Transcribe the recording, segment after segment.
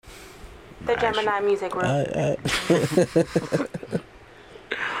The Gemini Music Room.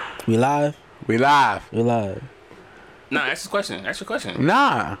 We live? We live. We live. Nah, ask the question. Ask your question.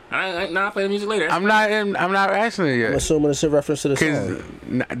 Nah. I'll play the music later. I'm not asking it yet. I'm assuming it's a reference to the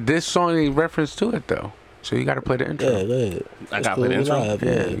song. This song ain't reference to it though. So you gotta play the intro. Yeah, go ahead. I gotta play the intro. Live,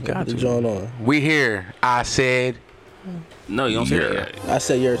 yeah, you got to. Join on. We here. I said. No, you don't say that yet. I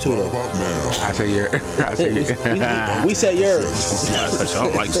said you're too though. I said you're. I said you're. We said yours. I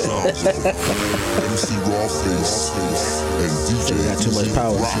don't like the song. MC Rawface and DJ Got too much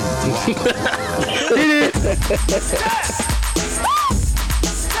power.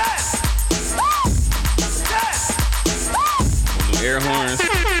 Air horns.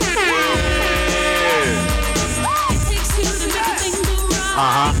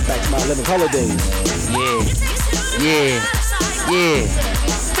 Back to my living color days. Yeah.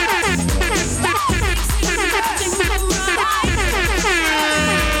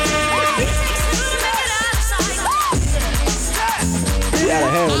 Out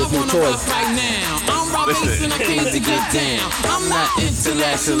of hand with this new toy. Listen. I'm not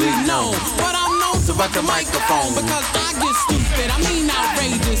intellectually known, but I'm known to rock the microphone because I get stupid. I mean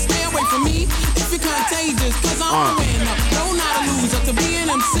outrageous. Stay away from me if you're contagious, cause I'm a winner. No, not a loser. To be an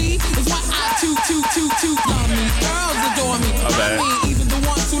MC is what I toot love me. Girls adore me. I mean, even the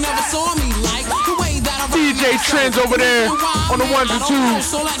ones who never saw me like the way that I rock DJ Trends over there on the ones and twos.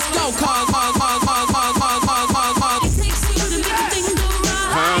 So let's go, cause.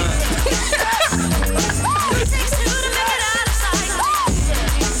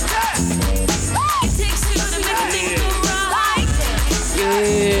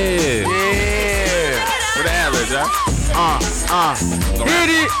 Hit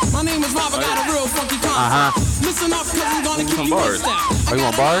it. My name is Rob, I got a real funky concept. Listen up, cause I'm gonna keep you mixed out. Oh, you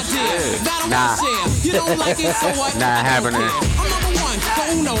want bars? Nah. You don't like it, so what? Nah, having it. I'm number one, the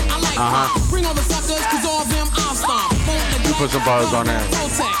uno, I like bring all the suckers, cause all of them I'll stomp. You put some bars on there.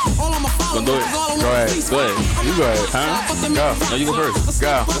 All of my followers, Go ahead. all of Go my ahead. police Go ahead. You go ahead. Go. No, you go first.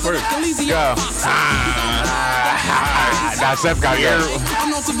 Go. Go. Nah, Seth got here. I'm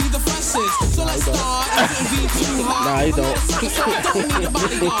known to be the freshest, so let's start. Nah, he don't.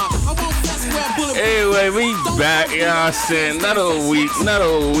 Anyway, we back, you know what I'm saying? Another week.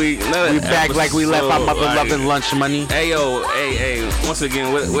 We back like we left our mother loving lunch money. Hey, yo, hey. Once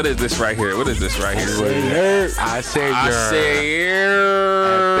again, what is this right here? I said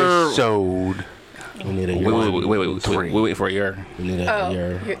episode. We need a Wait, we're waiting for a year. We need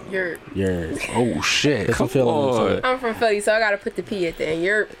You're. your. Oh shit! Put some feeling into it. I'm from Philly, so I gotta put the P at the end.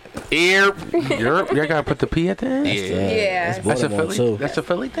 You're. Europe. You gotta put the P at the end. Yeah. That's a Baltimore, Philly. too. That's a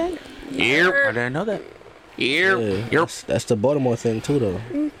Philly thing. I didn't know that. Yeah, that's the Baltimore thing too, though.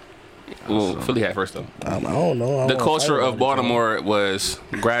 Well, Philly had first though. I don't know. The culture of Baltimore was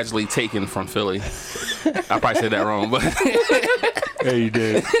gradually taken from Philly. I probably said that wrong, but Yeah, you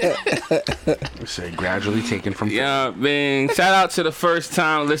did. Say gradually taken from. yeah, man. Shout out to the first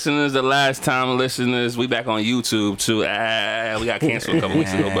time listeners, the last time listeners. We back on YouTube too. We got canceled a couple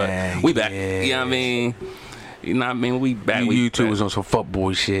weeks ago, but we back. Yeah. You know what I mean? You know what I mean? We back. YouTube was on some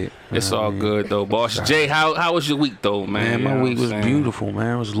fuckboy shit. It's all good though, boss. Jay, how was your week though, man? Man, my week was saying? beautiful,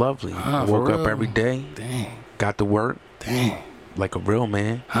 man. It was lovely. I woke up every day. Dang. Got to work. Dang. Like a real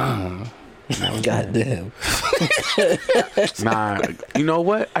man. Goddamn. Nah, you know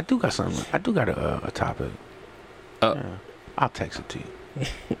what? I do got something. I do got a topic. Yeah. I'll text it to you.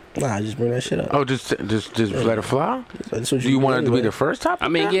 Nah, just bring that shit up. Oh, just let it fly? That's what Do you want it to be anyway. the first topic? I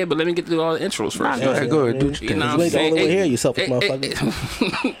mean, yeah, but let me get through all the intros first. Nah, go ahead. Do what you You know can. what You I'm ain't the saying? only one Hey, here, you selfish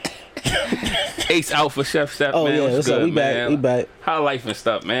motherfucker. Ace Alpha Chef Step, Oh man. yeah, What's what's good, up? We back. man? We back. How life and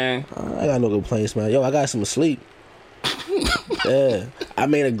stuff, man? I got no complaints, man. Yo, I got some sleep. Yeah, I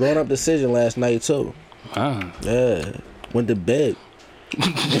made a grown-up decision last night too. Yeah, went to bed.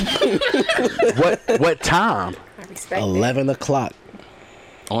 What time? I respect 11 o'clock.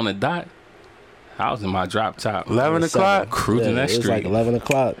 On the dot. I was in my drop top. 11 o'clock? Cruising that It was like street. 11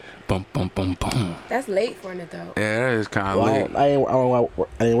 o'clock. Bum, bum, bum, bum. that. That's late for an adult. Yeah, that is kind of Well, late.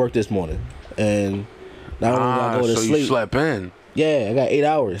 I didn't work this morning, and not only did I go to so sleep. you slept in. Yeah, I got 8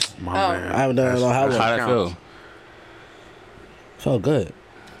 hours. My man. I haven't done it in a long How'd time. that feel? Felt good.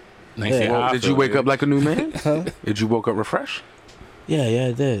 Nice and Well, high did feel, you wake dude. up like a new man? Huh? Did you woke up refreshed? Yeah,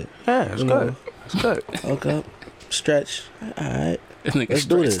 I did. Yeah, it's You good. know. It's good. Woke up, stretch. All right, This nigga let's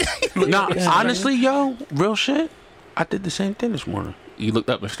do stretched. this. Nah, Yeah, honestly, yo, real shit. I did the same thing this morning. You looked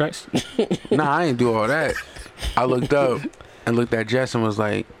up and stretched? Nah, I ain't do all that. I looked up and looked at Jess and was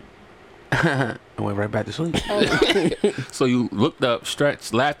like, I went right back to sleep. So you looked up,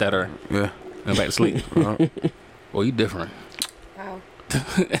 stretched, laughed at her, Yeah. and back to sleep. Well, you different. Wow.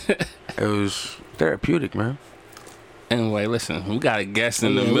 It was therapeutic, man. Anyway, listen, we got a guest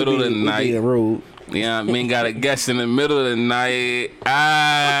in the Yeah, middle of the we night. being rude. Yeah, I mean, got a guest in the middle of the night. All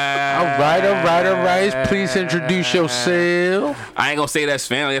right. Please introduce yourself. I ain't gonna say that's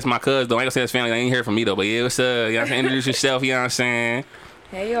family. That's my cousin, though. I ain't gonna say that's family. I ain't hear from me, though. But yeah, what's up? You know what I'm saying? Introduce yourself, you know what I'm saying?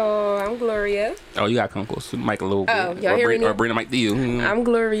 Hey y'all, I'm Gloria. Oh, you gotta come close to the mic a little bit. Oh, y'all hearing me? Or bring the mic to you. I'm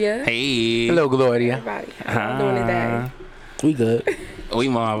Gloria. Hey. Hello, Gloria. Everybody, how you doing today? We good. We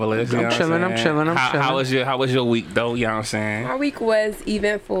marvelous. You know what chilling, I'm saying? chilling. How was your week, though? You know what I'm saying? My week was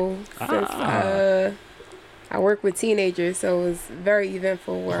eventful since I work with teenagers, so it was very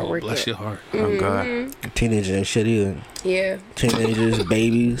eventful where I work Bless at. your heart. Oh, God. Teenagers ain't shit either. Yeah, Teenagers,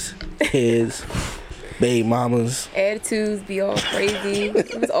 babies, kids, baby mamas. attitudes be all crazy.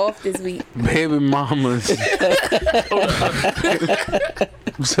 It was off this week. Baby mamas.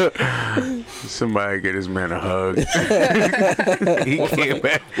 Somebody get this man a hug. He came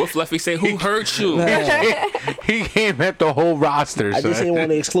back. What Fluffy say? Who hurt you? He came at the whole roster, I just son. didn't want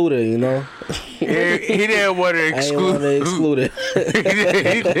to exclude her, you know. He didn't want to I didn't want to exclude her.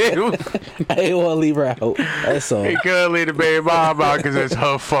 He didn't. I didn't want to leave her out. That's all. He couldn't leave the baby mom out because it's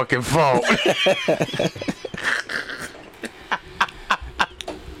her fucking fault.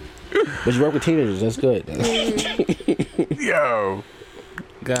 But you work with teenagers. That's good. Yo.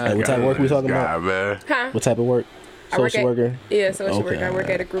 Hey, what type of work we talking about? Man. Huh? What type of work? I work Social at- worker? Yeah, social Okay, work. I work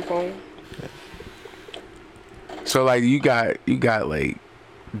at a group home. So like you got like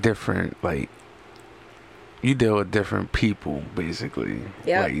different like you deal with different people basically.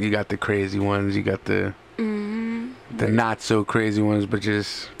 Yep. Like you got the crazy ones, you got the not so crazy ones, but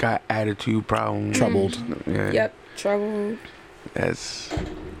just got attitude problems. Troubled. Yeah. Yep, trouble.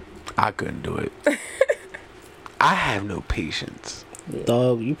 I couldn't do it. I have no patience.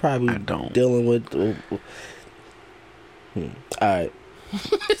 Dog, you probably I don't. dealing with. All right.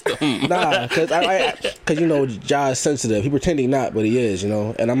 Nah, cause you know Ja's sensitive. He pretending not, but he is, you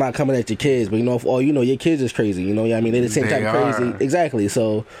know. And I'm not coming at your kids, but you know, if all you know, your kids is crazy. You know what I mean? They the same They type of crazy. are. Exactly.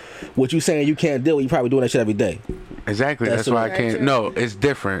 So, what you saying you can't deal with, you probably doing that shit every day. Exactly. That's That's why I what- can't. No, it's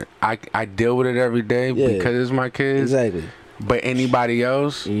different. I deal with it every day Yeah. because it's my kids. Exactly. But anybody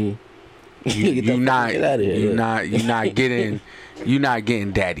else, Mm. you Get that not fuck outta here, you yeah. not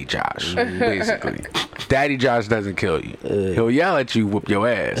getting Daddy Josh Mm-hmm. basically. Daddy Josh doesn't kill you. He'll yell at you, whoop your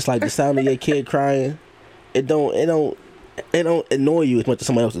ass. It's like the sound of your kid crying. It don't annoy you as much as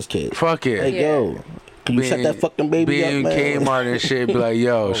somebody else's kid. Fuck it. Like, yo, can you shut that fucking baby be up, in man? Kmart and shit, be like,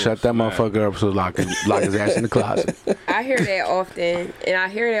 yo, shut that motherfucker up so lock his ass in the closet. I hear that often, and I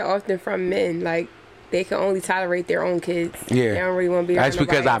hear that often from men. Like, they can only tolerate their own kids. Yeah. They don't really want to be around That's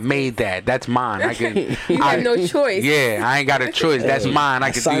because I nobody made that. That's mine. I can. You have no choice. Yeah, I ain't got a choice. That's mine.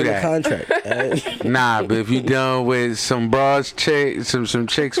 I can Sign do the that. contract. Alright? Nah, but if you done with some bras, some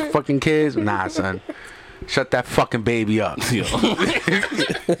chicks, fucking kids, nah, son. Shut that fucking baby up. Yo.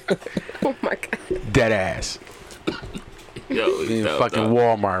 Oh my god. Dead ass. Yo, In yo, fucking yo.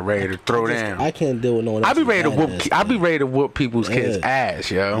 Walmart, ready to throw down. I can't deal with no one I be else's ready to whoop. badass, I be man. ready to whoop people's kids' Yeah.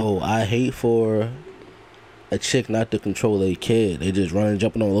 ass, yo. Oh, I hate for a chick not to control a kid. They just running,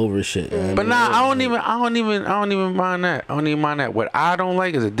 jumping all over shit. Man. But nah, I don't even mind that. I don't even mind that. What I don't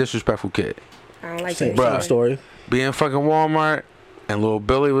like is a disrespectful kid. I don't like Same that. Bruh. story. Be in fucking Walmart, and little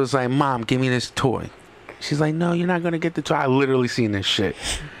Billy was like, "Mom, give me this toy." She's like, "No, you're not gonna get the toy." I literally seen this shit.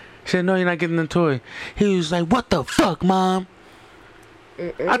 She said, "No, you're not getting the toy." He was like, "What the fuck, Mom?"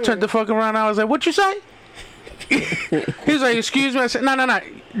 I turned the fuck around. I was like, "What you say?" He was like, "Excuse me." I said, "No.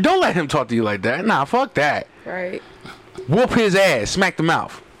 Don't let him talk to you like that. Nah, fuck that. Right. Whoop his ass. Smack the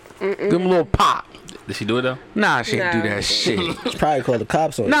mouth. Give him a little pop." Did she do it though? Nah, she didn't do No. that shit. It's probably called the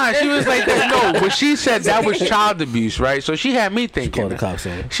cops on. Nah, she was like that. No, but she said that was child abuse, right? So she had me thinking. Called the cops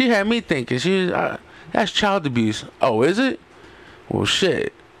on. She had me thinking. She was, that's child abuse. Oh, is it? Well,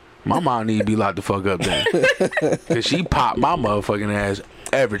 shit. My mom need to be locked the fuck up then. Cause she popped my motherfucking ass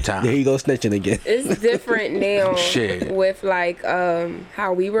every time. There you go snitching again. It's different now Shit. with like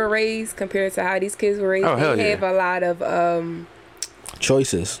how we were raised compared to how these kids were raised. Oh, hell They yeah. have a lot of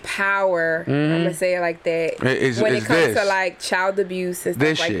Choices. power. I'm gonna say it like that. When it It's comes this. to like child abuse and stuff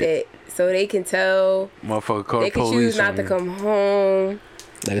This like shit. that, so they can tell. Motherfucker call They the can police choose not on to you. come home.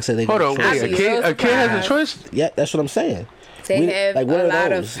 Like I said, they Hold on, got wait. I'd A be choices. real kid has a surprised. choice? Yeah, that's what I'm saying. They We- have like, what a are lot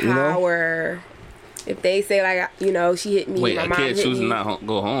those, of you know? power. If they say like, she hit me, Wait, my a mom kid hit choosing me. not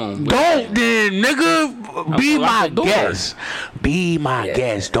go home. Don't then, nigga. Be I'll lock my the door. guest. Be my Yeah.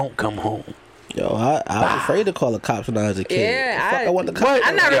 guest. Don't come home. Yo, I was afraid to call the cops when I was a kid. Yeah, I want the cops.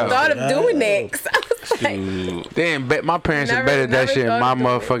 I never Yo. thought of doing that. 'Cause I was like, Damn, bet my parents Never- embedded that never shit in thought my of doing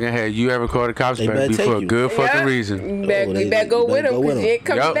it. motherfucking head. You ever call the cops? They Better better be take for a you. good fucking yeah, reason. You better, they- you better go you with better them go with because you ain't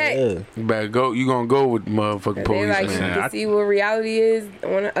coming Yup. back. Yeah. You better go. You gonna go with motherfucking They police, like, you man. can see what reality is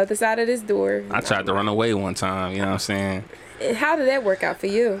on the other side of this door. I tried to run away one time. You know what I'm saying? And how did that work out for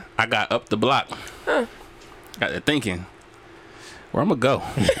you? I got up the block. Got to thinking, where I'm gonna go?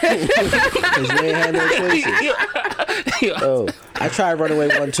 Because you ain't had no choices. Oh, I tried running away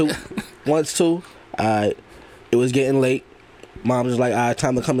once too. It was getting late. Mom was like, "All right,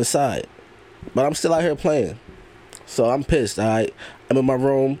 time to come inside." But I'm still out here playing, so I'm pissed. All right, I'm in my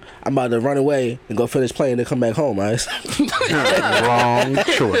room. I'm about to run away and go finish playing and come back home. All right. Wrong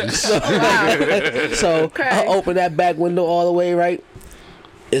choice. So Okay. I open that back window all the way, right?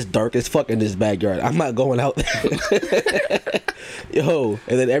 It's dark as fuck in this backyard. I'm not going out there. Yo,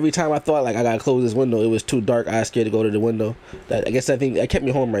 and then every time I thought like I gotta close this window, it was too dark. I was scared to go to the window. I guess that kept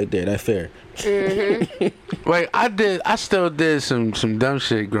me home right there. That's fair. Like I still did some dumb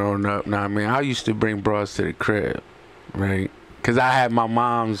shit growing up. Now I mean, I used to bring bras to the crib, right? Cause I had my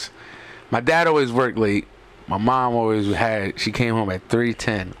dad always worked late. My mom always she came home at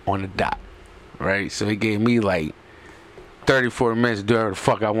 3:10 on the dot, right? So he gave me like 34 minutes to do whatever the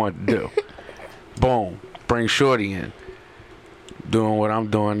fuck I wanted to do. Boom, bring Shorty in, doing what I'm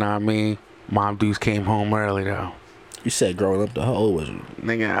doing. Now I mean, mom dudes came home early though. You said growing up, how old was you?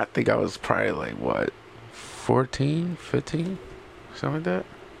 Nigga, I think I was probably like, what, 14, 15? Something like that?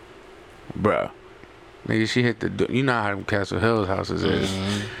 Bruh. Nigga, she hit the door. You know how them Castle Hills houses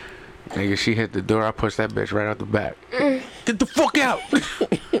is. Nigga, she hit the door. I pushed that bitch right out the back. Get the fuck out!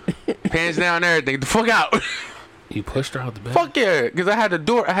 Pants down, everything. Get the fuck out! You pushed her out the bed. Fuck yeah! Because I had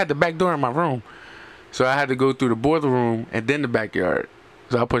the back door in my room. So I had to go through the boiler room and then the backyard.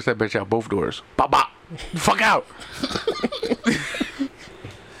 So I pushed that bitch out both doors. Bop, bop. Fuck out!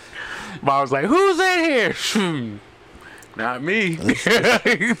 Mom was like, "Who's in here?" Not me.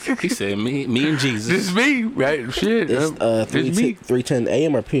 He said, "Me and Jesus." It's me, right? Shit. It's it's me. 3:10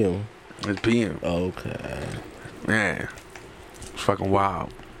 a.m. or p.m. It's PM. Okay. Man, it's fucking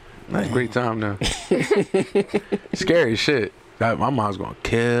wild. That's a great time though. Scary as shit. My mom's gonna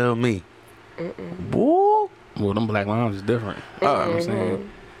kill me. Boy. Well, them black moms is different. You know what I'm saying?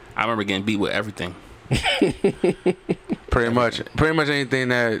 I remember getting beat with everything. Pretty much anything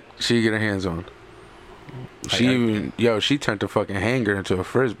that she get her hands on. She turned the fucking hanger into a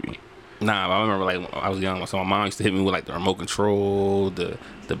frisbee. Nah, I remember like when I was young, so my mom used to hit me with like the remote control, the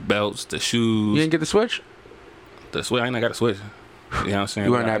belts, the shoes. You didn't get the switch? The switch. I ain't got a switch. You know what I'm saying?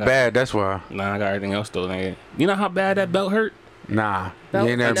 You weren't But I that got- bad, that's why. Nah, I got everything else though, nigga. You know how bad that belt hurt? Nah. Belt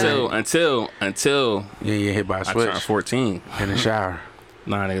You ain't never for been. Until You ain't get hit by a I turned switch 14. in the shower.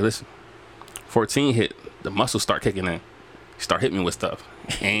 Nah, nigga, listen. 14 hit, the muscles start kicking in. Start hitting me with stuff.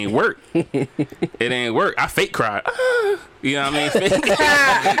 It ain't work. It ain't work. I fake cried. You know what I mean? Fake. You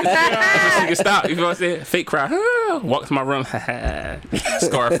know, she can stop. You know what I'm saying? Fake cry. Walk to my room.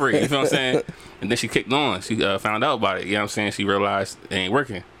 Scar free. You know what I'm saying? And then she kicked on. She found out about it. You know what I'm saying? She realized it ain't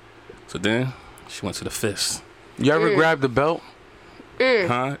working. So then she went to the fist. You ever grabbed the belt?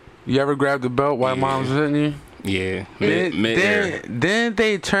 Huh? You ever grabbed the belt while Yeah. mom was hitting you? Yeah. Mid-air. Then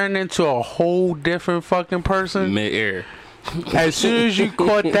they turn into a whole different fucking person. Mid-air. As soon as you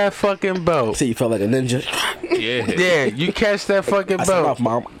caught that fucking belt, See, you felt like a ninja. Yeah. yeah, you catch that fucking I said, belt. off,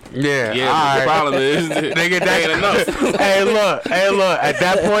 mom. Yeah, Yeah, all the right. problem is Nigga, that that ain't enough. Hey, look. At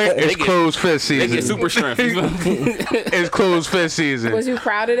that point, it's They get- closed fist They season. get super strength. You feel me? It's closed fist season. Was you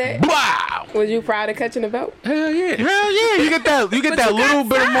proud of that? Wow. Was you proud of catching the belt? Hell yeah. Hell yeah, you get that. You get But that you little got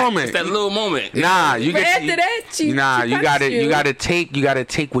bit of size. moment. That little moment. Nah, you But get. after that, she Nah, she you punished gotta. You gotta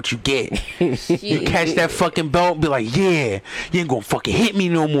take what you get. You catch that fucking belt, and be like, yeah, you ain't gonna fucking hit me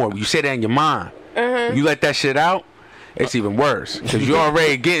no more. You say that in your mind. You let that shit out, it's even worse because you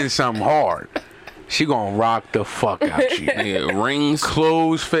already getting something hard. She gonna rock the fuck out you. Nigga, rings.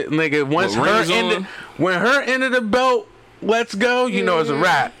 Clothes fit, nigga. Once With her rings end, on? when her end of the belt, let's go. You know it's a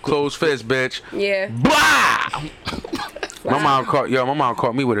wrap. Closed fist, bitch. Yeah. Blah! My mom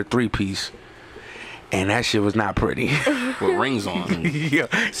caught me with a 3-piece. And that shit was not pretty. With rings on. yo,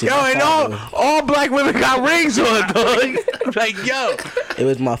 See, yo, my and father- all black women got rings on, dog. Like, yo. It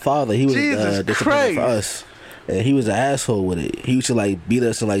was my father. He was Jesus disciplined for Christ. us, and he was an asshole with it. He used to like beat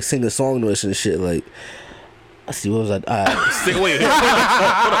us and like sing a song to us and shit. Like, I see, what was I? Wait,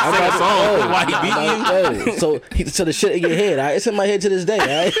 hold on. Sing a song. Why he beating you? So the shit in your head, it's in my head to this day.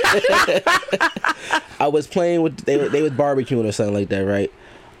 Right? I was playing with they was barbecuing or something like that, right?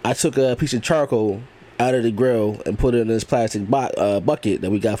 I took a piece of charcoal out of the grill and put it in this plastic bucket that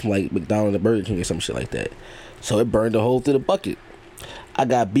we got from like McDonald's and Burger King or some shit like that. So it burned a hole through the bucket. I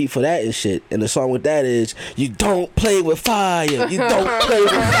got beat for that and shit. And the song with that is, you don't play with fire. You don't play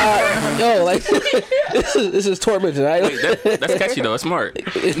with fire. Yo, like, this is tormenting, right? Wait, that's catchy though. It's smart.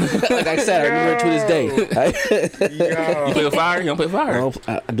 Like I said, I remember it to this day. Right? You play with fire? You don't play with fire?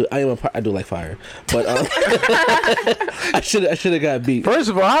 I do like fire. But I should have got beat. First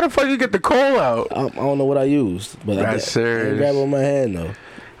of all, how the fuck you get the coal out? I don't know what I used. But I serious. grab it with my hand, though.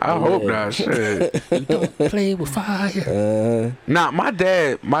 I hope not. Shit. Play with fire. Nah, my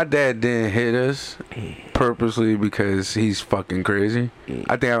dad didn't hit us purposely because he's fucking crazy.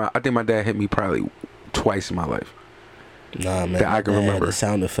 I think my dad hit me probably twice in my life. Nah, man. That I can remember. The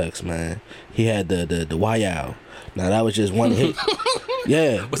sound effects, man. He had the wow. Now that was just one hit.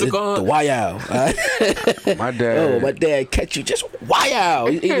 Yeah. What's it called? The wow. My dad. Oh, my dad catch you just wow.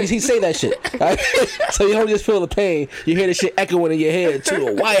 He say that shit. So you don't just feel the pain. You hear the shit echoing in your head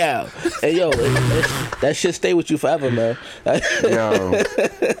too. Wow. And yo, that shit stay with you forever, man. Yo.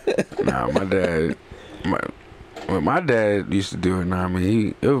 Nah, when my dad used to do it, nah, I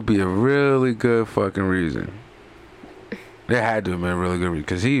mean, it would be a really good fucking reason. There had to have been a really good reason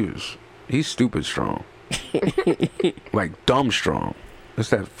because he's stupid strong. Like dumb strong. It's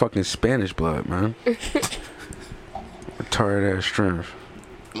that fucking Spanish blood, man. Retarded ass strength.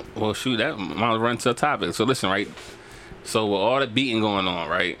 Well, shoot, that might run to the topic. So listen, right? So with all the beating going on,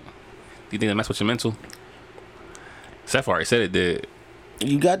 right? Do you think that mess with your mental? Seth already said it did.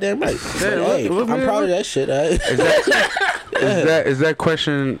 You goddamn right. Hey, I'm proud of that shit. Is that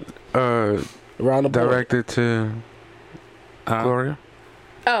question around the board directed to Gloria?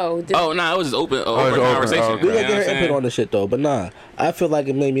 Oh, it was just open open. conversation. Oh, okay. We gotta get her input on this shit though, but nah, I feel like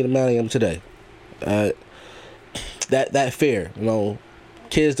it made me the man I am today. That fear, you know,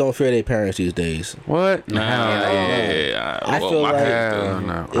 kids don't fear their parents these days. What? Nah, yeah. I feel like hell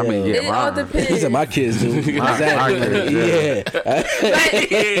no. I mean, it all depends. These are my kids, dude. Exactly. Yeah.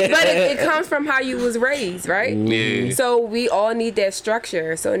 But it comes from how you was raised, right? Yeah. So we all need that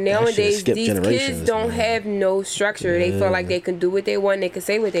structure. So nowadays, skip these kids generations, don't man. have no structure. They feel like they can do what they want. They can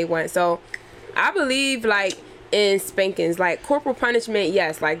say what they want. So I believe like in spankings, like corporal punishment.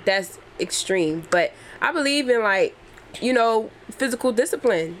 Yes, like that's extreme. But I believe in like, you know, physical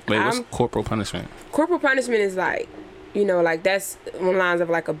discipline. Wait, what's corporal punishment? Corporal punishment is like, you know, like that's on the lines of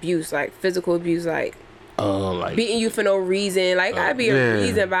like abuse, like physical abuse, like like beating you for no reason. Like I'd be a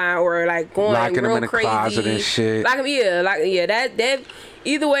reason by, or like going locking real them in crazy. a closet and shit. That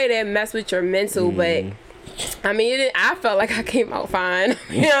either way that mess with your mental. But I mean, I felt like I came out fine,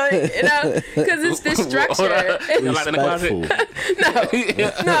 you know, because it's this structure. Like in the closet? No,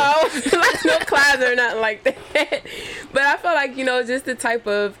 like no closet or nothing like that. But I feel like, you know, just the type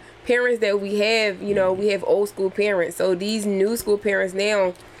of parents that we have, you know, we have old school parents. So these new school parents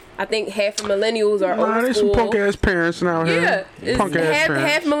now, I think half of millennials are old there's school. some punk ass parents now here. Yeah, it's punk ass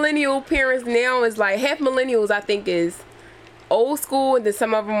parents. half millennial parents now is like half millennials. I think is old school, and then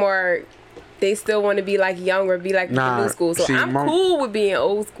some of them are. They still want to be like young or be like new school. So I'm cool with being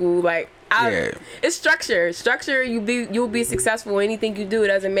old school. Like it's structure. Structure. You'll be successful. Anything you do, it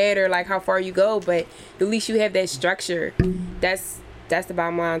doesn't matter like how far you go, but at least you have that structure. That's the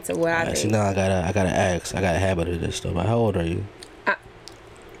bottom line to what I think. See, now I gotta ask. I got a habit of this stuff. How old are you?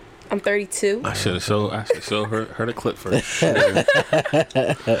 I'm 32. I should show her the clip first.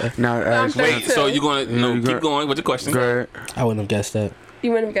 Now, wait. So you gonna keep going with the question? Go ahead. I wouldn't have guessed that. You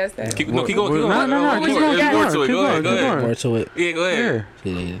wouldn't have guessed that. Keep going. No, Keep going. keep going. There's more to it. Go ahead. More to it. Yeah, go ahead.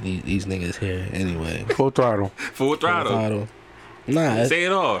 See, these niggas here anyway. Full throttle. Full throttle. Nah, Say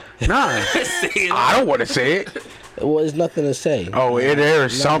it all. Nah. Say it all. I don't want to say it. well, there's nothing to say. Oh, there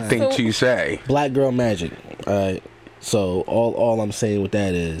is something to say. Black girl magic. All right. So all I'm saying with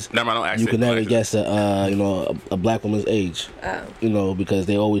that is Never mind, don't ask you it. can never guess a black woman's age. You know, because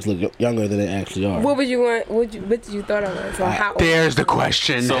they always look younger than they actually are. What would you want? What did you thought of it? So how? There's the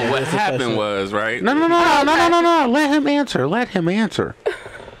question. So what happened was, right? No. Let him answer.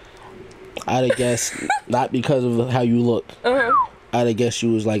 I'd have guessed not because of how you look. I'd have guessed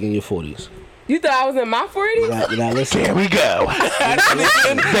you was like in your 40s. You thought I was in my 40s? Now listen. There we go. There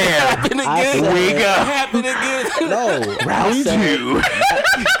we go. Happened again. No. Round two.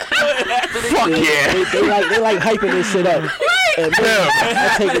 Fuck yeah. They like hyping this shit up. And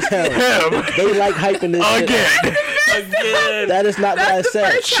I take his helm. They like hyping this shit up. Again. That is not what I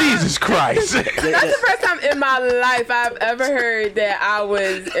said. Jesus Christ. That's the first time in my life I've ever heard that I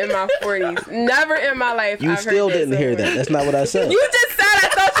was in my 40s. Never in my life. You still didn't hear that. That's not what I said. You just said I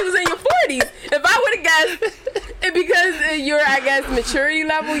thought you was in your 40s. If I would have guessed Wait, because your, I guess, maturity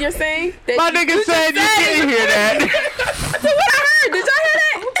level, you're saying? That My nigga said you didn't hear that. That's what I heard. Did y'all hear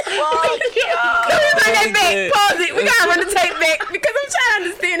that? Oh, back. Pause it. We gotta run the tape back because I'm trying to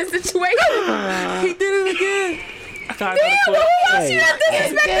understand the situation. He did it again. Damn, who else you done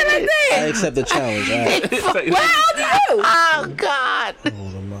disrespected like that? I accept the challenge. All right. How old are you? Oh God.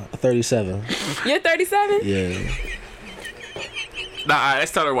 37. You're 37? Yeah. Nah, all right,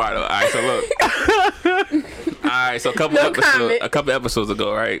 let's tell her why though. All right, so look. All right, so a couple episodes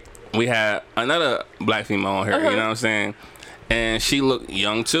ago, right? We had another black female on here. You know what I'm saying? And she looked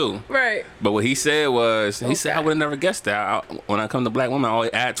young too. Right. But what he said was, he said, I would have never guessed that. When I come to black women, I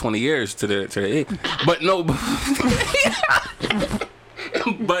always add 20 years to the But no.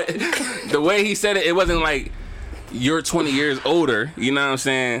 But the way he said it, it wasn't like you're 20 years older. You know what I'm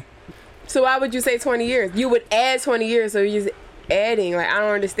saying? So why would you say 20 years? You would add 20 years, so you're just adding. Like, I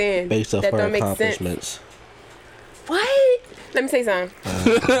don't understand. Based off that her don't make accomplishments. sense. What? Let me say something.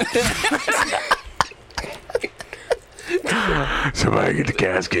 Somebody get the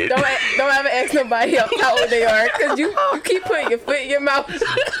casket. Don't ever ask nobody else how old they are, because you keep putting your foot in your mouth.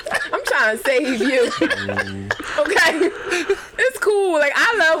 I'm trying to save you. Okay? It's cool. Like,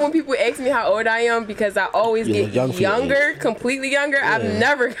 I love when people ask me how old I am because I always get younger, completely younger. Yeah. I've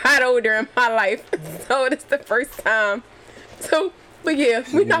never got older in my life. So it's the first time. So, but yeah,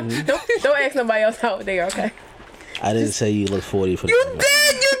 we don't ask nobody else how old they are, okay? I didn't say you look 40 for You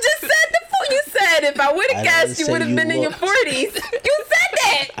did! You just said you said if I would have guessed, you would have been in your 40s. You said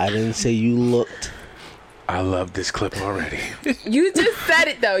that! I didn't say you looked. I love this clip already. You just said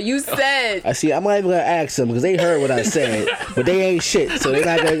it though. You said. I see. I'm not even gonna ask them because they heard what I said, but they ain't shit, so they're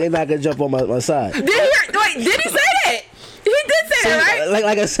not gonna jump on my side. Did he say that? He did say that, right?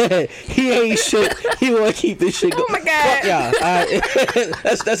 Like I said, he ain't shit. He want to keep this shit going. Oh my God. Fuck y'all. All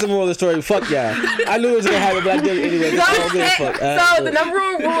right. That's the moral of the story. Fuck y'all. I knew it was gonna happen, but I did it anyway. So the number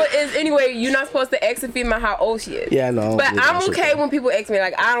one rule is anyway, you're not supposed to ask a female how old she is. Yeah, I know. But I'm okay when people ask me,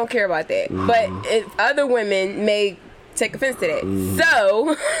 like, I don't care about that. But if other women may take offense to that.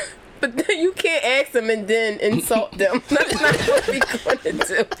 So, but then you can't ask them and then insult them. That's not what we're going to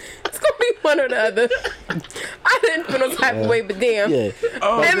do. It's going to be one or the other. I didn't feel no type of way, but damn. Yeah.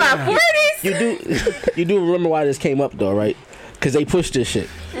 In my 40s. You do remember why this came up though, right? Because they pushed this shit.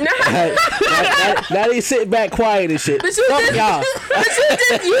 Now they sit back quiet and shit. But you Fuck y'all.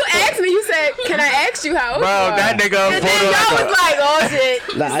 You asked me, you said, can I ask you how old you are? That nigga. And then y'all was like, oh shit.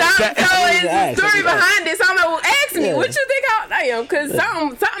 So it's the story behind this. I'm like, well, ask me, what you think I am? Because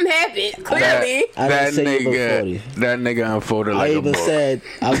something happened, clearly. That nigga unfolded like a book. I even said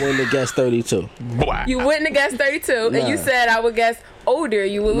I wouldn't have guessed 32. You wouldn't have guessed 32. And you said I would guess older.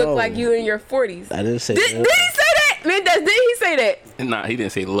 You would look like you in your 40s. I didn't say that. Did he say that? Man, did he say that? Nah, he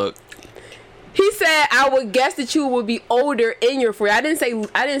didn't say look. He said I would guess that you would be older in your 40s. I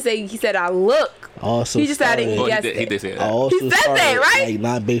didn't say he said I look. Also he just said I didn't guess it. He did say that. He said that, right? Like,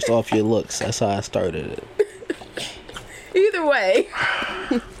 not based off your looks. That's how I started it. Either way.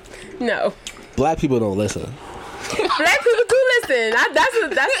 No. Black people don't listen. Black people do listen. I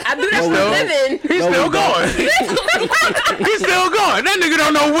do that for a living. He's still going. He's still going. That nigga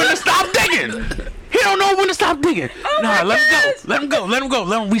don't know when to stop digging. He don't know when to stop digging. Oh nah, let him go.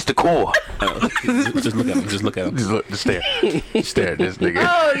 Let him reach the core. Just look at him. Just stare. Stare at this nigga.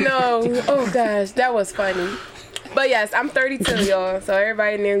 Oh no. Oh gosh, that was funny. But yes, I'm 32, y'all. So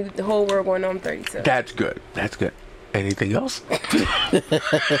everybody in there, the whole world going on, I'm 32. That's good. Anything else? I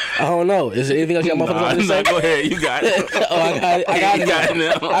don't know. Is there anything else y'all motherfuckers want to say? Go ahead. You got it. Oh,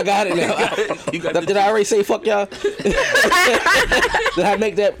 I got it now. Did I already say fuck y'all? Did I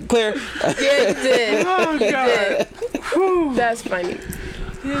make that clear? Yeah, you did. Oh, God. That's funny.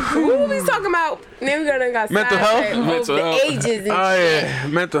 What were we talking about? Then we got mental health. The ages and yeah,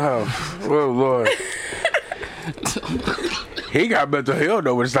 mental health. Oh, Lord. He got mental health. He don't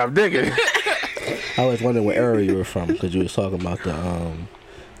know when to stop digging. I was wondering what area you were from because you was talking about the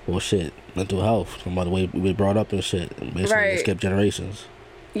mental health, talking about the way we brought up and shit, basically skip generations.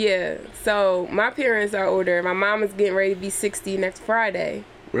 Yeah, so my parents are older. My mom is getting ready to be 60 next Friday.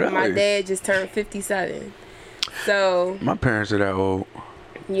 Really? My dad just turned 57. So my parents are that old.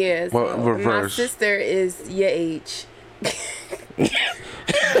 Yeah. So my sister is your age.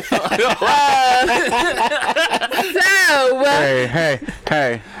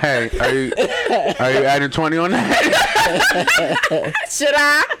 Hey, are you adding 20 on that? Should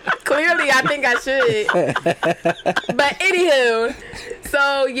I? Clearly I think I should. But anywho,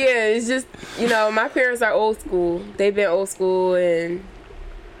 so yeah, it's just, my parents are old school. They've been old school, and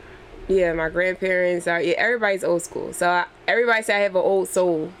Yeah, my grandparents are. Yeah, everybody's old school. So everybody say I have an old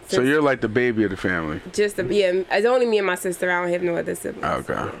soul. So you're like the baby of the family. It's only me and my sister. I don't have no other siblings.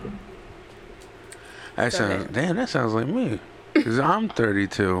 Okay. That sounds like me. Cause I'm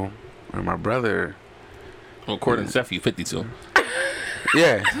 32, and my brother. Well, according to Seth, you 52.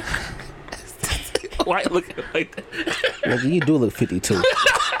 Yeah. Why look like that? Well, you do look 52.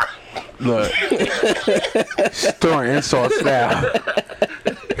 Look, throwing insults now.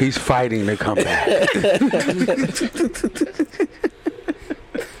 He's fighting to come back.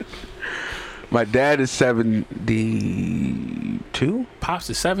 My dad is 72. Pops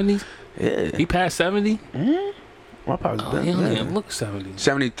is 70. Yeah. He passed 70. My pops He don't even look 70.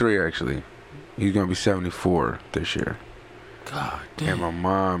 73 actually. He's gonna be 74 this year. God And damn. my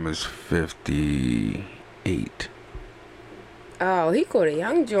mom is 58. Oh, he called a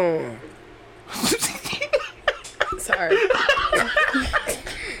young John. Sorry.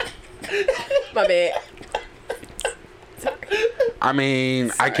 My bad. I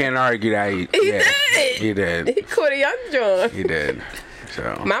mean, I can't argue that. He did. He did. He called a young John. He did.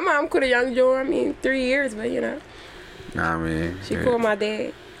 So. My mom called a young John. I mean, 3 years, but you know. I mean. She called my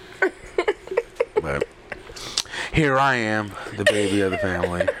dad. But here I am, the baby of the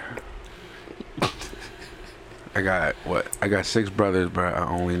family. I got 6 brothers, but I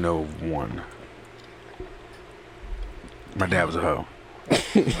only know one. My dad was a hoe.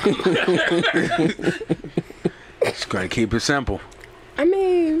 Just gonna keep it simple. I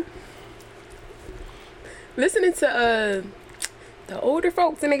mean, listening to the older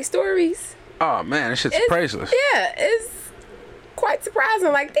folks and their stories. Oh man, that shit's priceless. Yeah, it's quite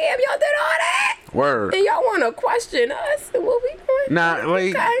surprising. Like, damn, y'all did all that. Word. And y'all want to question us and what we doing? Nah,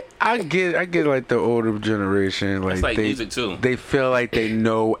 like Okay. I get like the older generation, like, It's like they music, too. They feel like they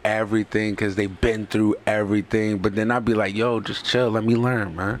know everything because they've been through everything. But then I'd be like, yo, just chill, let me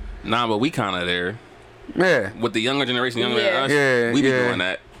learn, man. Nah, but we kind of there. Yeah. With the younger generation, younger than us, Yeah, we be yeah. doing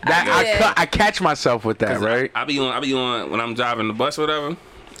that. I catch myself with that, right? I be on when I'm driving the bus or whatever.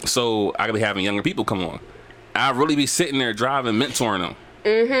 So I could be having younger people come on. I really be sitting there driving, mentoring them.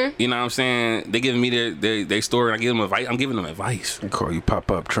 Mm-hmm. You know what I'm saying? They giving me their story, and I give them advice. I'm giving them advice. They call you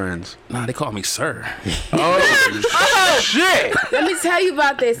pop-up trends. Nah, they call me sir. Oh shit! Let me tell you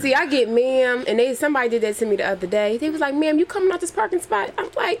about that. See, I get ma'am, and somebody did that to me the other day. They was like, ma'am, you coming out this parking spot? I'm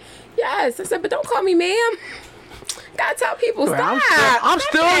like, yes. I said, but don't call me ma'am. Gotta tell people, stop. I'm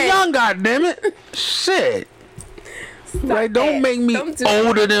still young, goddammit. Shit. Stop Like, don't that. make me Don't do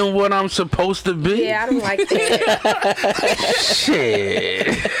older than what I'm supposed to be. Yeah, I don't like that. Shit.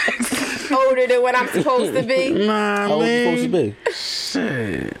 Older than what I'm supposed to be. Nah, How old you man. supposed to be?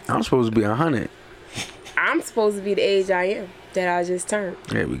 Shit. I'm supposed to be 100. I'm supposed to be the age I am that I just turned.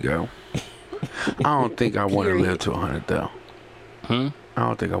 There we go. I don't think I want to Period. live to 100 though. I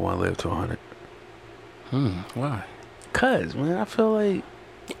don't think I want to live to 100. Why? Cause man, I feel like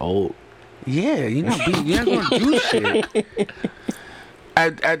Old. yeah, you're not gonna do shit.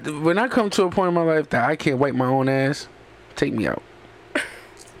 When I come to a point in my life that I can't wipe my own ass, take me out.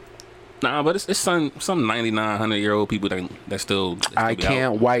 Nah, but it's some 99, 100-year-old people that still I be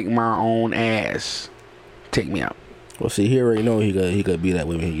can't out. wipe my own ass. Take me out. Well, see, he already know he could be that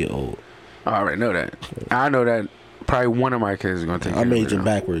way when he get old. I already know that. I know that probably one of my kids is gonna take care I'm of it aging now.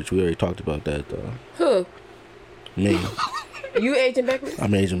 backwards. We already talked about that, though. Who? Me. You aging backwards?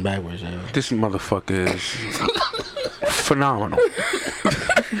 I'm aging backwards, yeah. This motherfucker is phenomenal.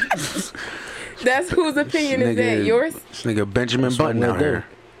 That's whose opinion is that? Yours? This nigga Benjamin That's what Button I'm out gonna here.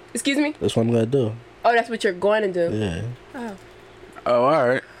 Excuse me? That's what I'm gonna do. Oh, that's what you're going to do. Yeah. Oh, all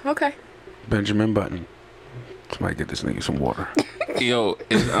right. Okay. Benjamin Button. Somebody get this nigga some water. Yo,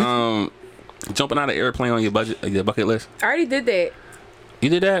 is jumping out of airplane on your bucket list? I already did that You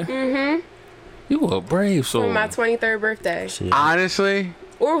did that? Mm-hmm. You were brave, so for my 23rd birthday. Shit. Honestly,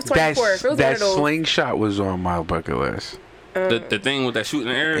 Or it was 24th. It was one that of those. slingshot was on my bucket list. the thing with that shooting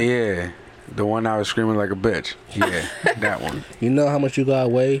in the air. Yeah. The one I was screaming like a bitch. Yeah, that one. You know how much you gotta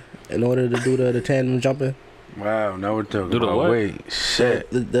weigh in order to do the tandem jumping? Wow, now we're talking Do the about what? weight. Shit.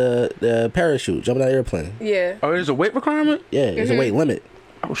 The parachute, jumping out of airplane. Yeah. Oh, there's a weight requirement? Yeah, it's a weight limit.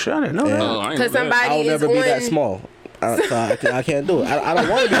 Oh, shit, I didn't know Yeah. that. Oh, I ain't Because know that. somebody I'll is never on. be that small. So I can't do it. I don't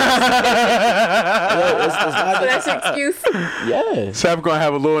want to be. So that's your excuse. Yeah. Seth gonna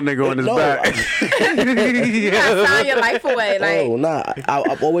have a little nigga on his No, back. You gotta sign your life away. Like, Oh nah,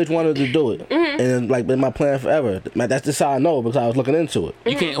 I've always wanted to do it, and then, like been my plan forever. Man, that's just how I know because I was looking into it.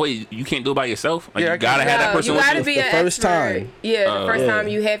 You can't wait. You can't do it by yourself. Like, Yeah, I you gotta have that no, person you with gotta you. be The an first expert. time. Yeah, the first Yeah. time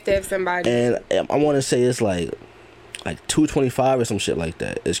you have to have somebody. And I want to say it's like 225 or some shit like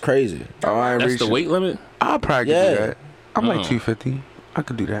that. It's crazy. Oh, I ain't That's reaching. the weight limit. I'll probably Yeah. do that. I'm like 250. I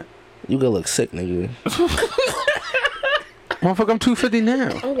could do that. You gonna look sick, nigga. Motherfucker, I'm 250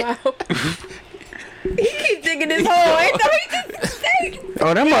 now. Oh wow. He keep digging his hole. Ain't no, he just say.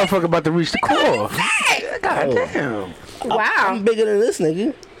 Oh, that motherfucker about to reach the core. God damn. Wow. I'm bigger than this,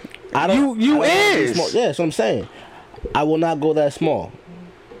 nigga. I don't. You I don't is. small. Yeah, that's what I'm saying. I will not go that small.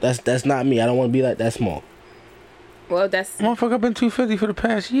 That's not me. I don't want to be like that small. Well, that's. Motherfucker, I've been 250 for the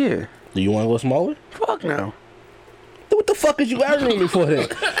past year. Do you want to go smaller? Fuck no. Then what the fuck is you arguing me for then?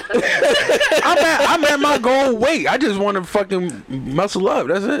 I'm at my goal weight. I just want to fucking muscle up.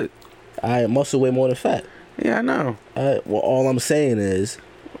 That's it. I muscle way more than fat. Yeah, I know. Well, all I'm saying is,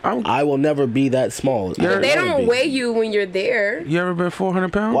 I will never be that small. But they don't weigh you when you're there. You ever been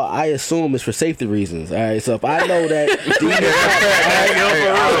 400 pounds? Well, I assume it's for safety reasons. All right, so if I know that,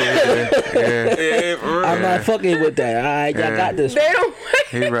 I'm not fucking with that. All right, y'all got this. They don't.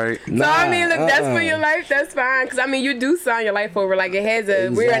 He right. So I mean, look, that's for your life. That's fine. Because I mean, you do sign your life over. Like it has a.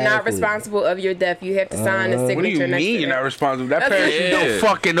 We are not responsible of your death. You have to sign a signature. What do you next mean to you're that. not responsible? That parachute don't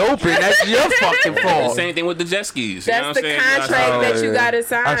fucking open. That's your fucking fault. Same thing with the jet skis. That's the contract that you gotta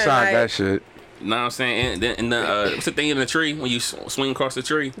sign. I signed that shit. You know what I'm saying? And what's the thing in the tree when you swing across the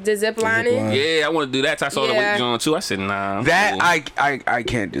tree? The zip lining. Yeah, I want to do that. I saw the weight on too. I said nah. That I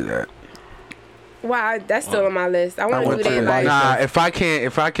can't do that. Wow, that's still on my list. I want to do that. Like, nah, if I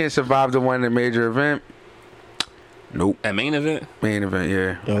can't survive the one in the major event, nope. At main event? Main event,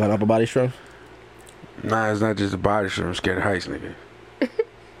 yeah. You don't got upper body strength? Nah, it's not just the body strength. I'm scared of heights, nigga.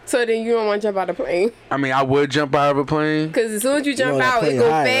 So then you don't want to jump out of the plane? I mean, I would jump out of a plane. Because as soon as you jump out, it go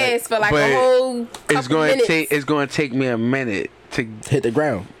fast for like a whole couple minutes. It's going to take me a minute to hit the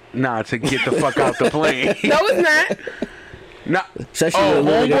ground. Nah, to get the fuck out the plane. No, it's not. Nah.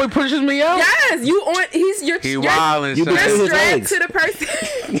 Homeboy pushes me out? Yes, you on. You're wildin'. You're strapped to the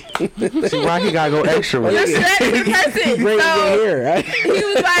person. See why he gotta go extra with You're strapped to the person.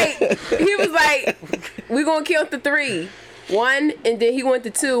 So he was like, we gonna count the 3. 1, and then he went to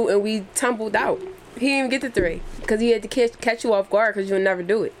 2, and we tumbled out. He didn't even get to 3 because he had to catch you off guard because you'll never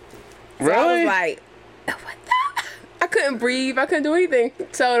do it. So really? I was like, what the? I couldn't breathe. I couldn't do anything.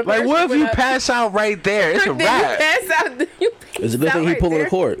 So like, what if you pass out right there? It's a wrap. Pass out. It's a good thing he pulling the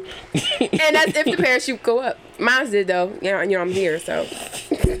cord. And that's if the parachute go up. Mine did though. You know I'm here, so.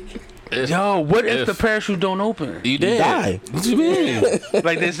 Yo, what if the parachute don't open? You did. Die. What you mean?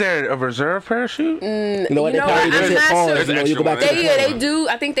 Like, is there a reserve parachute? You know what? I'm not sure. You go back they do.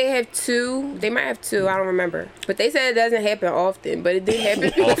 I think they have 2. They might have 2. I don't remember. But they said it doesn't happen often. But it did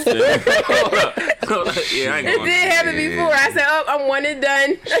happen. Often. Yeah, I ain't it did happen before. I said, "Oh, I'm one and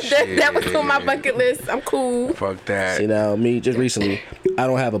done." that was on my bucket list. I'm cool. Fuck that. See now, me just recently, I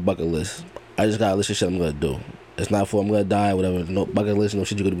don't have a bucket list. I just got a list of shit I'm gonna do. It's not for I'm gonna die, whatever. No bucket list, no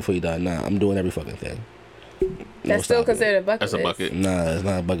shit you gonna do before you die. Nah, I'm doing every fucking thing. That's still considered a bucket list. That's a bucket. Nah, it's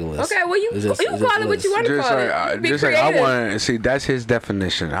not a bucket list. Okay, well you call it what you want to call it. Just like I want to see, that's his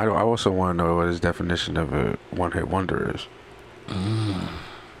definition. I also want to know what his definition of a one-hit wonder is.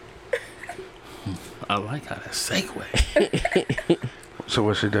 I like how that segue. So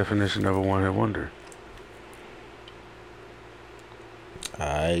what's your definition of a one-hit wonder?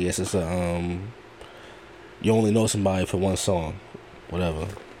 I guess it's a you only know somebody for one song, whatever.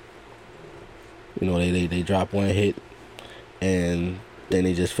 You know, they drop one hit, and then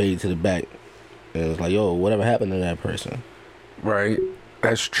they just fade to the back, and it's like, yo, whatever happened to that person? Right,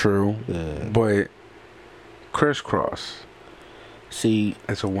 that's true. Yeah. But Crisscross, see,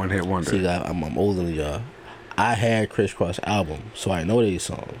 it's a one-hit wonder. See, I'm older than y'all. I had Crisscross album, so I know these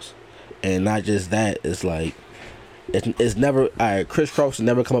songs, and not just that. It's like it's never. Crisscross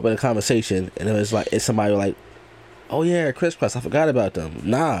never come up in a conversation, and it's like it's somebody like, oh yeah, Crisscross. I forgot about them.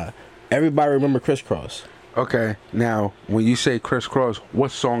 Nah, everybody remember Crisscross. Okay, now when you say Crisscross,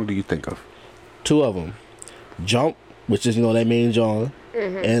 what song do you think of? 2 of them, Jump, which is that main genre,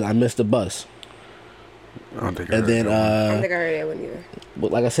 and I Missed the Bus. I don't think I don't think I heard that one either.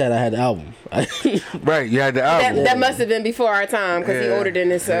 But like I said, I had the album. Right, you had the album. That must have been before our time because he older than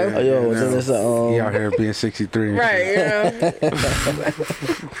this. So. Oh, yo, then it's he out here being 63. Right, you know.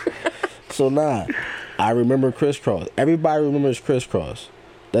 So nah, I remember Crisscross. Everybody remembers Crisscross.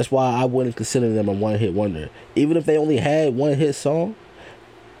 That's why I wouldn't consider them a one-hit wonder. Even if they only had one hit song,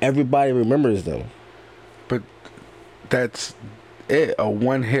 everybody remembers them. But that's it. A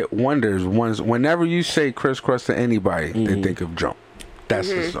one-hit wonder is whenever you say Crisscross to anybody, they think of Jump. That's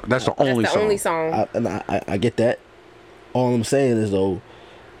the song. That's the only song. Only song. I get that. All I'm saying is though,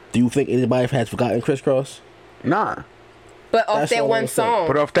 do you think anybody has forgotten Crisscross? Nah. But off that one song.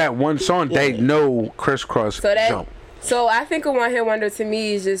 But off that one song, they know Crisscross so that, Jump. So I think a one hit wonder to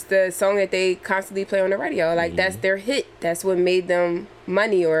me is just the song that they constantly play on the radio. Like that's their hit. That's what made them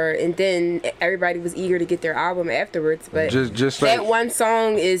money. And then everybody was eager to get their album afterwards. But just that like, one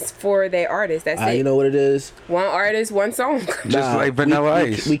song is for that artist. That's it. You know what it is? One artist, one song. Just like Vanilla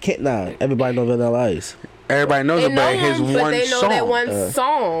Ice. We can't. Everybody knows Vanilla Ice. Everybody knows about his one song. But they know that one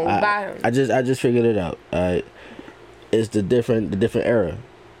song by him. I just figured it out. It's the different era.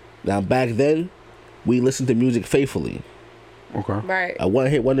 Now back then, we listened to music faithfully. Okay. Right. A one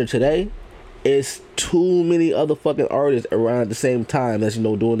hit wonder today is too many other fucking artists around at the same time that's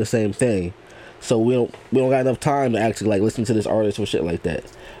doing the same thing. So we don't got enough time to actually like listen to this artist or shit like that.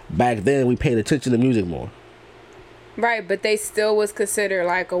 Back then we paid attention to music more. Right, but they still was considered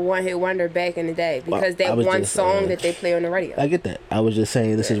like a one hit wonder back in the day because that one song that they play on the radio. I get that. I was just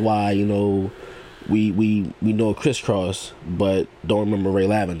saying this is why we know Crisscross but don't remember Ray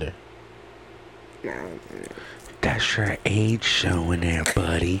Lavender. No. That's your age showing there,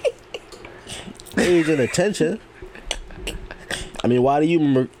 buddy. Age and attention. I mean, why do you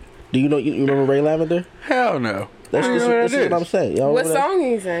remember? Do you remember Ray Lavender? Hell no. This is what I'm saying. What song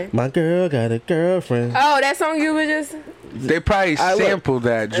you saying? My girl got a girlfriend. Oh, that song you were just. They probably sampled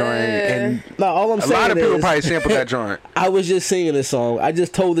that joint, and no, all I'm saying is a lot of people probably sampled that joint. I was just singing this song. I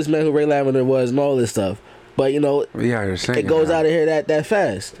just told this man who Ray Lavender was and all this stuff, but you're singing, it goes out of here that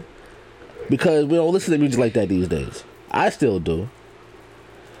fast because we don't listen to music like that these days. I still do,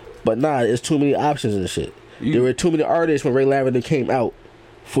 but it's too many options and shit. There were too many artists when Ray Lavender came out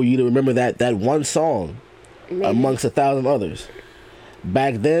for you to remember that one song amongst 1,000 others.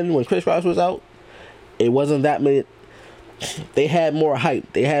 Back then, when Crisscross was out, it wasn't that many. They had more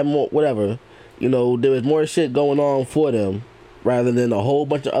hype. They had more whatever. There was more shit going on for them rather than a whole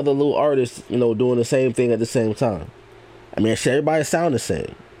bunch of other little artists, doing the same thing at the same time. I mean, everybody sound the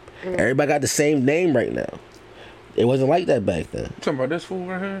same. Everybody got the same name right now. It wasn't like that back then. You talking about this fool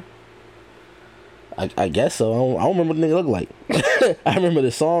right here? I guess so. I don't remember what the nigga looked like. I remember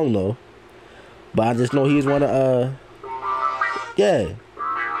the song though. But I just know he was one of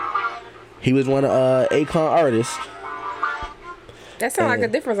he was one of Akon artists. That sounds like a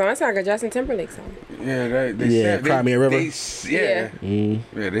different song. That sounds like a Justin Timberlake song. Yeah, Cry Me a River. They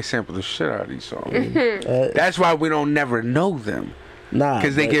sample the shit out of these songs. That's why we don't never know them.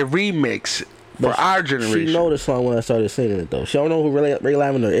 Because they get remixed for our generation. She know the song when I started singing it though. She don't know who Ray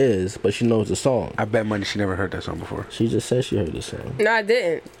Lavender is, but she knows the song. I bet money she never heard that song before. She just said she heard the song. No, I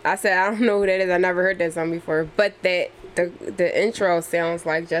didn't. I said I don't know who that is. I never heard that song before. But the intro sounds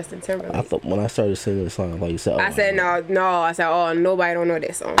like Justin Timberlake. I thought when I started singing the song, I thought you said. I said no. I said nobody don't know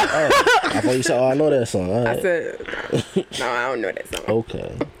that song. I thought you said I know that song. All right. I said no, I don't know that song.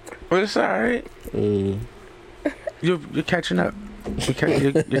 Okay. Well, it's alright. You're catching up.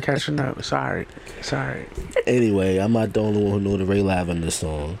 You're catching up. Sorry. Anyway, I'm not the only one who know the Ray Lavender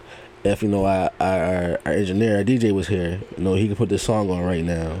song. If our engineer, our DJ was here, he could put this song on right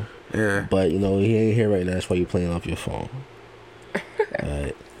now. Yeah. But he ain't here right now. That's why you're playing off your phone.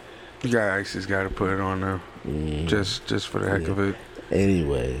 Alright. You just got to put it on now. Just for the heck of it.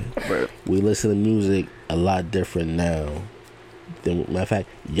 Anyway, we listen to music a lot different now. Matter of fact,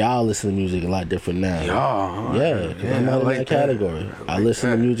 y'all listen to music a lot different now. Y'all, yeah, I'm not in that category. I listen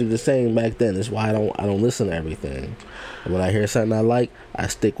to music the same back then. That's why I don't listen to everything. And when I hear something I like, I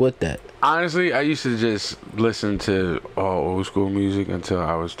stick with that. Honestly, I used to just listen to all old school music until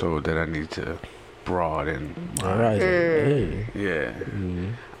I was told that I need to broaden. All right. Hey. Yeah.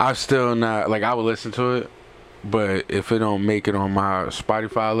 I'm still not I would listen to it, but if it don't make it on my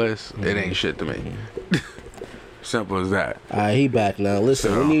Spotify list, it ain't shit to me. Simple as that. Alright, he back now.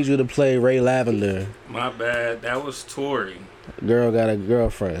 Listen, we need you to play Ray Lavender. My bad. That was Tori. Girl got a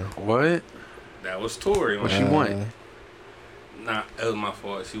girlfriend. What? That was Tori. What she want? Nah, it was my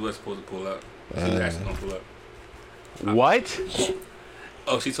fault. She was supposed to pull up. She was actually gonna pull up. What?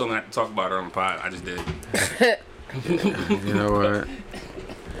 Oh, she told me not to talk about her on the pod. I just did. You know what?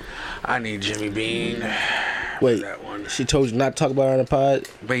 I need Jimmy Bean. Wait, she told you not to talk about her on the pod?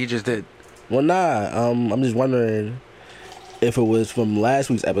 But he just did. Well, nah. I'm just wondering if it was from last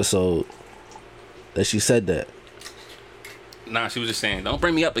week's episode that she said that. Nah, she was just saying, "Don't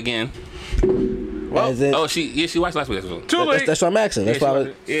bring me up again." Well, she watched last week's episode. Too late. That's what I'm asking. That's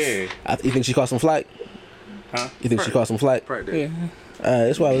why. You think she caught some flight? Huh? You think she caught some flight? Right there. Alright,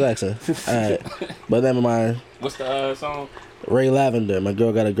 that's why I was asking. Alright, but never mind. What's the song? Ray Lavender. My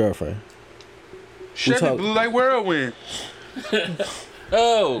girl got a girlfriend. Chevy Blue like whirlwind.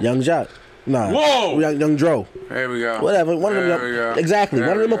 Oh, Young Jock. Nah. Whoa. Young Dro. There we go. Whatever. One of them. Exactly. One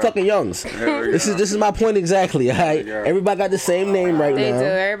of them are fucking youngs. This is my point exactly. All right. Everybody got the same name right They now. do.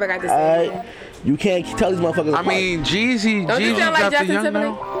 Everybody got the same name. You can't tell these motherfuckers. I mean, Jeezy Don't you sound like dropped the Justin Young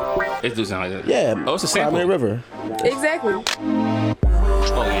Timberlake? now. It do sound like that. Yeah. Oh, it's a sample. Crimea River. Exactly.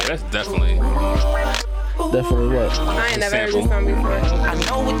 Oh yeah, that's definitely. Definitely what? I ain't never heard this song before. I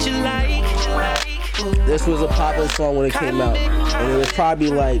know what you like. This was a popular song when it came out, and it was probably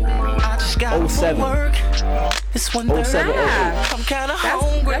like I just got 07. work. It's 1:30. I'm kinda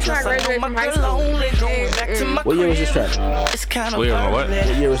hungry. That's not graduating from high school. Going back to my What year was this track? It's kind of What year, what?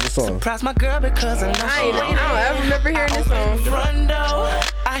 What year was the song? Surprise my girl because I know I don't ever remember hearing this song.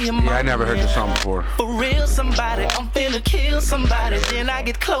 I hear Yeah, I never heard this song before. for real somebody. I'm finna kill somebody. Then I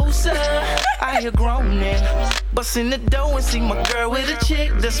get closer. I hear groaning. Bust in the door and see my girl with a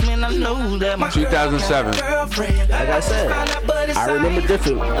chick. That's when I know that my 2007. girlfriend. Like I said, I remember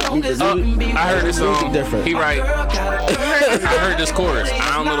different. I heard this song. Different. He right. I heard this chorus.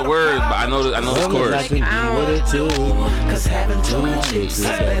 I don't know the words, but I know this chorus. I can be with it too. Cause having two chicks is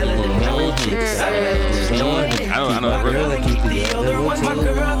better than no chicks. I know the rhythm. The other one, my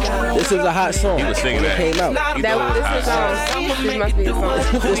girl got This was a hot song He was singing when it that. came out. This must be a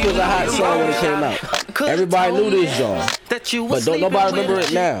song. This was a hot song when it came out. Everybody knew this song, but don't nobody remember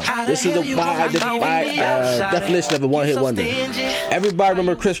it now. This is the definition of a one-hit wonder. Everybody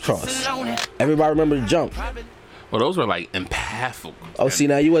remember Crisscross. Everybody remember Jump. Well, those were like impactful. Oh, see,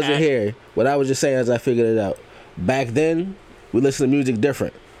 now you wasn't here. What I was just saying as I figured it out. Back then, we listened to music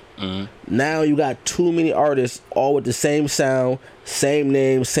different. Now you got too many artists all with the same sound, same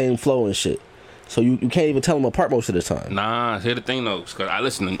name, same flow and shit. So you can't even tell them apart most of the time. Nah, here's the thing though, because I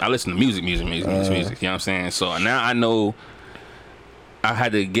listen to music. You know what I'm saying? So now I know I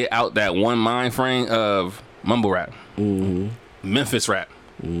had to get out that one mind frame of mumble rap, Memphis rap,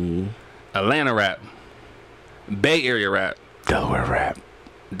 Atlanta rap, Bay Area rap, Delaware rap.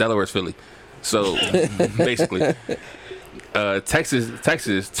 Delaware's Philly. So basically,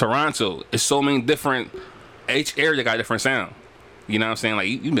 Texas, Toronto. It's so many different. Each area got a different sound. You know what I'm saying? Like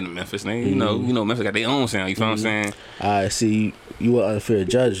you've been to Memphis, nigga. You know Memphis got their own sound. You feel what I'm saying? I see. You an unfair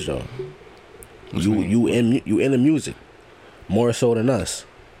judge though. You in the music more so than us.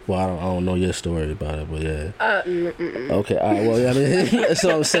 Well, I don't know your story about it, but yeah. Okay, all right. Well, yeah, I mean, that's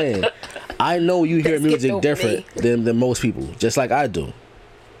what I'm saying. I know you hear music different than most people, just like I do.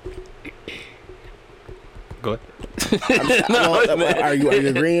 Go ahead. Are you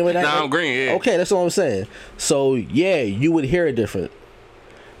agreeing with that? No, I'm agreeing. Yeah. Okay, that's what I'm saying. So yeah, you would hear it different,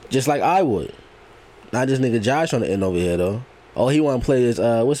 just like I would. Not just nigga Josh on the end over here though. All he want to play is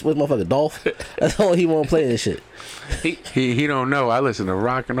what's motherfucker Dolph? That's all he want to play this shit. He don't know. I listen to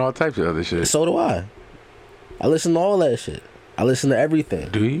rock and all types of other shit. So do I. I listen to all that shit. I listen to everything.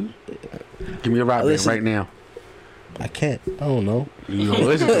 Do you? Give me a rock band right now. I can't. I don't know. You don't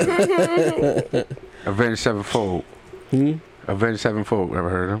listen to it. Avenged Sevenfold. Avenged Sevenfold. Ever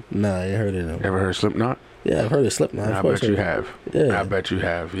heard of them? Nah, I ain't heard of them. Ever heard of Slipknot? Yeah, I've heard of Slipknot. I bet you have. Yeah. I bet you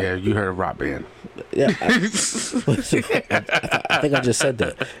have. Yeah, you heard of rock band. Yeah. I think I just said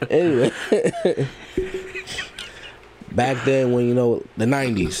that. Anyway. Back then when, the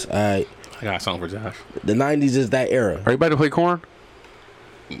 90s, all right. I got a song for Josh. The 90s is that era. Are you about to play Korn?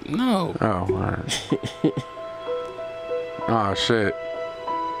 No. Oh, all right. Oh, shit.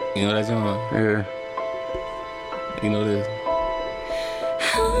 You know that song? Yeah. You know this?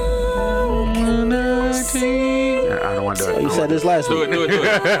 I don't want to do it. You said this last week. Do it. Do it.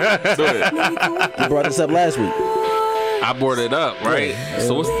 You brought this up last week. I brought it up, right? Yeah.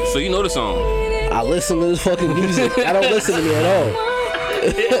 So you know the song. I listen to this fucking music. I don't listen to me at all.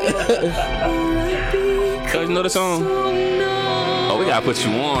 You know the song? Oh, we gotta put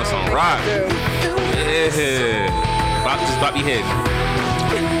you on some rock. Yeah. Just bop your head.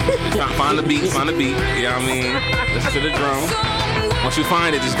 Just find the beat. You know what I mean? Listen to the drum. Once you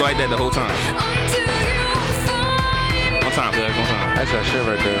find it, just go like that the whole time. One time, Flex. One time. That's that shit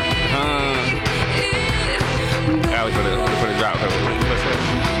right there. I wait for the drop.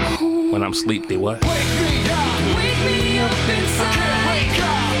 When I'm asleep, they what? Wake me up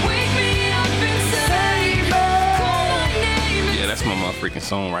inside. Wake me up inside. Yeah, that's my motherfucking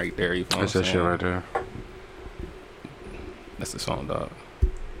song right there. You know That's that shit right there. That's the song, dog.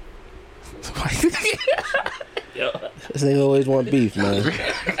 This nigga always want beef, man.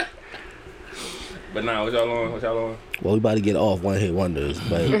 But nah, what y'all on? Well, we about to get off one hit wonders,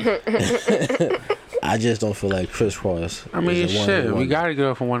 but I just don't feel like Crisscross. I mean, shit, we gotta get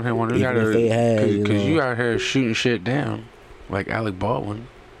off on one hit wonder. We gotta, if they had, because you out here shooting shit down like Alec Baldwin.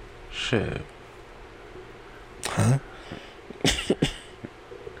 Shit. Huh?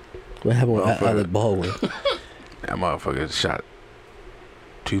 What happened with Alec Baldwin? That motherfucker shot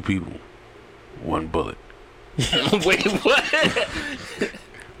 2 people, 1 bullet. Wait, what?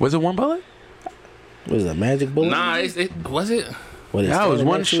 Was it 1 bullet? Was it a magic bullet? Nah, was it? What, that was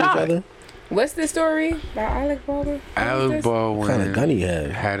one shot. What's the story about Alec Baldwin? Alec Baldwin. What kind of gun he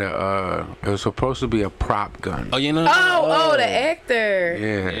had? Had it was supposed to be a prop gun. Oh, you know? Oh, the actor.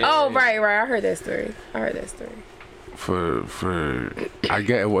 Yeah. Oh, right. I heard that story. For I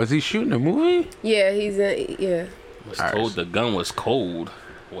get, was he shooting a movie? Yeah, he's in. Yeah. Was told the gun was cold.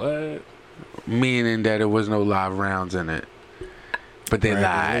 What? Meaning that there was no live rounds in it. But they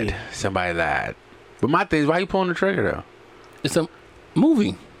lied. Somebody lied. But my thing is, why you pulling the trigger though? It's a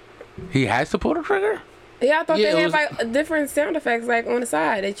movie. He has to pull the trigger? Yeah, I thought they had like different sound effects like on the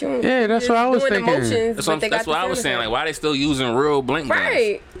side that you. Yeah, that's what I was thinking. Emotions, that's what I was saying. Like, why they still using real blank guns?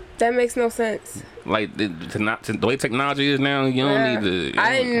 Right. That makes no sense. Like the way technology is now, you don't need to.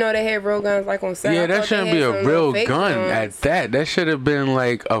 I didn't know they had real guns like on set. Yeah, that shouldn't be a real gun at that. That should have been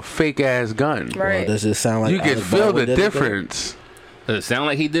like a fake ass gun. Right. Well, does it sound like you can feel the difference? Does it sound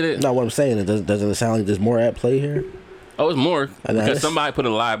like he did it? No, what I'm saying is, doesn't it sound like there's more at play here? Oh, it's more because somebody put a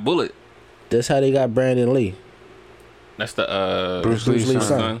live bullet. That's how they got Brandon Lee. That's the Bruce Lee's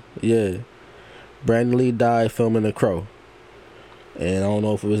son. Yeah, Brandon Lee died filming The Crow, and I don't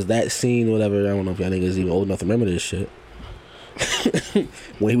know if it was that scene or whatever. I don't know if y'all niggas even old enough to remember this shit.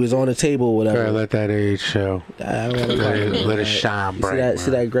 When he was on the table or whatever. Gotta let that age show. Let it shine bright.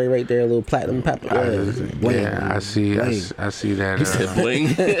 See that gray right there, a little platinum pepper. I see that. He said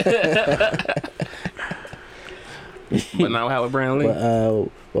bling. But now how with Brandon Lee?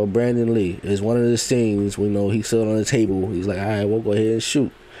 Well, Brandon Lee is one of the scenes. We know he's sitting on the table. He's like, all right, we'll go ahead and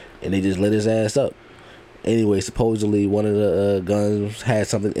shoot. And they just lit his ass up. Anyway, supposedly one of the guns had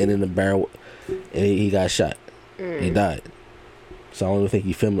something in the barrel, and he got shot. He died. So I don't think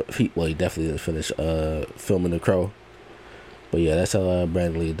he filmed. He definitely didn't finish filming The Crow. But yeah, that's how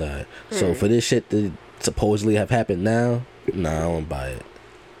Brandon Lee died. So for this shit to supposedly have happened now, nah, I don't buy it.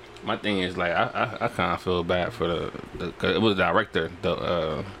 My thing is like I kind of feel bad for the cause it was the director,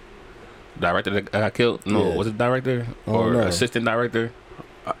 director that got killed. No, was it director or assistant director?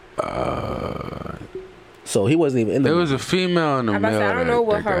 So he wasn't even in the There was a female and a male. I don't know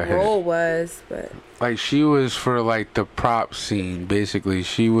what her role was, but like she was for like the prop scene. Basically,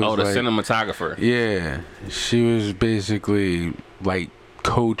 she was the cinematographer. Yeah, she was basically like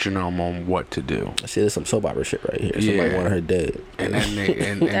coaching them on what to do. I see there's some soap opera shit right here. Somebody wanted her dead. And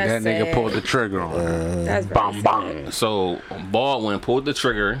that nigga pulled the trigger on her. That's bang, bang. So Baldwin pulled the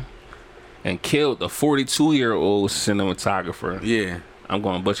trigger and killed a 42-year-old cinematographer. Yeah. I'm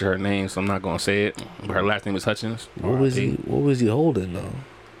going to butcher her name, so I'm not going to say it. But her last name is Hutchins. What was he holding though?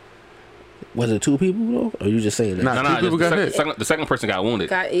 Was it two people though? Or are you just saying that? No, two people got hit. The second person got wounded.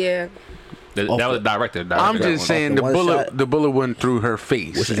 That was the director. I'm just saying the bullet went through her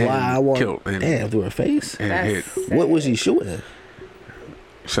face, which is why I want killed. Damn, through her face. And hit. What was he shooting?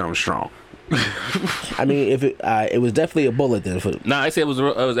 Something strong. I mean, if it was definitely a bullet then. I said it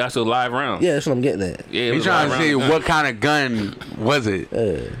was actually a live round. Yeah, that's what I'm getting at. Yeah, he's trying to see what kind of gun was it.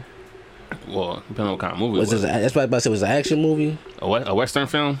 Well, depending on what kind of movie. That's why I said it was an action movie. A Western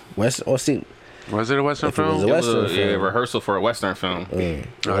film. Was it a Western film? It was a rehearsal for a Western film. That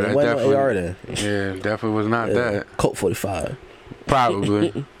definitely. AR then. Yeah, definitely was not that. Colt 45.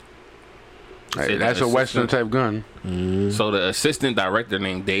 Probably. Hey, that's a Western type gun. So the assistant director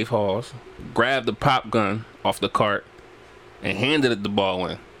named Dave Halls grabbed the pop gun off the cart and handed it to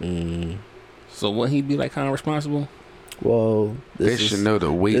Baldwin. So wouldn't he be like kind of responsible? Well, they should know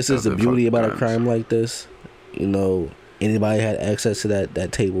the weight. This is the beauty about a crime like this. You know, anybody had access to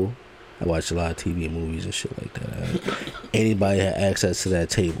that table. I watch a lot of TV and movies and shit like that. Anybody had access to that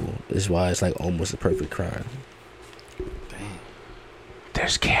table. That's why it's like almost a perfect crime. Dang.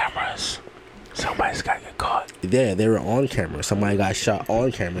 There's cameras. Somebody's got to get caught. Yeah, they were on camera. Somebody got shot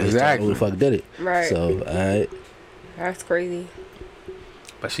on camera. Exactly. Who the fuck did it? Right. So, that's crazy.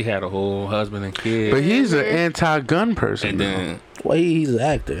 But she had a whole husband and kid. But he's an anti-gun person. And then, well, he's an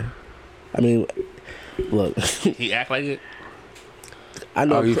actor. I mean, look. He act like it. I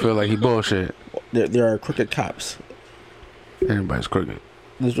know. Oh, you feel like he bullshit. There are crooked cops. Anybody's crooked.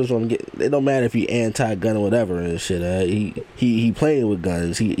 This was what I'm getting. It don't matter if he anti-gun or whatever and shit. He playing with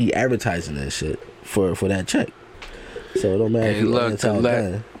guns. He advertising that shit for that check. So it don't matter if he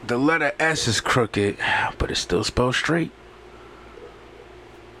anti-gun. The letter S is crooked, but it's still spelled straight.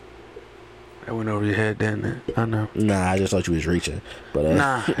 That went over your head, didn't it? I know. Nah, I just thought you was reaching. But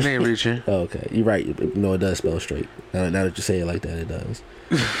nah, it ain't reaching. Oh, okay, you're right. You know, it does spell straight. Now that you say it like that, it does.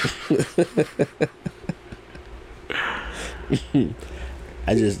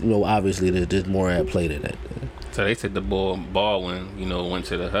 I just, obviously there's more at play than that. So they said the Baldwin, went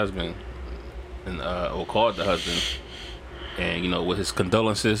to the husband and or called the husband, and with his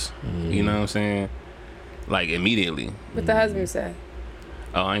condolences, you know what I'm saying, like immediately. What the husband said?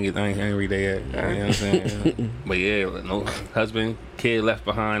 Oh, I ain't read that yet. You know what I'm saying? But yeah, no husband, kid left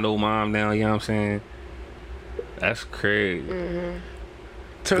behind, no mom now. You know what I'm saying? That's crazy. Mm-hmm.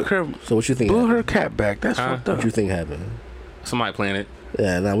 Took her. So what you think? Blew happened? her cat back. That's fucked up. What you think happened? Somebody playing it.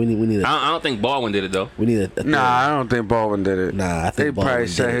 Yeah, nah, we need. I don't think Baldwin did it though. We need a Nah, I don't think Baldwin did it. Nah, I think they Baldwin probably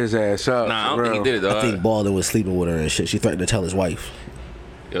set did it. his ass up. Nah, I don't think he did it though. I think Baldwin was sleeping with her and shit. She threatened to tell his wife.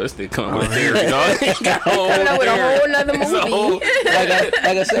 Yo, this thing coming with a theory, dog. Coming up with a whole nother movie.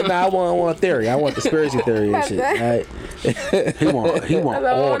 Like I said, nah, I want theory. I want conspiracy theory and shit. Right? He want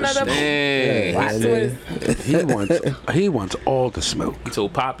all the smoke. He wants all the smoke. He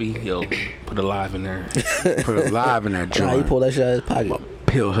told Poppy, yo, put a live in there. Put it live in that Nah, joint. he pulled that shit out of his pocket.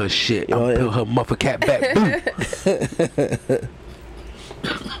 Peel her shit. You know, I'll peel her mother cat back. Boom.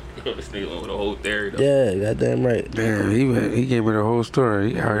 This nigga went with a whole theory though. Yeah, goddamn right. Damn, he gave me the whole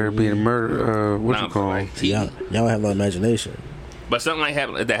story. He out here being murdered. What you call him? Y'all don't have no imagination. But something like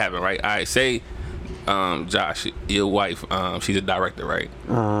that happened, right? All right, say, Josh, your wife, she's a director, right?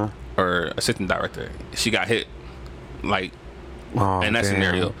 Or assistant director. She got hit, like, in that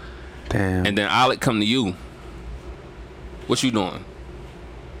scenario. Damn. And then Alec come to you. What you doing?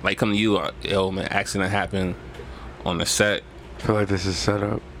 Like, come to you, yo, man, accident happened on the set. I feel like this is set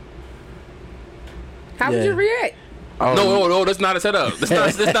up. How would you react? Oh, No, that's not a setup.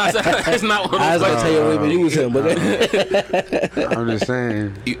 That's not what I was gonna tell you we use him, but I'm just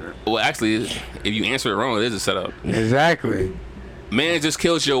saying. Well, actually, if you answer it wrong, it is a setup. Exactly. Man just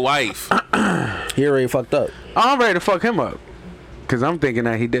killed your wife. he already fucked up. I'm ready to fuck him up. Cause I'm thinking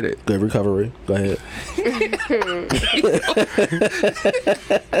that he did it. Good recovery. Go ahead.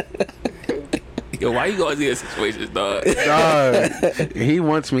 Yo, why you going through these situations, dog? Dog, he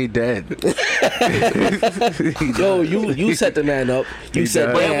wants me dead. Yo, you set the man up. You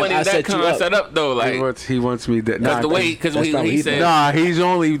said, But "Man, when I is that set you kind of up." set up though? Like, He wants me dead. that's the way, because that's not what he he said. Nah, he's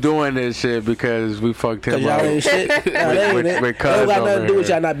only doing this shit because we fucked him Cause y'all up. ain't shit. Nah, that ain't it. with That don't got cuz nothing to do over with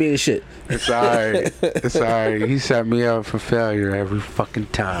y'all here. not being shit. It's alright. It's alright. He set me up for failure every fucking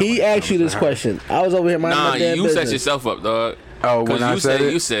time. He asked you this question. I was over here minding Nah, my damn you business. set yourself up, dog. Oh, when I you said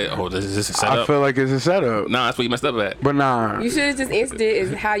it, you said, oh, this is a I setup. feel like it's a setup. Nah, that's what you messed up at. But nah. You should have just answered it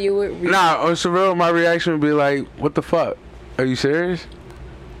as how you would react. Nah, on some real, my reaction would be like, what the fuck? Are you serious?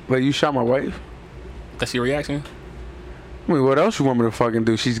 Like, you shot my wife? That's your reaction? I mean, what else you want me to fucking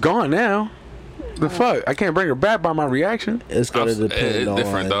do? She's gone now. The fuck? I can't bring her back by my reaction. It's gonna depend It's on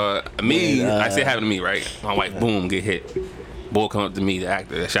different, dog. Me, when, I say it happened to me, right? My wife, boom, get hit. Boy come up to me, the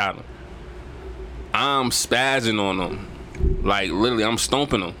actor that shot him. I'm spazzing on him. Like, literally, I'm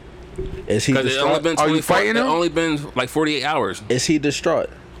stomping him. Is he Because it only distraught? been Are you 24 fighting it him? only been like 48 hours. Is he distraught?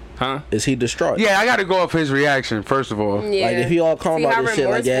 Huh? Is he distraught? Yeah, I gotta go off his reaction, first of all. Yeah. Like if he all calm See about how this shit,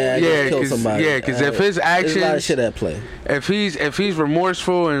 like yeah, I remorseful- just killed somebody. Yeah, because if his there's a lot of actions, shit at play. if he's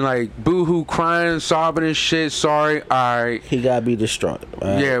remorseful and like boohoo crying, sobbing and shit, sorry, alright. He gotta be distraught.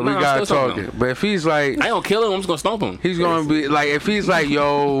 Right? Yeah, we No, I'm gotta still talk talking. it. But if he's like, I don't kill him, I'm just gonna stomp him. he's gonna be like, if he's like,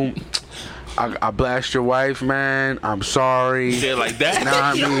 yo, I blast your wife, man. I'm sorry. Shit like that. Nah,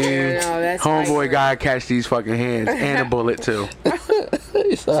 I mean, No, that's homeboy right. gotta catch these fucking hands and a bullet too.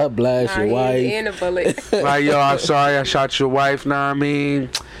 He saw her blast your wife. And a bullet. Like, yo, I'm sorry I shot your wife. Nah, I mean,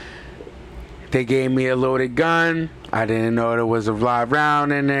 they gave me a loaded gun. I didn't know there was a live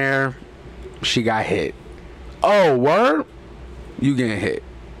round in there. She got hit. Oh, word? You getting hit?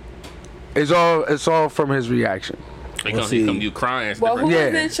 It's all from his reaction. They Well, come, see- he come to you crying. It's Well, different.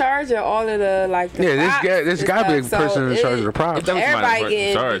 who's Yeah. in charge of all of the like? The Yeah, props this and gotta be a stuff? person in So charge of the it- props. It's definitely Everybody somebody in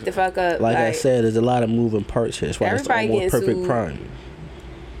getting charge. beat the fuck up. Like I said, there's a lot of moving parts here. That's why it's Everybody almost getting perfect sued. crime.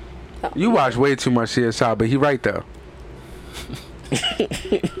 You watch way too much CSI, but he right though.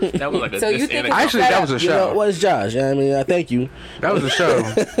 That was like a So you think it's Actually, that was a You know, show. what's Josh? I mean, I thank you. That was a show.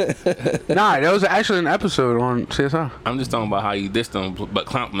 Nah, that was actually an episode on CSI. I'm just talking about how you dissed them, but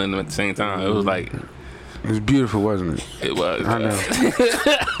complimented them at the same time. It was like, It was beautiful, wasn't it? it was. I know.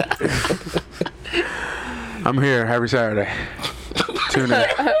 I'm here every Saturday. Tune in.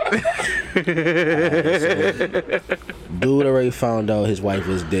 Dude already found out his wife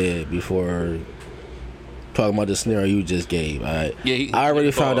was dead before talking about the scenario you just gave. All right. Yeah, I already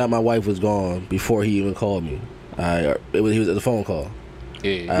he found called. out my wife was gone before he even called me. All right. He was at the phone call.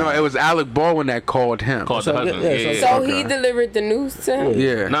 Yeah. No, it was Alec Baldwin that called him. Called So, the husband. yeah, Yeah, so- yeah. So he delivered the news to him.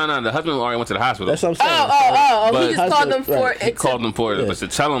 Yeah. No, the husband already went to the hospital. That's what I'm saying. Oh! But- He just called them for Right. it. He called them for it, but to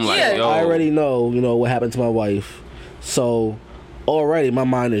tell him like, Yeah. yo, I already know, what happened to my wife. So already my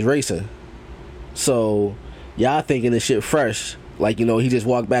mind is racing. So y'all thinking this shit fresh. Like, he just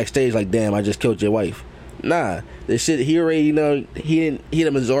walked backstage like, damn, I just killed your wife. Nah, this shit, he already, he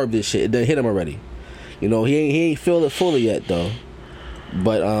didn't absorb this shit. It done hit him already. You know, he ain't feel it fully yet though.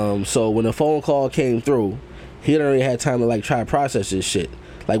 But so when the phone call came through, he had already had time to like try to process this shit.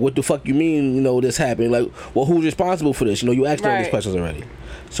 Like, what the fuck you mean? You know, this happened. Like, well, who's responsible for this? You know, you asked all these questions already.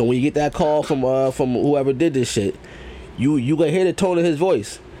 So when you get that call from whoever did this shit, you gonna hear the tone of his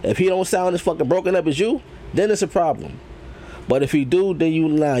voice. If he don't sound as fucking broken up as you, then it's a problem. But if he do, then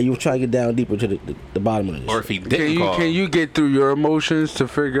you try to get down deeper to the bottom of this. Or if he didn't call. Can you get through your emotions to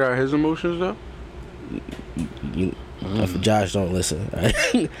figure out his emotions though? If Josh don't listen,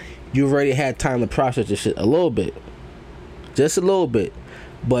 right? You've already had time to process this shit a little bit, just a little bit.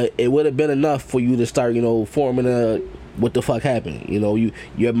 But it would have been enough for you to start, you know, forming a what the fuck happened. You know,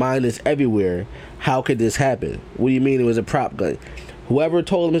 your mind is everywhere. How could this happen? What do you mean it was a prop gun? Whoever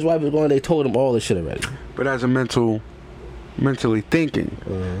told him his wife was going, they told him all this shit already. But as a mentally thinking,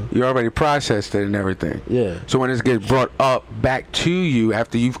 you already processed it and everything. Yeah. So when it gets brought up back to you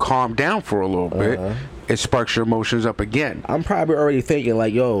after you've calmed down for a little bit, it sparks your emotions up again. I'm probably already thinking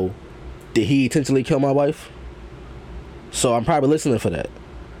like, yo, did he intentionally kill my wife? So I'm probably listening for that.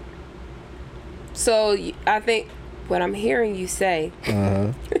 So I think what I'm hearing you say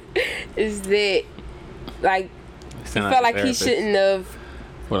is that, like, you felt like he shouldn't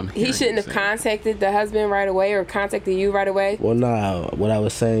have contacted the husband right away or contacted you right away. Well, nah. What I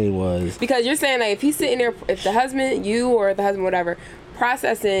was saying was, because you're saying like if he's sitting there, if the husband, you or the husband, whatever,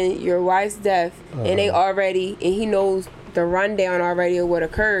 processing your wife's death, and he knows the rundown already of what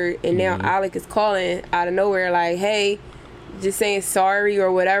occurred, and now Alec is calling out of nowhere like, hey, just saying sorry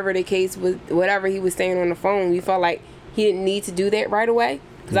or whatever the case was, whatever he was saying on the phone. You felt like he didn't need to do that right away?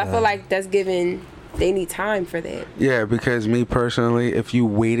 Because I feel like that's given, they need time for that. Yeah, because me personally, if you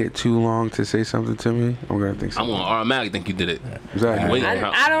waited too long to say something to me, I'm gonna think so. I'm gonna automatically think you did it. Exactly.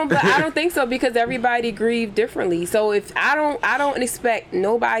 I don't think so, because everybody grieved differently. So if I don't expect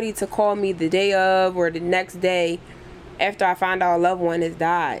nobody to call me the day of or the next day after I find out a loved one has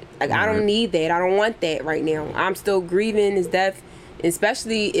died. Like, I don't need that. I don't want that right now. I'm still grieving his death,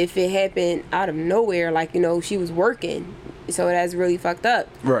 especially if it happened out of nowhere. Like, you know, she was working, so that's really fucked up.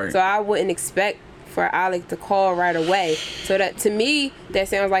 Right. So I wouldn't expect for Alec to call right away. So that, to me, that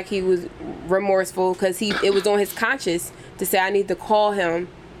sounds like he was remorseful, because it was on his conscience to say, I need to call him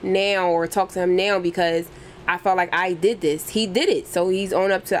now or talk to him now because I felt like I did this. He did it. So he's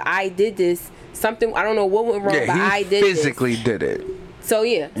on up to, I did this. Something, I don't know what went wrong, but I did physically did it. So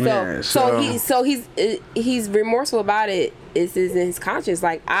so he's remorseful about it. It's in his conscience.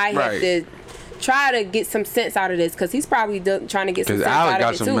 Like, I have to try to get some sense out of this, because he's probably trying to get some sense out of it too. Because Alec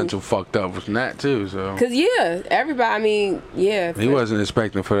got some mental fucked up from that too. So because everybody. I mean, he wasn't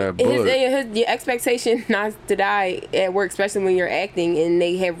expecting for that bullet. Your expectation not to die at work, especially when you're acting and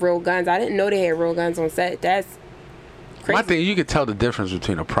they have real guns. I didn't know they had real guns on set. That's crazy. My thing, you could tell the difference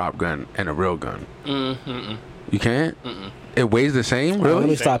between a prop gun and a real gun. You can't? It weighs the same? Really? Let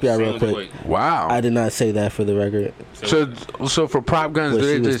me stop y'all real quick. Wow. I did not say that for the record. So for prop guns, what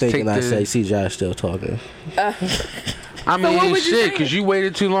they she was just thinking take I say, see Josh still talking. I mean, shit, because you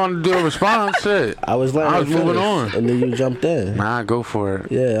waited too long to do a response. Shit. I was moving on. And then you jumped in. Nah, go for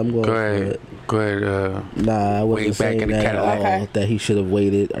it. Yeah, I'm going go for ahead. it. Go ahead. Nah, I wasn't back saying in the that catalog. that he should have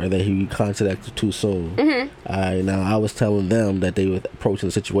waited or that he contacted too soon. Alright, now I was telling them that they were approaching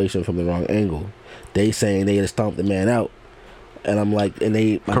the situation from the wrong angle. They saying they had stomped the man out. And I'm like,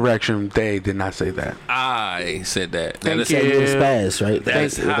 and correction, they did not say that. I said that. They said you was spaz, right?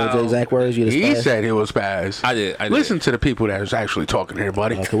 That's how the exact words. You he said it was spaz. I did. Listen to the people that was actually talking here,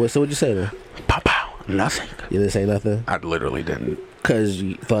 buddy. Okay, so what'd you say then? Pow. Nothing. You didn't say nothing? I literally didn't. Because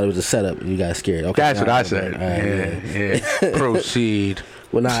you thought it was a setup and you got scared. Okay, that's what I said. Yeah. Proceed.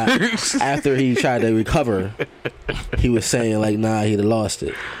 Well, after he tried to recover, he was saying like, nah, he'd have lost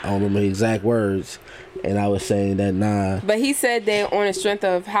it. I don't remember the exact words. And I was saying that, nah. But he said that on the strength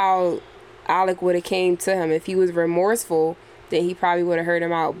of how Alec would have came to him. If he was remorseful, then he probably would have heard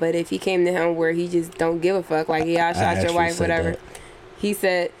him out. But if he came to him where he just don't give a fuck, like, yeah, I shot your wife, whatever. That. He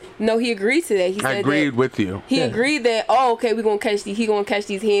said, no, he agreed to that. I agreed with you. He agreed that, okay, he gonna catch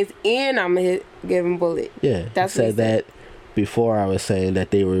these hands and I'm gonna give him a bullet. Yeah, that's said that before. I was saying that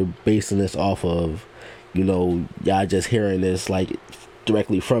they were basing this off of, you know, y'all just hearing this like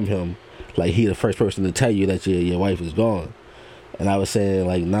directly from him. Like, he the first person to tell you that your wife is gone. And I was saying,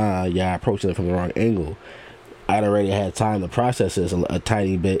 like, nah, y'all approaching it from the wrong angle. I'd already had time to process this a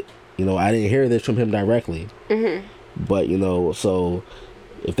tiny bit. You know, I didn't hear this from him directly. But, you know, so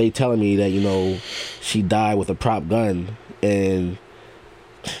if they telling me that, you know, she died with a prop gun and,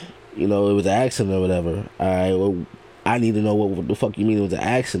 you know, it was an accident or whatever, all right, well, I need to know what the fuck you mean it was an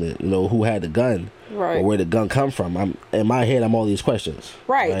accident. You know, who had the gun? Right. Or where the gun come from? In my head, I'm all these questions.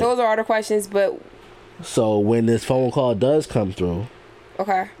 Right. Those are all the questions, but So when this phone call does come through,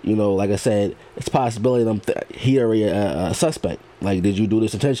 okay, you know, like I said, it's a possibility he already a suspect. Like, did you do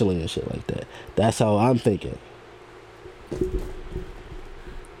this intentionally and shit like that? That's how I'm thinking.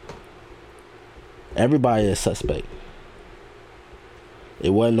 Everybody is suspect. It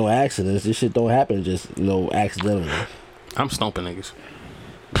wasn't no accidents. This shit don't happen just, you know, accidentally. I'm stomping niggas.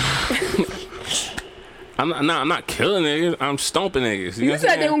 I'm not killing niggas. I'm stomping niggas. You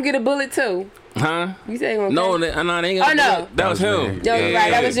said they gonna get a bullet too. Huh? You said they gonna no, they ain't gonna. Oh no, bullet. That was him. Yo,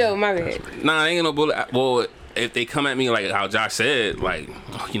 right, that was you. My bad. Nah, they ain't no bullet. Well, if they come at me like how Josh said, like,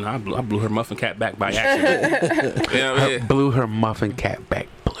 oh, you know, I blew her muffin cap back by accident. You know what I mean? Blew her muffin cap back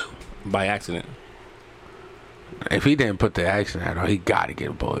blue by accident. If he didn't put the accident on, he got to get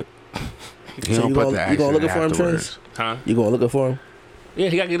a bullet. He so don't put the accident. You gonna look for him, Trent? Huh? You gonna look for him? Yeah,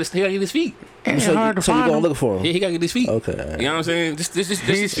 he gotta get his feet. So you gonna look for him? Yeah, he gotta get his feet. Okay. You know what I'm saying?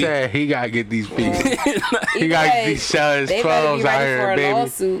 He said he gotta get these feet. He gotta get these shells, 12s out here, baby.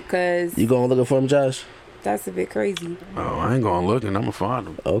 Lawsuit, cause you gonna look for him, Josh? That's a bit crazy. Oh, I ain't gonna look and I'm gonna find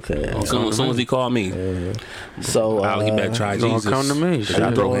him. Okay. As soon as he called me, so I'll get back. Try Jesus. Come to me. Are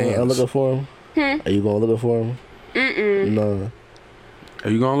you looking for him? Are you gonna look for him? No. Are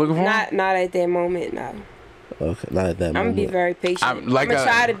you gonna look for him? Not at that moment. No. Okay, not at that moment. I'm gonna be very patient. I'm gonna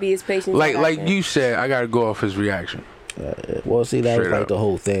try to be as patient. Like you said, I gotta go off his reaction. Well, see, that was like the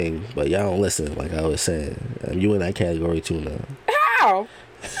whole thing, but y'all don't listen. Like I was saying, you in that category too now. How?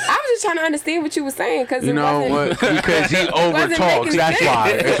 I was just trying to understand what you were saying because you know what? Because he overtalks. That's why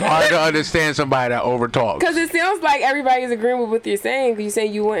it's hard to understand somebody that overtalks. Because it sounds like everybody's agreeing with what you're saying. Because you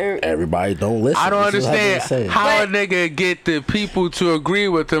saying you wouldn't. Everybody don't listen. I don't understand how a nigga get the people to agree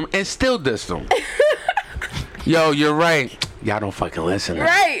with him and still diss them. Yo, you're right. Y'all don't fucking listen.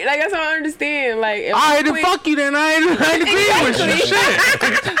 Right, like that's what I understand. Like, all right, then fuck you. Then I ain't agree with you.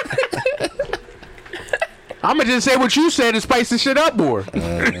 Shit. I'ma just say what you said and spice the shit up more.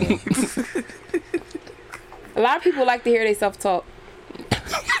 A lot of people like to hear they self-talk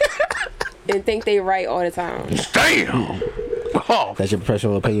and think they right all the time. Damn. Oh. That's your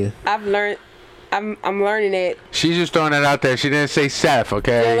professional opinion. I'm learning it. She's just throwing that out there. She didn't say Seth,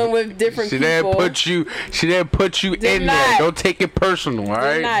 okay? Dealing with different people. She didn't put you in there. Don't take it personal, all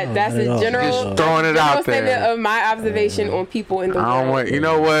right? Not. That's a general. Just throwing it out there. Of my observation on people in the world. I don't want. You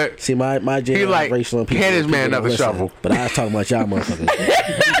know what? See, my generational people. Hand this man another shovel. But I was talking about y'all motherfuckers.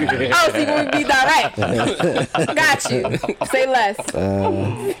 Oh, so you want to be direct? Got you. Say less.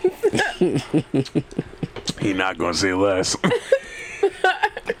 He not gonna say less.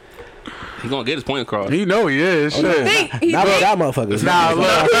 He gonna get his point across. You know he is. Shit. Not with that motherfuckers. Nah,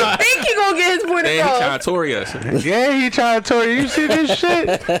 look. He think he gonna get his point across. He trying to tory us. Yeah, he trying to tory you. See this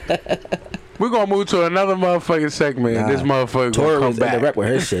shit? We're gonna move to another motherfucking segment. Nah, this motherfucker gonna come back. In the rep with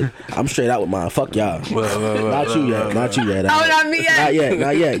his shit. I'm straight out with mine. Fuck y'all. Not you yet. Not you yet. Oh, not me yet.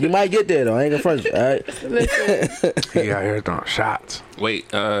 Not yet. You might get there though. I ain't gonna front you. All right. Listen. He out here throwing shots. Wait.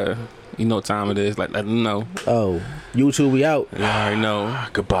 You know what time it is. Like, let them know. Oh, YouTube, we out. You already know.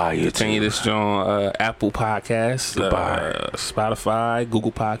 Goodbye, YouTube. Continue this on Apple Podcasts, Spotify,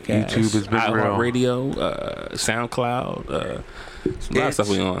 Google Podcasts, YouTube has been real. Radio, SoundCloud. A lot of stuff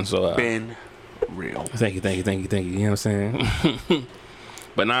we on. So been real. Thank you. You know what I'm saying?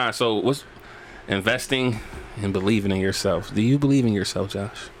 But nah. So what's investing and believing in yourself? Do you believe in yourself,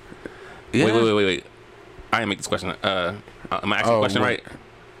 Josh? Yeah. Wait. I didn't make this question. Am I asking the question right?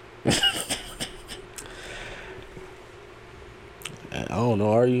 I don't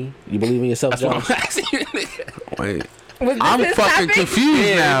know. Are you? You believe in yourself, Josh? Wait. I'm fucking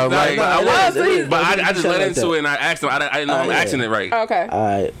confused now. Like, I just let into it and I asked him. I didn't know I'm asking it right. Okay. All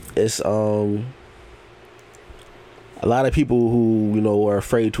right. It's a lot of people who are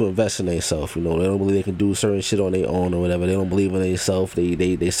afraid to invest in themselves. They don't believe they can do certain shit on their own or whatever. They don't believe in themselves.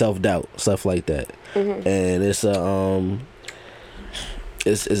 They self doubt, stuff like that. Mm-hmm. And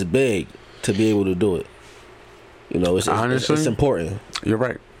it's big to be able to do it. It's important. You're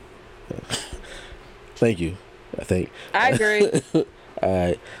right. Thank you. I agree. All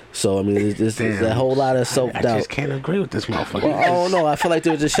right. So I mean, there's a whole lot of self doubt. I just can't agree with this motherfucker. Well, I don't know. I feel like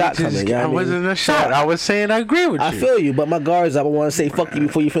there was a shot coming. I wasn't a shot. I was saying I agree with you. I feel you, but my guard's up. I want to say fuck you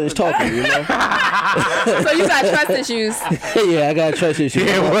before you finish talking. So you got trust issues. Yeah, I got trust issues.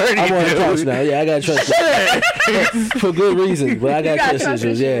 Yeah, I'm on the couch now. Yeah, I got trust issues for good reason, but I got trust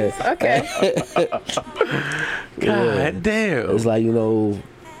issues. Yeah. Okay. God damn. It's like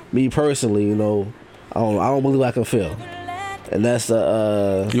me personally, I don't believe I can fail. And that's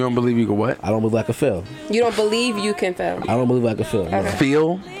you don't believe you can what? I don't believe I can fail. You don't believe you can fail. I don't believe I can fail. Okay.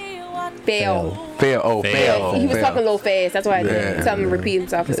 Feel? Fail. Fail. He was talking a little fast. That's why I didn't tell him to repeat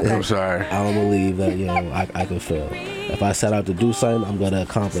himself. It's okay. I'm sorry. I don't believe that, I can fail. If I set out to do something, I'm going to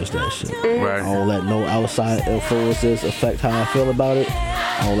accomplish that shit. Right. I don't let no outside influences affect how I feel about it.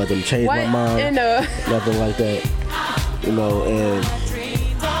 I don't let them change my mind. Nothing like that. And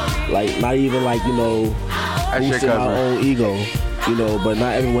like, not even like, boosting my own ego, but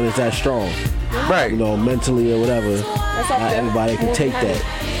not everyone is that strong. Right. Mentally or whatever. Not everybody can take that.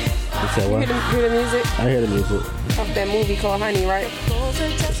 You hear the music? I hear the music. Off that movie called Honey, right?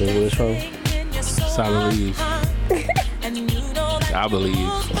 Is that where it's from? Silent Leave. I believe.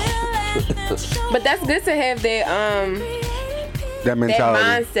 But that's good to have that mentality.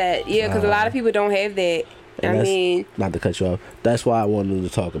 That mindset. Yeah, because a lot of people don't have that. Not to cut you off. That's why I wanted to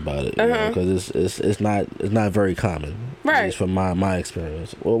talk about it, because it's not very common. Right. It's from my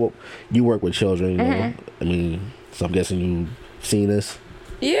experience. Well, you work with children, so I'm guessing you've seen this.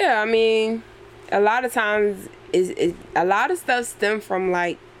 Yeah, a lot of times a lot of stuff stems from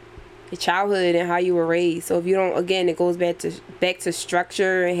like your childhood and how you were raised. So if you don't, again, it goes back to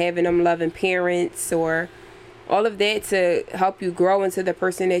structure and having them loving parents or all of that to help you grow into the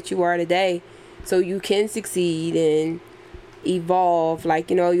person that you are today, so you can succeed and evolve.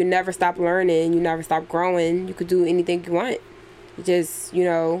 Like, you never stop learning, you never stop growing. You could do anything you want. Just,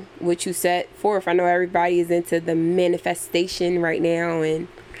 what you set forth. I know everybody is into the manifestation right now and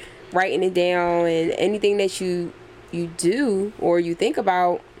writing it down, and anything that you do or you think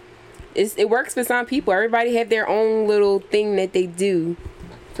about, it works for some people. Everybody have their own little thing that they do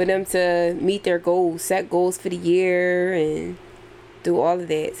for them to meet their goals, set goals for the year and do all of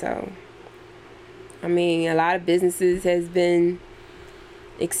that. So, a lot of businesses has been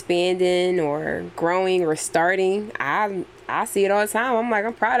expanding or growing or starting. I see it all the time. I'm like,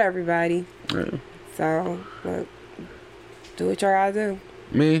 I'm proud of everybody. Yeah. So, look, do what you gotta do.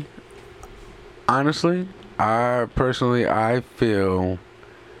 Me, honestly, I feel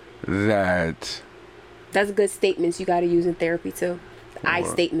that that's good statements you gotta use in therapy too. I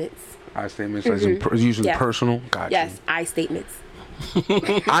statements. I statements, as in using personal. Gotcha. Yes, I statements.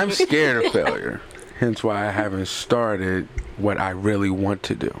 I'm scared of failure. Hence why I haven't started what I really want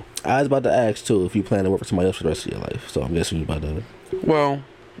to do. I was about to ask too if you plan to work for somebody else for the rest of your life. So I'm guessing you about to. Well,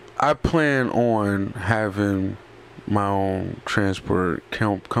 I plan on having my own transport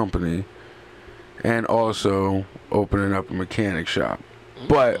company and also opening up a mechanic shop.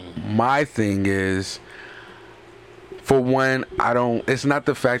 But my thing is, for one, it's not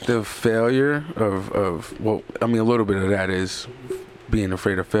the fact of failure a little bit of that is being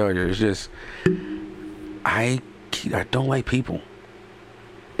afraid of failure. It's just I don't like people.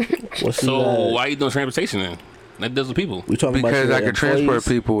 So why are you doing transportation then? That deals with people. Because I can transport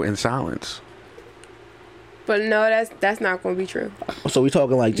people in silence. But no, that's not going to be true. So we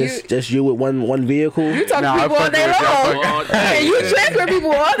talking like just you with one vehicle? You talk to people all day long. And you transfer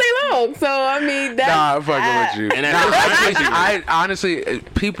people all day long. So that's... Nah, I'm fucking with you. And I honestly,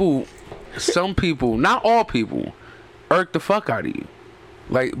 some people, not all people, irk the fuck out of you.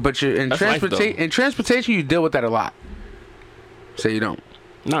 Like, but you're in transportation, you deal with that a lot. So you don't.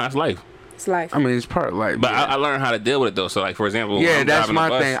 No, that's life. It's life. It's part of life. But I learned how to deal with it though. So like, for example, that's my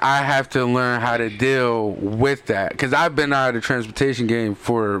thing. I have to learn how to deal with that because I've been out of the transportation game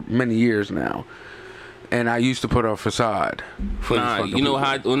for many years now, and I used to put a facade. You know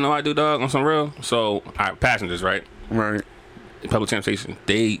how I do, dog, on some real. So passengers, right? Right. Public transportation,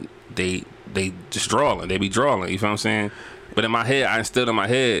 they just drawing. They be drawing. You feel what I'm saying? But in my head, I instilled in my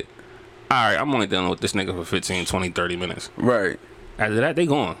head, all right, I'm only dealing with this nigga for 15, 20, 30 minutes. Right. After that, they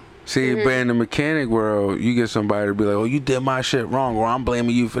gone. See, but in the mechanic world, you get somebody to be like, oh, you did my shit wrong, or I'm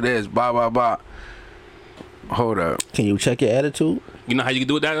blaming you for this, blah, blah, blah. Hold up. Can you check your attitude? You know how you can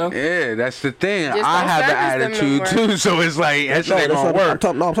do with that, though? Yeah, that's the thing. I have the attitude, too, so it's like, that shit ain't gonna work.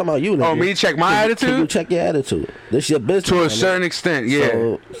 I'm talking about you, nigga. Oh, me check my attitude? Can you check your attitude? This your business. To a certain extent, yeah.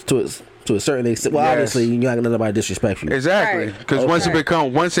 So, to a certain extent. Well, obviously, you're not gonna let nobody disrespect you. Exactly. Because once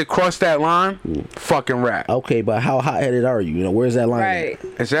it crossed that line, fucking rap. Okay, but how hot-headed are you? Where's that line? Right.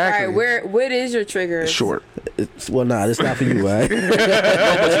 Exactly. Right. What is your trigger? Short. It's not for you, right?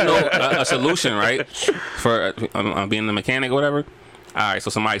 No, but a solution, right? For being the mechanic or whatever. All right,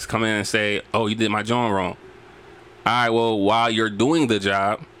 so somebody's come in and say, oh, you did my joint wrong. All right, well, while you're doing the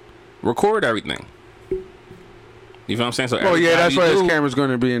job, record everything. You feel what I'm saying? So that's why this camera's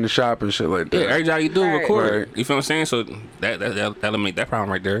going to be in the shop and shit like that. Yeah, every job you do, record. Right. You feel what I'm saying? So that'll make that problem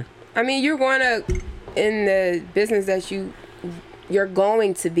right there. You're going to, in the business that you're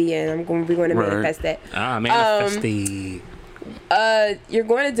going to be in, we're going to manifest that. Manifesty. You're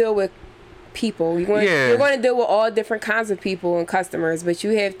going to deal with people. You're going to deal with all different kinds of people and customers, but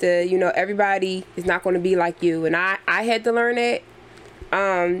you have to, you know, everybody is not going to be like you. And I had to learn that,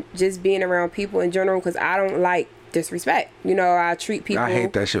 just being around people in general, because I don't like disrespect. You know, I treat people. I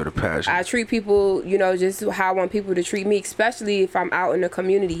hate that shit with a passion. I treat people, you know, just how I want people to treat me, especially if I'm out in the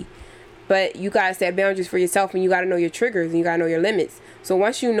community. But you gotta set boundaries for yourself, and you gotta know your triggers, and you gotta know your limits. So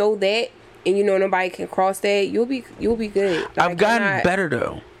once you know that, and you know nobody can cross that, you'll be good. Like, I've gotten better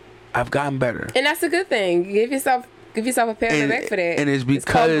though. I've gotten better, and that's a good thing. Give yourself a pat on the back for that. And it's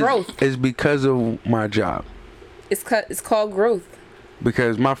because of my job. It's called growth.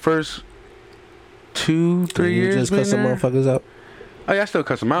 Because my first 2-3 years, just cut some motherfuckers out. Oh yeah, I still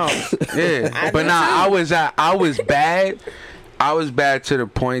cut them out. Yeah, but I was bad. I was bad to the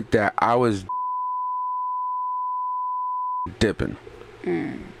point that I was dipping.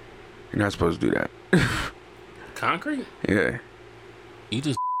 You're not supposed to do that. Concrete? Yeah. You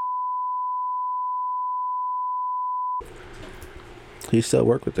just. He still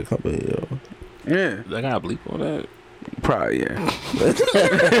work with the company, yo. Yeah. I gotta bleep on that. Probably, yeah.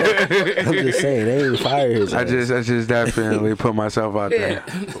 I'm just saying, they ain't fire his I just definitely put myself out there.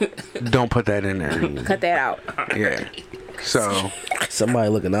 Don't put that in there. Cut that out. Yeah. So somebody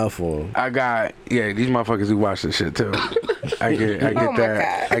looking out for him. I got these motherfuckers who watch this shit too. I get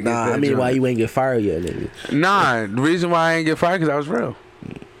that. I mean, why you ain't get fired yet, nigga? Nah, the reason why I ain't get fired because I was real.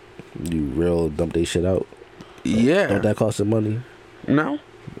 You real dump they shit out? Yeah. Don't that cost some money? No.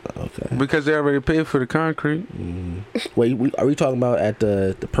 Okay. Because they already paid for the concrete. Wait, are we talking about at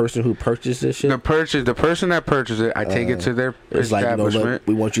the person who purchased this shit? The person that purchased it, I take it to their establishment. Like, look,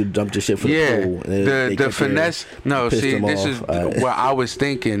 we want you to dump the shit for the pool. The finesse. No, see, this is what I was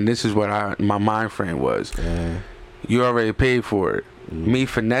thinking. This is what my mind frame was. You already paid for it. Me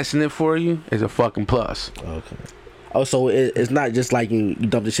finessing it for you is a fucking plus. Okay. Oh, so it's not just like you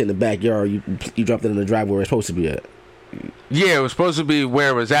dump the shit in the backyard. You dropped it in the driveway where it's supposed to be at. Yeah, it was supposed to be where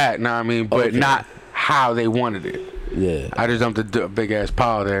it was at. Know what I mean? But not how they wanted it. Yeah. I just dumped a big ass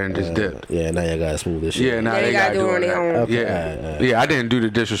pile there and just dipped. Yeah, now you gotta smooth this shit. Yeah, now they gotta do it on their own. Okay. Yeah, I didn't do the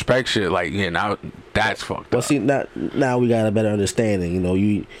disrespect shit. Like, now that's fucked up. Well, see, now we got a better understanding. You know,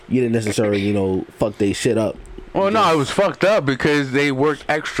 you didn't necessarily, fuck they shit up. Well, no, it was fucked up because they worked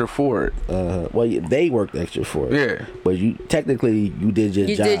extra for it. Well, they worked extra for it. Yeah. But you did your job.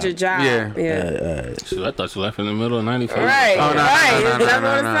 You did your job. Yeah. Shit, I thought you left in the middle of 95. Right. Oh, no.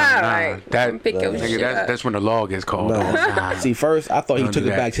 That's when the law gets called. No. See, first I thought he took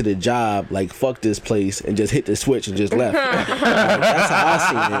it back to the job, like fuck this place, and just hit the switch and just left. That's how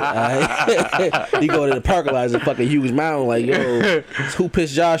I seen it. You go to the parking lot and fucking Hughes Mountain, like, yo, who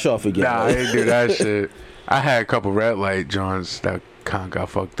pissed Josh off again? Nah, I didn't do that shit. I had a couple red light joints that got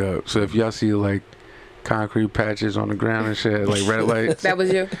fucked up. So if y'all see like concrete patches on the ground and shit, like red lights. That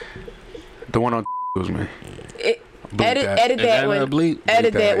was you. The one on was me. Edit that one.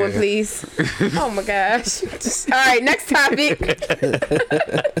 Edit that one, please. Oh my gosh. All right, next topic. But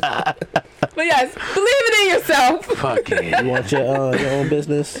yes, believe it in yourself. Fuck it. You want your own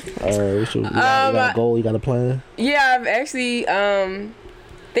business? You got a goal? You got a plan? Yeah, I'm actually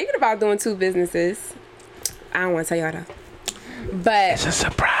thinking about doing 2 businesses. I don't want to tell y'all though. But it's a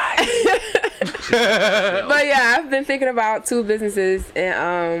surprise. But yeah, I've been thinking about 2 businesses,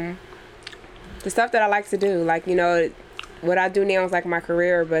 and the stuff that I like to do, like, what I do now is like my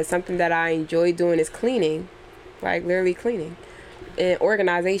career, but something that I enjoy doing is cleaning, like literally cleaning and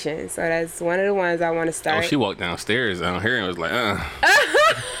organization. So that's one of the ones I want to start. Oh, she walked downstairs out here and was like,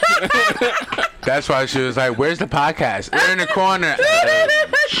 That's why she was like, "Where's the podcast?" We're in the corner.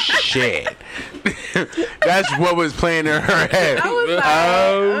 Shit. That's what was playing in her head. I was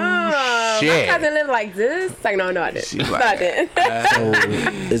like, shit. My cousin live like this. It's like, no, I didn't. I didn't. So,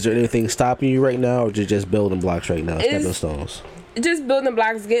 is there anything stopping you right now, or just building blocks right now, stepping stones? Just building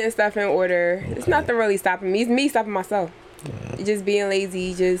blocks, getting stuff in order. Okay. It's nothing really stopping me. It's me stopping myself. Yeah. Just being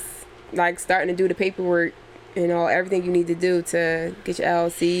lazy, just like starting to do the paperwork, everything you need to do to get your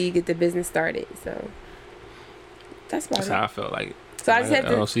LLC, get the business started. So that's how I felt like. So I just have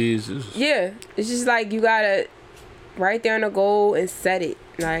to. LLCs. Yeah, it's just like you gotta write down a goal and set it.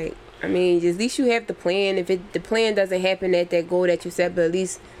 Like, I mean, at least you have the plan. If the plan doesn't happen at that goal that you set, but at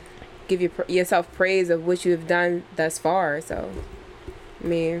least give yourself praise of what you have done thus far. So, I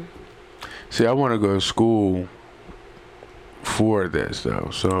mean. See, I want to go to school for this though.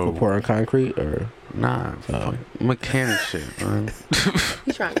 So for pouring concrete or nah, mechanic shit, man.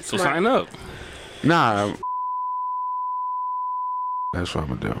 You trying to sign up? Nah. That's what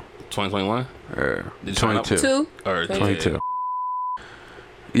I'm gonna do. 2021? Yeah. 22. Or 22.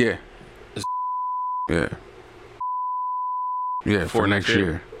 Yeah. Yeah. Yeah, for next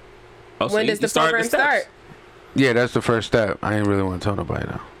year. When does the program start? Yeah, that's the first step. I ain't really want to tell nobody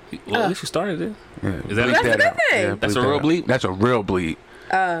though. Well, at least you started it. Yeah. Is that That's a good out. thing. Yeah, That's a bleep real that bleep? out. That's a real bleep.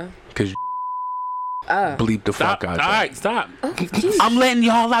 Because bleep the Stop. fuck out. All right, stop. I'm letting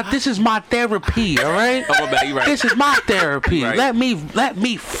y'all out. This is my therapy, all right? Oh, my bad. You right. This is my therapy. Right. Let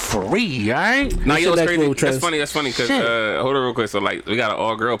me free, all right? Now, you know what's next crazy? move, Trez? That's funny because hold on real quick. So like we got an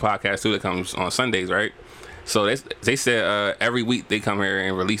all girl podcast too that comes on Sundays, right? So they said every week they come here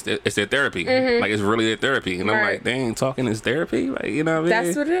and release it's their therapy. Like it's really their therapy. And I'm like, they ain't talking is therapy? Like, you know what I mean?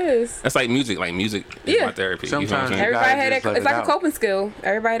 That's what it is. That's like music. Like music is my therapy. Sometimes you know what I'm saying? Everybody gotta had just that. let It's it like out. a coping skill.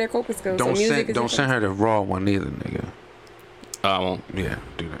 Everybody had a coping skill. Don't so music don't is send her the raw one either, nigga. I won't. Yeah,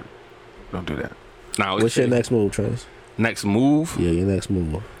 do that. Don't do that. Nah, What's your next move, Trez? next move? Yeah, your next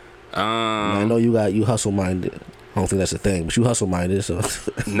move. I know you hustle minded. I don't think that's a thing, but you hustle minded. So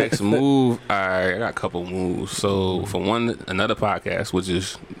Next move, I got a couple moves. So for one, another podcast, which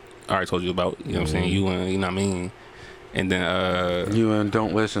is I already told you about. You know what I'm saying? You and you know what I mean. And then You and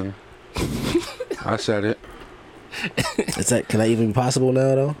don't listen. I said it. is that? Can that even be possible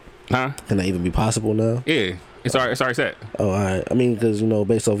now, though? huh? Can that even be possible now? Yeah, it's already set. Oh, all right. I mean, because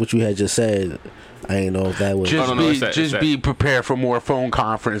based off what you had just said, I didn't know if that was. Just no, it's set, it's set. be prepared for more phone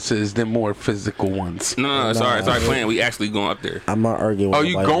conferences than more physical ones. No, it's already planned. We actually going up there. I'm not arguing. Oh, with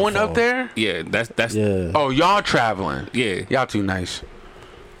you nobody on going the up phone. there? Yeah, that's Yeah. Oh, y'all traveling? yeah. Y'all too nice.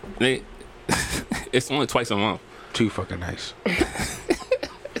 It's only twice a month. Too fucking nice.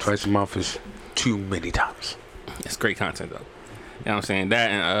 Twice a month is too many times. It's great content though. You know what I'm saying? That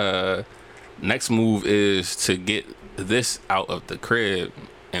and next move is to get this out of the crib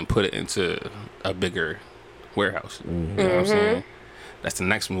and put it into a bigger warehouse. You know what I'm saying? That's the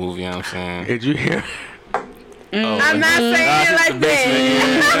next move, you know what I'm saying? Did you hear? I'm not saying it like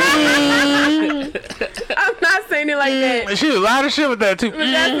that. I'm not saying it like that. She was a lot of shit with that too.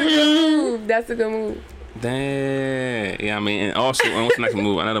 That's a good move. That's a good move. Dang. Yeah, I mean, and also, what's the next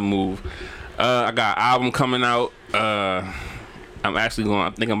move? Another move. I got an album coming out. I'm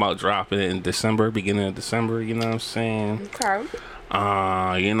thinking about dropping it in December, beginning of December, you know what I'm saying? Okay.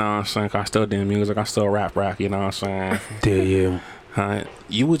 You know what I'm saying? I still do music, I still rap, you know what I'm saying? Do you?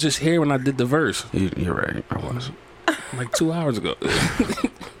 You were just here when I did the verse. You're right. I was. Like 2 hours ago.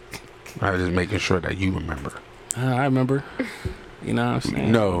 I was just making sure that you remember. I remember. You know what I'm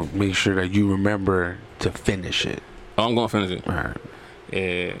saying? No, make sure that you remember to finish it. Oh, I'm going to finish it. All right.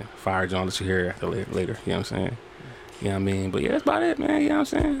 Yeah, Fire John that you hear after later. You know what I'm saying? You know what I mean? But yeah, that's about it, man. You know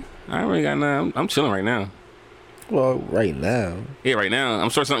what I'm saying? I ain't really got nothing. I'm chilling right now. Well, right now. Yeah, right now. I'm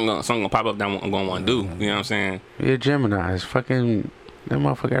sure something gonna pop up that I'm gonna want to do. You know what I'm saying? Yeah, Gemini is fucking that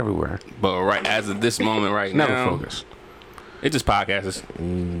motherfucker everywhere. But right as of this moment, right Never now, focus. It just podcasts. You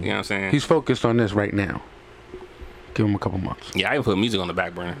know what I'm saying? He's focused on this right now. Give him a couple months. Yeah, I even put music on the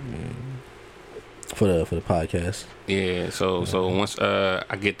back burner. For the podcast. Yeah, so once I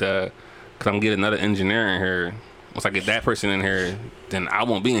get cause I'm gonna get another engineer in here. Once I get that person in here, then I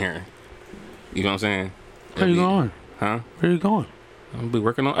won't be in here. You know what I'm saying? Where you going? Huh? Where you going? I'm gonna be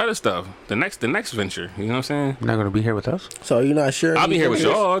working on other stuff. The next venture. You know what I'm saying? You're not gonna be here with us? So are you not sharing? I'll be these here with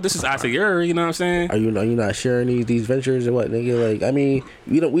ventures? y'all. This is out of your. You know what I'm saying? Are you not sharing these ventures or what, nigga? Like, I mean,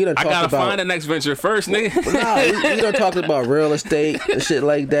 we don't I talk gotta about. find the next venture first, nigga. Nah, we don't talk about real estate and shit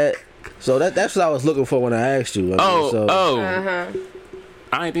like that. So that's what I was looking for when I asked you. I mean,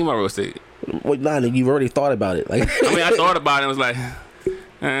 I ain't think about real estate. Well, nah, nigga, you've already thought about it. Like, I mean, I thought about it. And was like,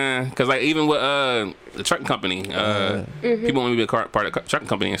 cause like even with the trucking company, people want me to be a part of the trucking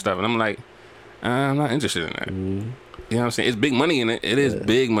company and stuff, and I'm like, I'm not interested in that. You know what I'm saying? It's big money in it. It is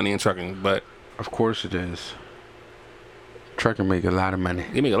big money in trucking, but Of course it is. Trucking make a lot of money.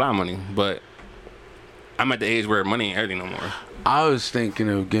 they make a lot of money, but I'm at the age where money ain't everything no more. I was thinking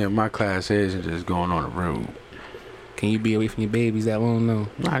of getting my Class A's and just going on the road. Can you be away from your babies that long? No.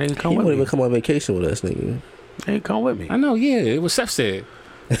 Nah, they didn't you come with won't me. even come on vacation with us, nigga. They didn't come with me. I know. Yeah, it was Seth said.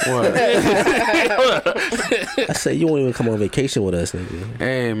 What? I said you won't even come on vacation with us, nigga.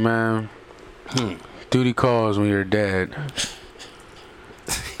 Hey, man. Duty calls when you're dead.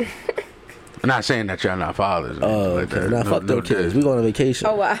 I'm not saying that y'all not fathers. Oh, like okay. that. Now fuck them kids. We going on vacation.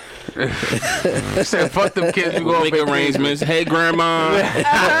 Oh wow. I said fuck them kids. We go Make arrangements. Hey, grandma.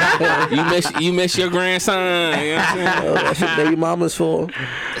 you miss your grandson. You know what I'm saying? Oh, that's what baby mama's for.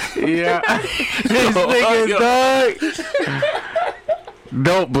 Yeah. This nigga, dog.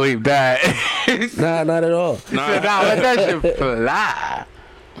 Don't believe that. Nah, not at all. Nah, Let that shit fly.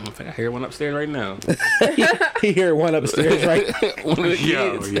 I think I hear one upstairs right now. He hear one upstairs, right? One of the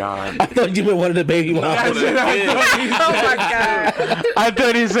Yo, kids. y'all. I thought you meant one of the baby One mamas. of the kids. Oh my god. I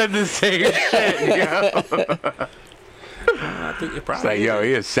thought he said the same shit, yo. I think it It's probably. like, yo,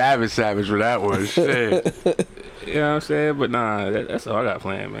 he a savage for that one. Shit. You know what I'm saying? But nah, that's all I got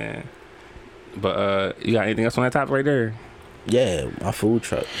planned, man. But you got anything else on that top right there? Yeah, my food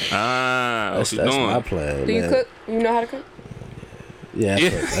truck. What you That's doing? my plan. Do you man. cook? You know how to cook? Yeah,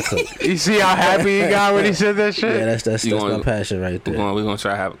 I cook. You see how happy he got when he said that shit? Yeah, that's gonna- my passion right there. We're gonna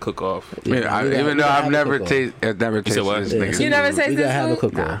try to have a cook off. Yeah, we even though gotta I've have never a cook-off. tasted what? this Yeah, nigga. You never tasted we gotta this have a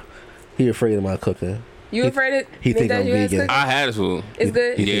food? cook off. He afraid of my cooking. You afraid of? he think I'm vegan. I had this food. It's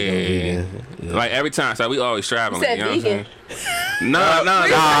good. He think I'm vegan. Yeah. Like every time, so we always strive on You it. said You know what I'm vegan. saying? No.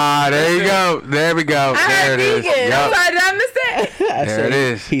 Ah, there you go. There we go. I There had it is. vegan. I'm Yup. sorry, did I miss that? I There said it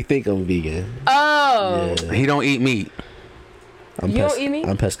is. He think I'm vegan. Oh. Yeah. He don't eat meat. You don't eat meat?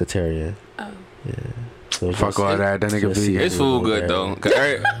 I'm pescatarian. Oh. Yeah. So Fuck all that. That nigga just vegan. It's food good though. 'Cause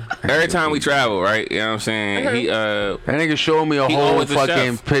every time we travel, right? You know what I'm saying? He That nigga showed me a He whole always the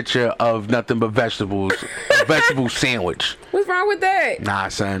fucking chef. picture of nothing but vegetables. A vegetable sandwich. What's wrong with that? Nah,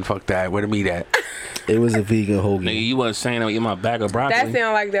 son, fuck that. Where the meat at? It was a vegan hoagie. nigga, you wasn't saying I eat my bag of broccoli. That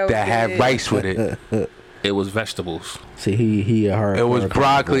sound like that was That had good. rice with it. It was vegetables. See, he a hard. It was hard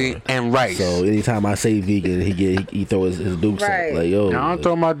broccoli carnivore. and rice. So anytime I say vegan, he throw his dukes Right. up. Like, yo. Now, I don't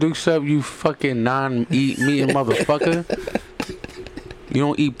throw my dukes up, you fucking non-eat meat motherfucker. You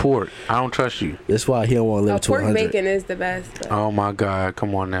don't eat pork. I don't trust you. That's why he don't want to live Oh, to pork 100. bacon is the best. But Oh my God.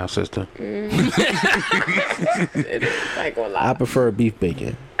 Come on now, sister. I ain't gonna I lie. prefer beef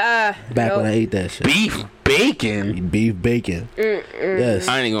bacon. Back nope. when I ate that shit. Beef bacon? Beef bacon. Yes.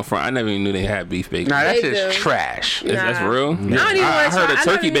 I ain't even gonna front. I never even knew they had beef bacon. Nah, that They shit's do. trash. That's Nah. real. I don't even I wanna heard try- of I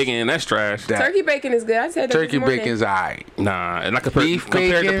turkey never- bacon and that's trash. Turkey bacon is good. I said that Turkey this morning. bacon's alright. Nah, and I Beef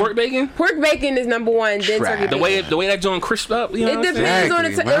compared to bacon? pork bacon. Pork bacon is number one. Then Trash. turkey The bacon. way that joint crisped up. You know It what I'm saying? depends on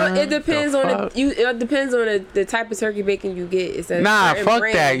Exactly, man. it depends The on fuck? it depends on the type of turkey bacon you get. It's a Nah, certain fuck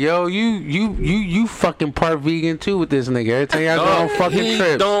brand. that, yo. You fucking part vegan too with this nigga. Every time y'all go on fucking he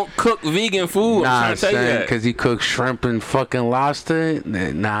trips. don't cook vegan food. Nah, I'm trying to tell you son, that. because he cooks shrimp and fucking lobster.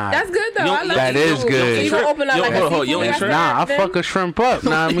 Nah. That's good though. You I don't- love that seafood. is good. So you gonna open up You like don't- a hold on, you don't seafood eat shrimp? restaurant Nah, I then? fuck a shrimp up. Know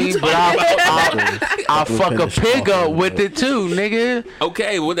what I mean? But I'll fuck a pig up with it too, nigga.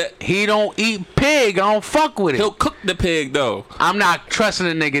 Okay, well that He don't eat pig. I don't fuck with it. he'll cook the pig though. I'm not trusting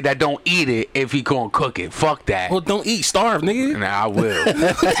a nigga that don't eat it if he gonna cook it. Fuck that. Well, don't eat, starve, nigga. Nah, I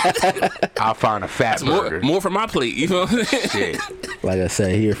will. I'll find a fat burger. More for my plate. You know what I'm saying? Shit. Like I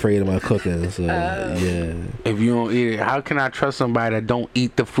said, he afraid of my cooking. So yeah. If you don't eat it, how can I trust somebody that don't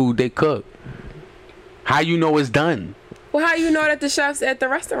eat the food they cook? How you know it's done? Well, how you know that the chefs at the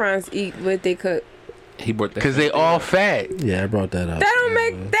restaurants eat what they cook? He brought that. Because they all fat. Yeah, I brought that up. That don't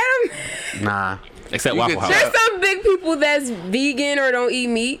make that don't. Nah. except You Waffle could House. tell. There's some big people that's vegan or don't eat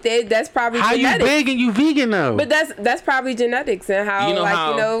meat. That's probably How you genetics. big and you vegan though? But that's probably genetics and how You know like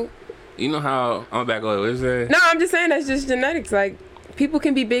how- you know. You know how I'm back over. What is that? No, I'm just saying that's just genetics. Like people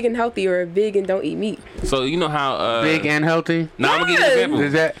can be big and healthy or big and don't eat meat. So you know how big and healthy? Nah, I'm gonna give you an example.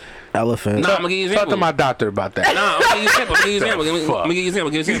 Is that? Elephant. Nah, I'm gonna give you an Talk to example. my doctor about that. Nah, I'm gonna give you an example. I'm gonna give you an example. The I'm gonna give you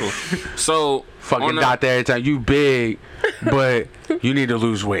an example. So Fucking on the- doctor every time. You big, but you need to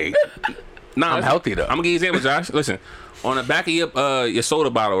lose weight. Nah, I'm listen, healthy, though. I'm gonna give you an example, Josh. Listen, on the back of your soda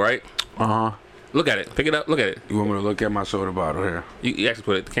bottle, right? Uh-huh. Look at it. Pick it up. Look at it. You want me to look at my soda bottle here? You actually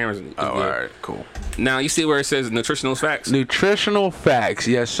put it. The camera's. Oh, all right, cool. Now you see where it says nutritional facts. Nutritional facts,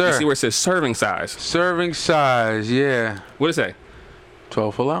 yes, You sir. see where it says serving size. Serving size, yeah. What does it say?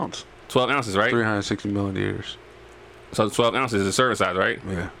 12 full ounce. 12 ounces, right? 360 milliliters. So 12 ounces is a serving size, right?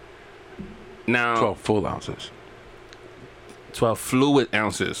 Yeah. Now 12 full ounces. 12 fluid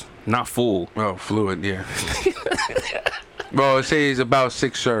ounces, not full. Oh, fluid, yeah. Well, it says about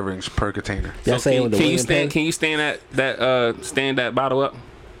 6 servings per container. Y'all So saying with the can you William stand? Penn? Can you stand that bottle up?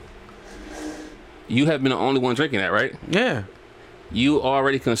 You have been the only one drinking that, right? Yeah. You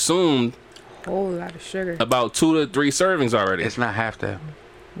already consumed Whole lot of sugar. about 2 to 3 servings already. It's not half that.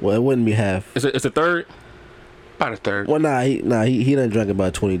 Well, it wouldn't be half. It's a third. About a third. Well, he done drank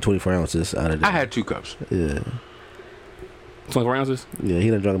about 24 ounces out of that. I had 2 cups. Yeah. 24 ounces, Yeah, he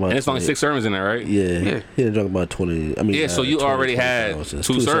done drunk about. and it's only 20 6 servings in there, right? Yeah, Yeah. he done drunk about 20. I mean, Yeah, so you 20, already 25 had ounces.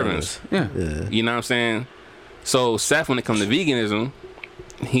 2 servings. Yeah. Yeah. You know what I'm saying? So Seth, when it comes to veganism,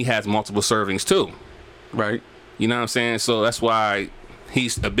 he has multiple servings too. Right. You know what I'm saying? So that's why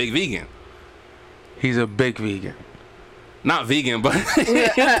he's a big vegan. He's a big vegan. Not vegan, but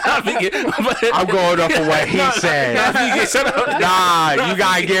not vegan. But I'm going off of what he said. Not vegan. Shut up. Nah, you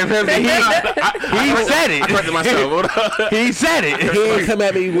gotta give him. He said it. I corrected myself. He said it. He ain't come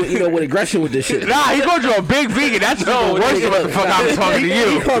at me with aggression with this shit. Nah, he called you a big vegan. That's the worst of what the fuck I'm talking to You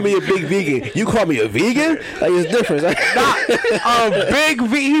you. call me a big vegan. You call me a vegan? Like, it's different. Nah, a big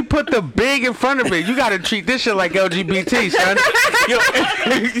he put the big in front of it. You gotta treat this shit like LGBT, son.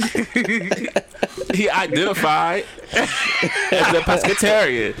 He identified as a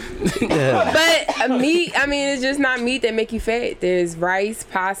pescatarian. But meat, I mean, it's just not meat that make you fat. There's rice,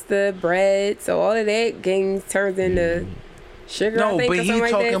 pasta, bread, so all of that turns into sugar. No, I think, but or he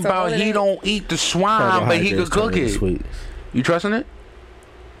something talking like that. about he don't eat the swine, but he could cook it. Sweet. You trusting it?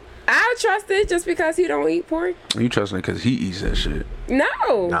 I trust it just because he don't eat pork. You trusting it because he eats that shit?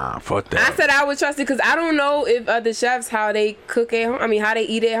 No. Nah, fuck that. I said I would trust it because I don't know if other chefs how they cook at home. I mean, how they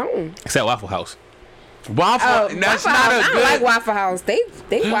eat at home. Except Waffle House. Waffle. That's Waffle not House, a I good. don't like Waffle House. They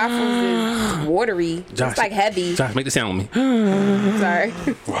waffles is watery. Josh, It's like heavy. Josh, make the sound with me. Sorry.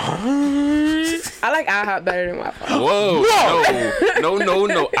 I like IHOP better than Waffle House. Whoa.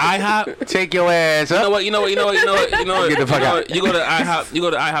 No. IHOP. Take your ass up. You know what? Get the fuck out. You go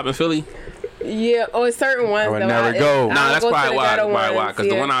to IHOP in Philly. Yeah, or certain ones. I would though. never go. I Nah, don't that's go to probably the why. ghetto Why? ones, Because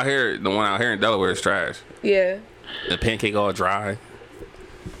yeah. the one out here in Delaware is trash. Yeah. The pancake all dry.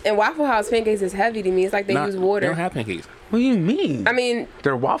 And Waffle House pancakes is heavy to me. It's like they use They water. don't have pancakes. What do you mean? I mean,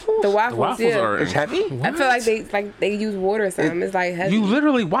 They're waffles? the waffles, The waffles yeah. are. It's heavy? I feel like they use water or something. It's like heavy. You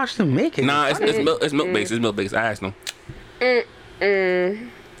literally watched them make it. Nah, it's milk based. It's milk based. I asked them. They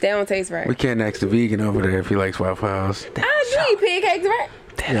don't taste right. We can't ask the vegan over there if he likes Waffle House. I do eat pancakes, right?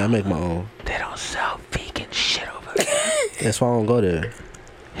 Yeah, I make my own. They don't sell vegan shit over there. That's why I don't go there.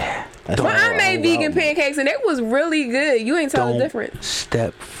 Yeah. That's Well, why I made don't vegan go. pancakes and it was really good. You ain't tell the Don't difference.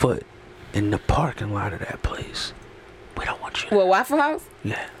 step foot in the parking lot of that place. We don't want you. Well, Waffle House?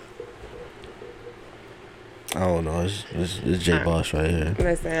 Yeah. I don't know. It's J Boss right here.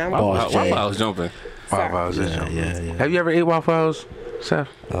 Listen, I'm Boss Waffle J. House jumping. Waffle House is Yeah, jumping. yeah. Have you ever ate Waffle House, Seth?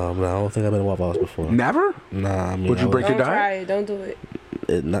 No, I don't think I've been to Waffle House before. Never? Nah, I mean, Would you break Don't your try diet? it. Don't do it.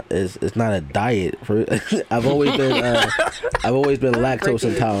 It's not a diet. I've always been lactose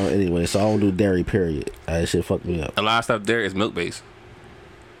intolerant anyway, so I don't do dairy. Period. That shit fucked me up. A lot of stuff there is milk based.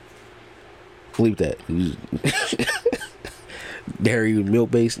 Bleep that. Dairy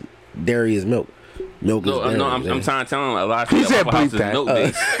milk based. Dairy is milk. Milk is dairy. I'm trying to tell him a lot of He stuff said at Waffle House bleep is that. milk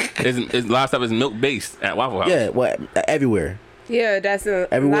based. A lot of stuff is milk based at Waffle House. Yeah, well, everywhere. Yeah, that's a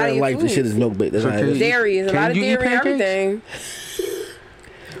Everywhere lot of in your life, the foods. shit is milk based. That's So not can you- Dairy is a Can lot of you eat dairy and pancakes? everything.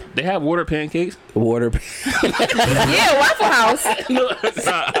 They have water pancakes. water. Yeah, Waffle House.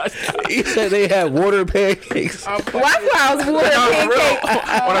 He said they have water pancakes. Waffle House water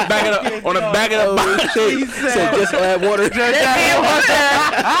pancake. on the back of the box. He said just add water. It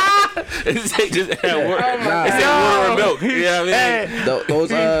just had water. my It said water and milk. You know what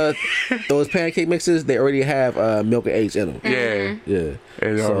I mean? Those pancake mixes, they already have milk and eggs in them. Yeah. Yeah.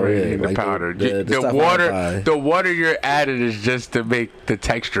 It's So, already yeah, in the like powder. the The stuff I water, buy. the water you're adding is just to make the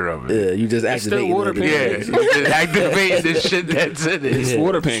texture of it. Yeah, you just It's still activate water it. Yeah, pancakes. you just activate the shit that's in it. It's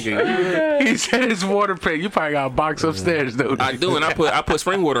water pancake. He said it's water paint. You probably got a box upstairs, though. I do, and I put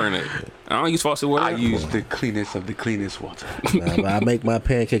spring water in it. I don't use faucet water. I use the cleanest of the cleanest water. Nah, but I make my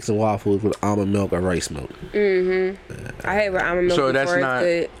pancakes and waffles with almond milk or rice milk. I hate with almond milk. So that's before, not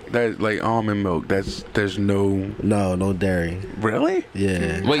it's that's like almond milk. There's no No dairy. really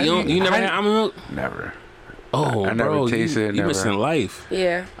Yeah. Wait, you never had almond milk? never. Oh, I never bro, tasted it, you never. missing life. good.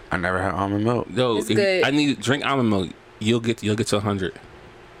 Yeah. I never had almond milk. Yo, It's if good. I need to drink almond milk. You'll get to 100.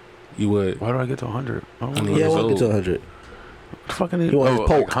 You would. Why do I get to 100? Oh, I mean, Yeah, I years want to get to old. 100. fucking You want his like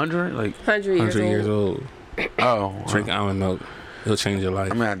poke. 100? Like 100 years 100 years old. old. oh, Drink almond milk. It'll change your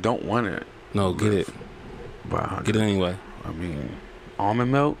life. I mean, I don't want it. No, get it. By 100. Get it anyway. I mean,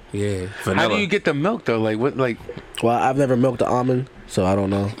 almond milk. Yeah. How Vanilla. do you get the milk though? Like what? Like Well, I've never milked the almond, so I don't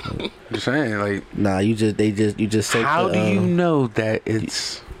know. you're saying? Like Nah, you just soak how the, do you know that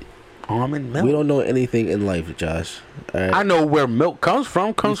it's almond milk? We don't know anything in life, Josh. All right? I know where milk comes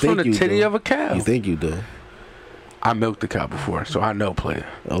from. Comes You from the think you titty do. of a cow. You think you do? I milked the cow before, so I know, player.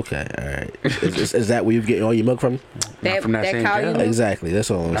 Okay, all right. Is that where you get all your milk from? That, from that same cow cow. you milk? Exactly. That's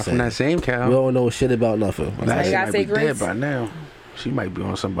all I'm Not from saying. that same cow. We don't know shit about nothing. That you shit gotta might say be dead grits? by now. She might be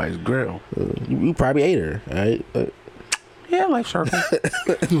on somebody's grill. You probably ate her, all right? But Yeah, life circle.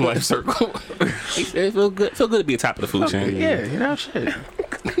 Life circle. It feel good. Feel good to be top of the food chain. Yeah, you know shit.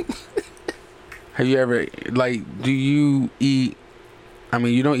 Have you ever do you eat? I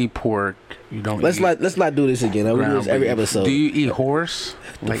mean, you don't eat pork. You don't. Let's not do this again. We do this every episode. Do you eat horse?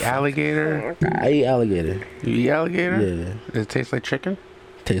 Like alligator? I eat alligator. You eat alligator? Yeah. Does it taste like chicken?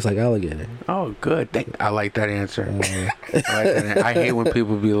 Tastes like alligator. Oh, good. I like that answer. I hate when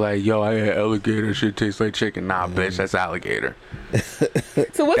people be like, "Yo, I ate alligator. Shit tastes like chicken." Nah, bitch, that's alligator.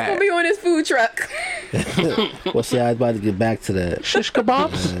 So what's gonna be on this food truck? Well, see, I was about to get back to that. Shish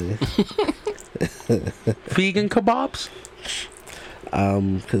kebabs. Vegan kebabs.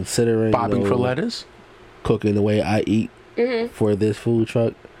 Considering bobbing for lettuce. Cooking the way I eat for this food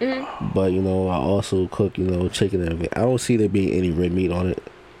truck, but I also cook chicken and everything. I don't see there being any red meat on it.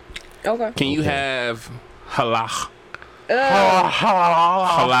 Okay. Can you have halal?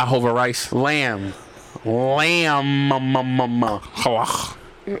 Halal over rice. Lamb. Halal.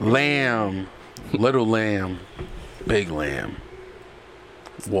 Lamb. Little lamb. Big lamb.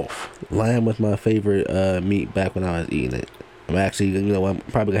 Wolf. Lamb was my favorite meat back when I was eating it. I'm actually, I'm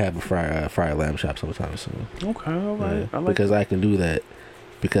probably gonna have a fried lamb chop sometime soon. Okay, all right. Yeah, because I can do that.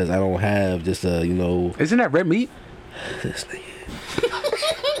 Because I don't have just Isn't that red meat? This nigga.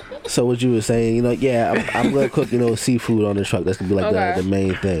 So what you were saying, I'm gonna cook, seafood on the truck. That's gonna be like the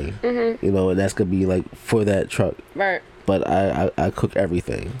main thing, and that's gonna be like for that truck. Right. But I cook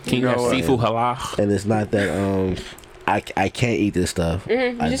everything. Can you have seafood halal? And it's not that I can't eat this stuff.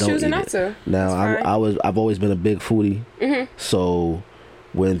 You just choosing not to. Now I've always been a big foodie, so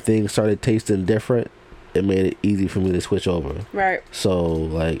when things started tasting different, it made it easy for me to switch over. Right. So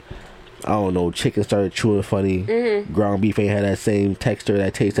like, I don't know, chicken started chewing funny. Ground beef ain't had that same texture,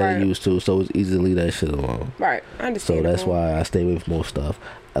 that taste that it used to, so it's easy to leave that shit alone. Right, I understand. So that's why I stay with most stuff.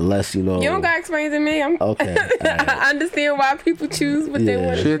 Unless, You don't gotta explain to me. Okay. Right. I understand why people choose what they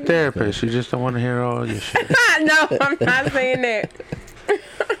want to She's a therapist. You just don't want to hear all your shit. No, I'm not saying that.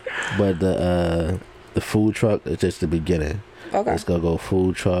 But the food truck is just the beginning. Okay. It's gonna go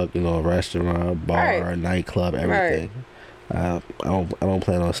food truck, restaurant, bar, nightclub, everything. Right. I don't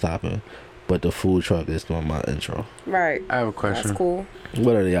plan on stopping, but the food truck is doing my intro. Right. I have a question. That's cool.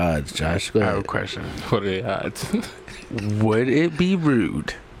 What are the odds, Josh? Go ahead. I have a question. What are the odds? Would it be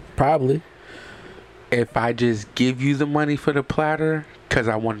rude Probably. if I just give you the money for the platter because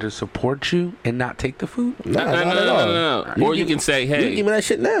I wanted to support you and not take the food? No, not at all. No. Or you can say, hey, you give me that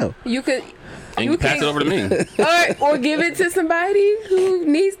shit now. You could. And you pass it over to me. Or give it to somebody who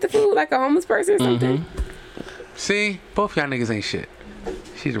needs the food, like a homeless person or something. See, both y'all niggas ain't shit.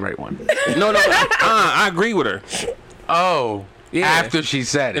 She's the right one. No, I agree with her. Oh, yeah. After she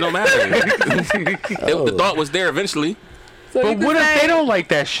said it. It don't matter. The thought was there eventually. So but what if they don't like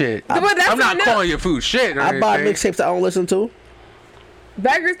that shit? I'm not calling your food shit. I buy mixtapes I don't listen to.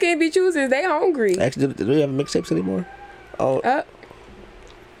 Beggars can't be choosers. They hungry. Actually, do we have mixtapes anymore? Oh. Well,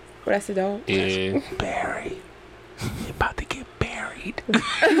 that's the dog. Yeah. Barry. You're about to get buried.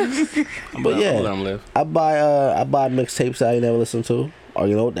 But yeah, I buy mixtapes I ain't never listened to.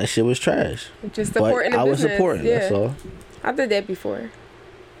 Or that shit was trash. Just supporting the business. I was supporting, that's all. I did that before.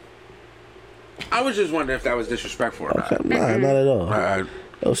 I was just wondering if that was disrespectful or not. Nah, not at all.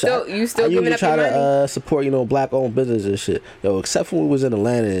 You still I giving up try your money? to support, black owned business and shit. Except for when we was in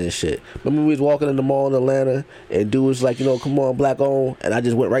Atlanta and shit. Remember we was walking in the mall in Atlanta and dude was like, come on, black owned, and I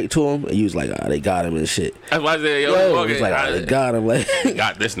just went right to him and he was like, they got him and shit. That's why I said, he was like, they got him. Like,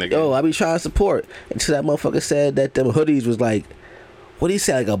 got this nigga. I be trying to support. Until that motherfucker said that them hoodies was like, what did he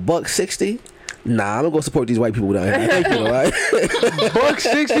say, like $160? Nah, I'm gonna go support these white people down here. Thank you, right?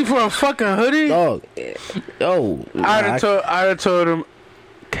 $160 for a fucking hoodie? Dog. I'd have told him,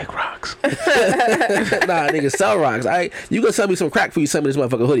 kick rocks. Nah, nigga, sell rocks. You gonna sell me some crack for you sell me this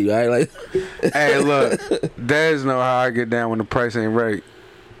motherfucking hoodie, all right? Like, hey, look, there's no how I get down when the price ain't right.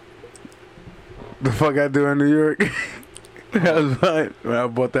 The fuck I do in New York? That was fine when I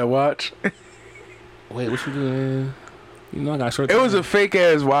bought that watch. Wait, what you doing? I got short. It was a fake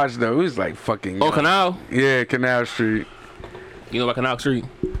ass watch though. It was like fucking. Oh, Canal. Yeah, Canal Street. You know about Canal Street?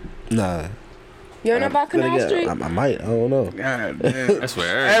 Nah. You don't know about Canal Street? I might. I don't know. God damn. That's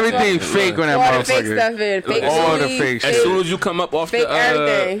where everything fake on that motherfucker. All the fake stuff. As soon as you come up off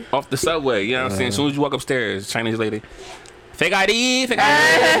the subway, you know what I'm saying? As soon as you walk upstairs, Chinese lady. Fake ID, fake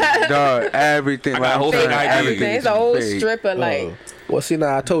ID. Dog, everything. I got a whole fake ID. Everything. It's a whole stripper, like. Well, see,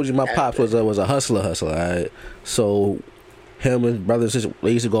 now I told you my pops was a hustler, all right? So him and brothers,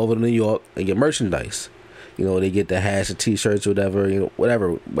 they used to go over to New York and get merchandise. They get the hats and T-shirts or whatever,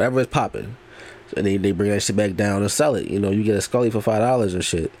 whatever is popping. And they bring that shit back down and sell it. You get a Scully for $5 and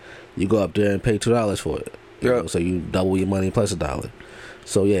shit. You go up there and pay $2 for it. So you double your money plus $1.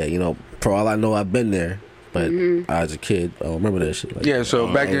 So yeah, for all I know, I've been there. But as a kid, I don't remember that shit. Like, yeah,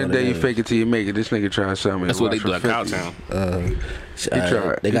 so back in the day, you fake it till you make it. This nigga trying to sell me. That's what they do at Cowtown.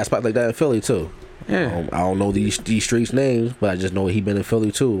 They got spots like that in Philly too. Yeah. I don't know these streets names, but I just know he been in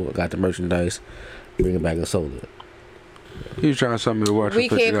Philly too. I got the merchandise, bring it back and sold it. He was trying to sell me to watch. We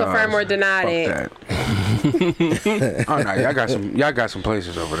can't confirm or deny that. Oh no, y'all got some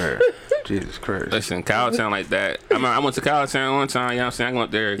places over there. Jesus Christ. Listen, Cowtown like that. I went to Cowtown one time, you know what I'm saying? I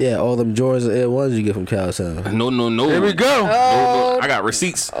went there. Yeah, all them Jordans and Air Ones you get from Cowtown. No. Here we go. No. I got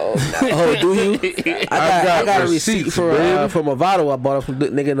receipts. Oh, do you? I got a receipt for Movado I bought it from the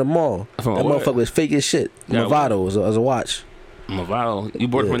nigga in the mall. That motherfucker was fake as shit. Movado was a watch. Movado? You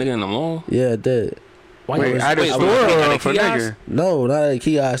bought it from a nigga in the mall? Yeah, I did. Wait, at the store or for nigga? No, not at a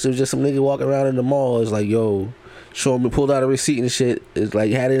kiosk. It was just some nigga walking around in the mall. It's like, yo, showing me, pulled out a receipt and shit. It's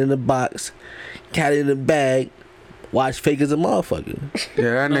like, had it in the box, had it in the bag. Watch fake as a motherfucker.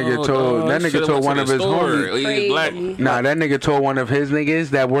 Yeah, that nigga told one of his homies. Nah, that nigga told one of his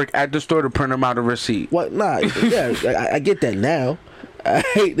niggas that work at the store to print him out a receipt. What? Nah, yeah, I get that now.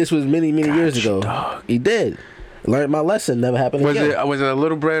 This was many years ago. Dog. He did. Learned my lesson. Never happened again. Was it a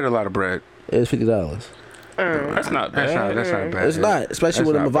little bread or a lot of bread? It was $50. That's not bad. That's not bad. It's not, especially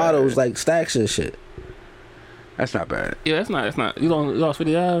when the Movado was like stacks and shit. That's not bad. Yeah, that's not. You lost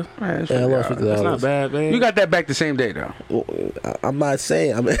 $50. Yeah, I lost $50. That's not bad, man. You got that back the same day though. Well, I'm not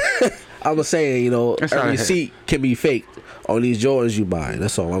saying. I'm saying, you know, every receipt can be faked on these Jordans you buy.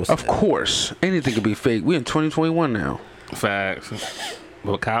 That's all I'm saying. Of course, anything can be fake. We in 2021 now. Facts.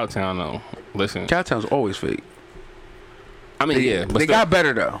 But Cowtown though, listen. Cowtown's always fake. I mean, yeah, but they got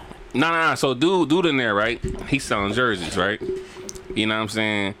better though. Nah. So dude in there, right? He's selling jerseys, right? You know what I'm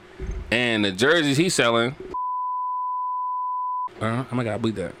saying? And the jerseys he's selling. Oh my God,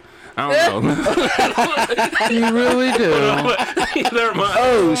 bleep that. I don't know. You really do.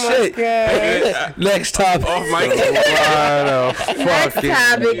 Oh shit! Next topic. Off mic. Next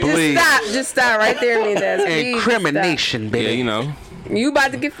topic. Just stop right there, Mendez. Incrimination, baby. Yeah, you know. You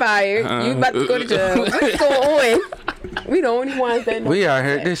about to get fired. You about to go to jail. What's going on? We the only ones that know. We out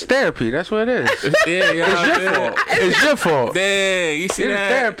here. This therapy. That's what it is. Yeah, it's your fault. It's your fault. Dang, you see that?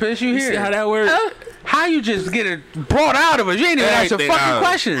 Therapist, you hear? See how that works? How you just get it brought out of us? You ain't even asked a fucking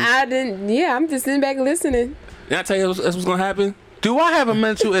question. I didn't. Yeah, I'm just sitting back listening. Did I tell you that's what's gonna happen? Do I have a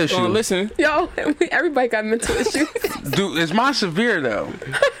mental issue? Listen. Yo, everybody got mental issues. Is mine severe though?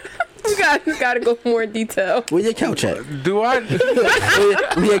 We gotta go more in detail. Where your couch at?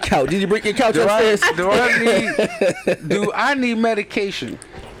 Where your couch? Did you break your couch upstairs? Do I need medication?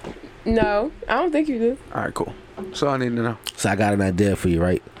 No, I don't think you do. All right, cool. So I need to know. So I got an idea for you,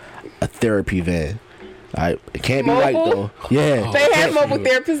 right? A therapy van. All right, it can't be white though. Yeah, they have mobile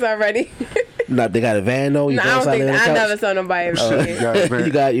therapists already. No, they got a van though. No, I don't think I never saw nobody.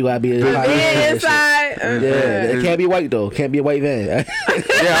 You got to be inside. Yeah, it can't be white though. Can't be a white van. Yeah,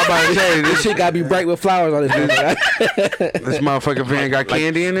 I'm about to say this shit gotta be bright with flowers on this van. This motherfucking van got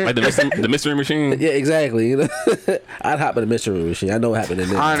candy in it. Like the mystery machine. Yeah, exactly. You know, I'd hop in the mystery machine. I know what happened in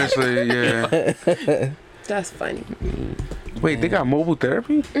there. Honestly, yeah. That's funny. Wait, they got mobile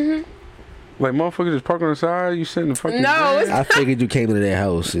therapy? Mm-hmm. Like motherfuckers just park on the side, you sit in the fucking van? I figured you came into their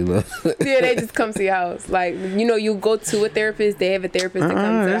house, you know. Yeah, they just come to your house. Like, you know, you go to a therapist, they have a therapist that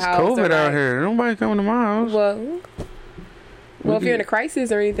comes to the house. It's COVID out here. Nobody coming to my house. Well, if you're in a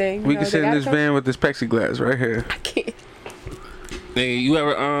crisis or anything. We can sit in this van with this plexiglass right here. I can't. Hey, you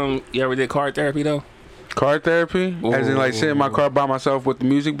ever did car therapy though? Car therapy? Ooh. As in like sit in my car by myself with the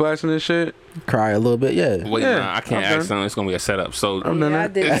music blasting and shit? Cry a little bit, yeah. Wait, nah, I can't ask them. It's gonna be a setup. So I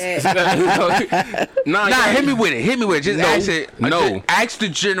did that. hit me with it. Just ask it. No. Ask the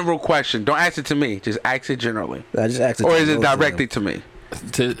general question. Don't ask it to me. Just ask it generally. Just ask it. Or is it directly to me?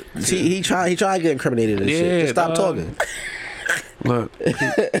 See, he try to get incriminated and shit. Just stop talking. Look,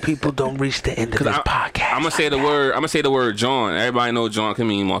 people don't reach the end of this podcast. I'm gonna say the word John. Everybody knows John can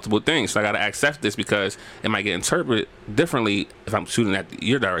mean multiple things, so I gotta accept this because it might get interpreted differently if I'm shooting at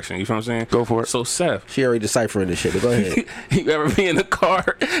your direction. You feel what I'm saying? Go for it. So Seth, she already deciphering this shit. But go ahead. You ever be in the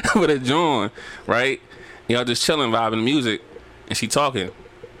car with a John, right? Y'all just chilling, vibing music, and she talking.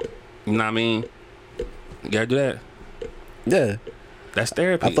 You know what I mean? You gotta do that. Yeah. That's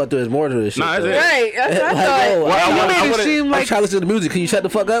therapy. I thought there was more to this shit. Nah, right. That's what I thought. You made it seem like... I'm trying to listen to the music. Can you shut the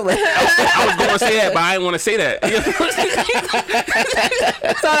fuck up? I was going to say that, but I didn't want to say that.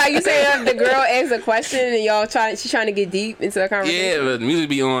 So, like, you say the girl asks a question and she's trying to get deep into the conversation? Yeah, but the music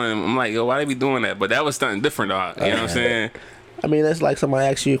be on. I'm like, yo, why they be doing that? But that was something different, dog. You know what I'm saying? I mean, that's like somebody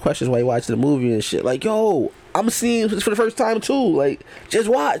asking you questions while you watching the movie and shit. Like, yo, I'm seeing this for the first time too. Like, just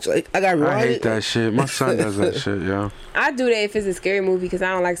watch. Like, I hate that shit. My son does that shit, yo. I do that if it's a scary movie because I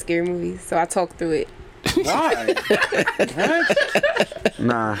don't like scary movies, so I talk through it. Why? What?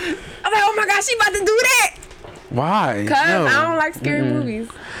 Nah. I'm like, oh my gosh, she about to do that. Why? Cause No. I don't like scary movies.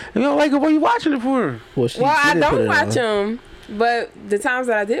 You don't like it? What are you watching it for? Well, I don't watch them, but the times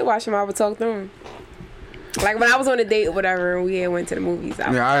that I did watch them, I would talk through them. Like when I was on a date or whatever, and we had went to the movies.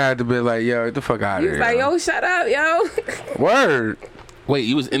 I had to be like, yo, get the fuck out of here. He was like, yo, shut up, yo. Word. Wait,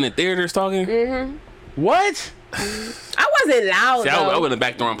 you was in the theaters talking? Mm-hmm. What? I wasn't loud. See, though. I went in the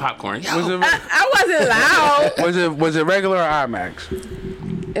back door on popcorn. Yo. I wasn't loud. Was it regular or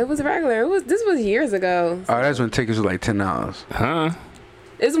IMAX? It was regular. This was years ago. Oh, that's when tickets were like $10. Huh?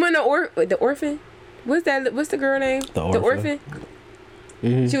 It's when the orphan. What's the girl name? The orphan.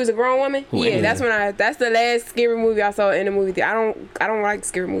 Mm-hmm. She was a grown woman. Yeah, that's the last scary movie I saw in the movie theater. I don't like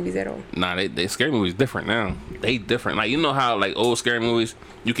scary movies at all. Nah, they scary movies different now. They different. Like, you know how like old scary movies,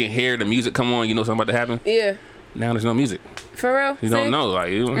 you can hear the music come on, you know something about to happen? Yeah. Now there's no music. For real? You don't know,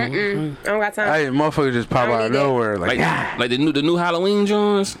 like you. I don't got time. Hey, motherfuckers just pop out of nowhere, like the new Halloween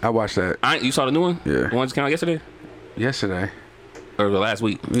Jones. I watched that. You saw the new one? Yeah. The one that came out yesterday? Yesterday. Or the last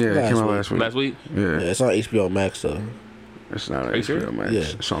week? Yeah, it came out last week. Last week? Yeah. It's on HBO Max though. It's not on HBO Max. Yeah.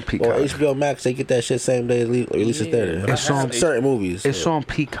 It's on Peacock. Well, HBO Max, they get that shit same day as releases there. It's on certain movies. It's on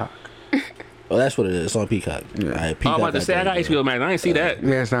Peacock. Oh, that's what it is. It's on Peacock. Yeah. Right, Peacock I'm about to say I got HBO Max. I didn't see that.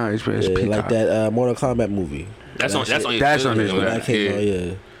 Yeah, it's not HBO. It's Peacock. Like that Mortal Kombat movie. That's on HBO That came on,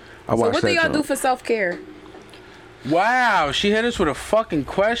 yeah. I watched what do y'all do for self-care? Wow, she hit us with a fucking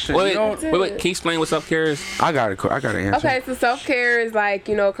question. Wait, can you explain what self-care is? I got an answer. Okay, so self-care is like,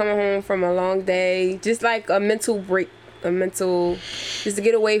 coming home from a long day, just like a mental break, just to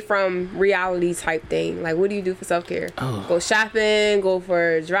get away from reality type thing. Like, what do you do for self-care? Go shopping, go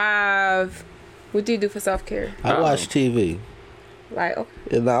for a drive. What do you do for self-care? I watch TV. Like,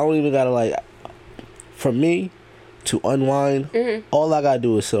 okay. And I don't even gotta for me to unwind, all I gotta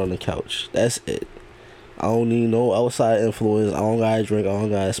do is sit on the couch. That's it. I don't need no outside influence. I don't gotta drink. I don't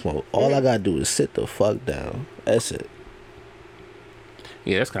gotta smoke. All I gotta do is sit the fuck down. That's it.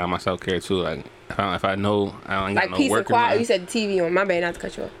 Yeah, that's kind of my self-care too. Like, if I know I ain't got no peace work and quiet. in You said the TV on. My bad, not to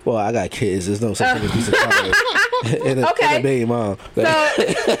cut you off. Well, I got kids. There's no such thing as peace and quiet. and a baby mom.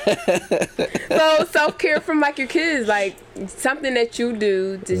 So self-care from like your kids, like something that you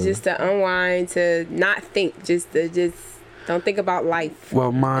do to just to unwind, to not think, just don't think about life.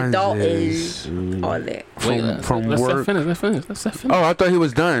 Well, mine is all that. From let's work. Let's finish. Oh, I thought he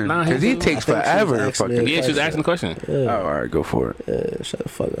was done. Nah, because he takes forever. Yeah, she was asking the question. Oh, all right, go for it. Yeah, shut the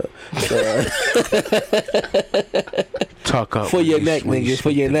fuck up. Talk up for your neck, nigga.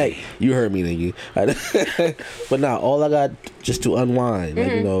 For your neck. You heard me, nigga. But nah, all I got just to unwind.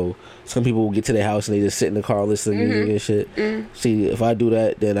 Like, some people will get to their house and they just sit in the car listening to music and shit. See, if I do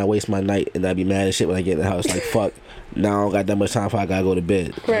that, then I waste my night and I'd be mad as shit when I get in the house. Like, fuck. Now I don't got that much time for I gotta go to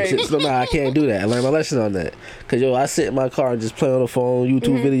bed. Right. So nah, I can't do that. I learned my lesson on that. Cause I sit in my car and just play on the phone,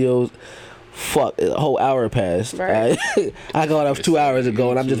 YouTube videos. Fuck, a whole hour passed. Right. I got off 2 hours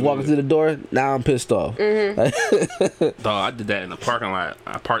ago and I'm just walking through the door. Now I'm pissed off. Dog, I did that in the parking lot.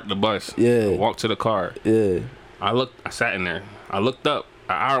 I parked the bus. Yeah. Walked to the car. Yeah. I sat in there. I looked up.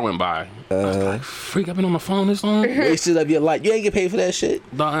 An hour went by. I was like, freak, I've been on my phone this long. Wasted of your life. You ain't get paid for that shit.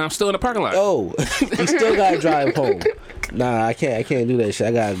 Dog, I'm still in the parking lot. Oh, you still gotta drive home. Nah, I can't do that shit.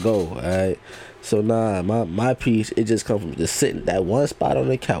 I gotta go. Alright. So nah, my piece, it just comes from just sitting that one spot on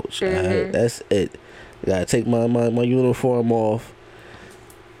the couch. Alright, that's it. I gotta take my uniform off.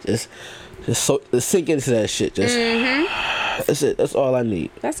 Just sink into that shit. Just that's it. That's all I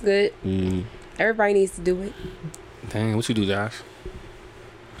need. That's good. Everybody needs to do it. Dang, what you do, Josh?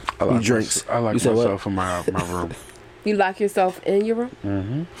 I like drinks. I like myself in my room. You lock yourself in your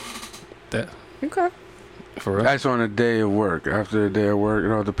room? That Okay. for real? That's on a day of work. After a day of work,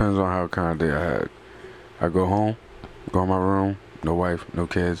 it all depends on how kind of day I had. I go home, go in my room, no wife, no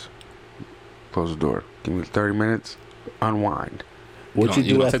kids, close the door. Give me 30 minutes, unwind. What you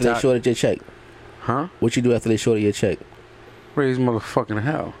do after they shorted your check? Huh? What you do after they shorted your check? Raise motherfucking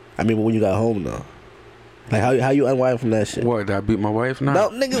hell. I mean, when you got home though. Like how you unwind from that shit? What, did I beat my wife? No,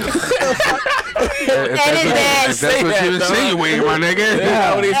 nigga. If that's what you insinuating, my nigga.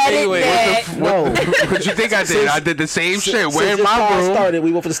 What you think I did? I did the same shit. We're in my room. Started,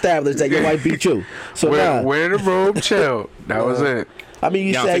 we went for the establish that your wife beat you. So we're in the room, chill. That was it. I mean,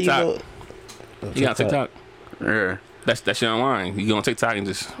 you say you got TikTok. Yeah. That's shit online. You go on TikTok and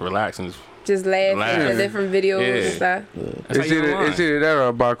just relax and just laugh at different videos and stuff. It's either that or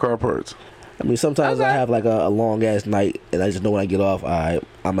I buy car parts. I mean, sometimes I have like a long ass night, and I just know when I get off, I'm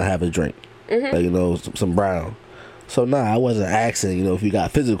gonna have a drink, like some brown. So I wasn't asking, if you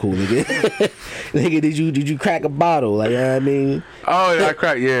got physical, nigga. Nigga, did you crack a bottle? Like, you know what I mean? Oh, yeah, I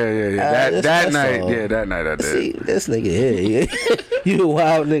cracked. Yeah. That night, all. that night I did. See, this nigga here, you a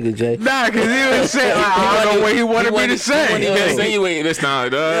wild nigga, Jay. Nah, cause he was saying, I don't know what he wanted me to say. He wasn't insinuating this time,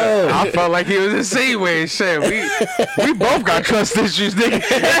 dog. I felt like he was insinuating shit. We both got trust issues, nigga.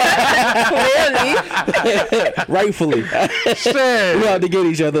 Clearly. Rightfully. Shit. We out to get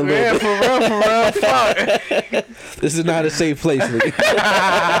each other a little Yeah, bit. for real, fuck. This is not a safe place, nigga.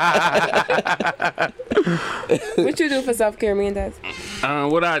 What you do for self-care, me and Dad?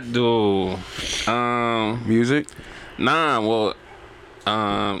 What I do? Music? Not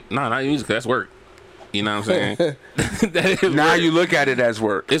music. That's work. You know what I'm saying? Now you look at it as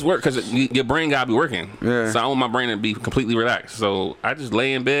work. It's work because your brain gotta be working. Yeah. So I want my brain to be completely relaxed. So I just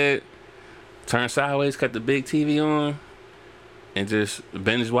lay in bed, turn sideways, cut the big TV on, and just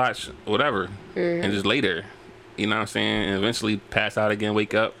binge watch whatever, and just lay there. You know what I'm saying? And eventually pass out again,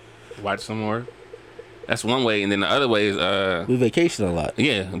 wake up, watch some more. That's one way, and then the other way is we vacation a lot.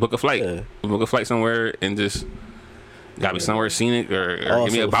 yeah, book a flight, book a flight somewhere, and just gotta be somewhere scenic or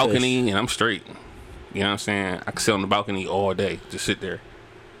give me a balcony, and I'm straight. You know what I'm saying? I can sit on the balcony all day, just sit there.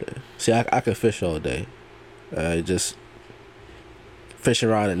 See, I could fish all day. Just fishing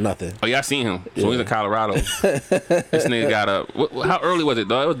around and nothing. Oh yeah, I seen him. So he's in Colorado. This nigga got up. How early was it,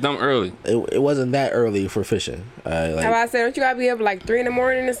 though? It was dumb early. It wasn't that early for fishing. How I said, don't you gotta be up like 3 a.m.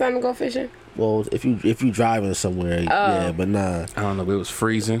 or something to go fishing? Well, if you driving somewhere, yeah, but nah. I don't know, but it was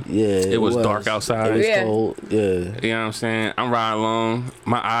freezing. Yeah, it was dark outside. It was Yeah. cold. Yeah. You know what I'm saying? I'm riding along.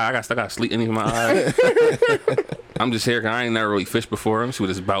 My eye, I got sleep in my eye. I'm just here because I ain't never really fished before. I'm see what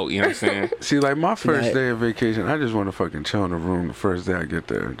it's about. You know what I'm saying? See, like my first day of vacation, I just want to fucking chill in the room the first day I get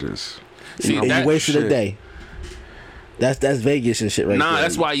there. Just See, and you wasted a day. That's Vegas and shit right there. Nah,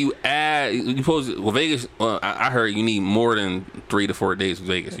 that's why you add. You supposed to, Vegas. I heard you need more than 3 to 4 days in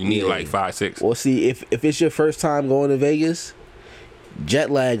Vegas. You need like 5, 6. Well, see, if it's your first time going to Vegas,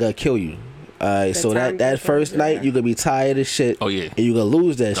 jet lag kill you. So that first night you gonna be tired as shit. Oh yeah, and you gonna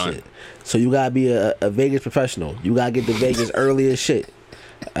lose that Done. shit. So you gotta be a Vegas professional. You gotta get to Vegas early as shit.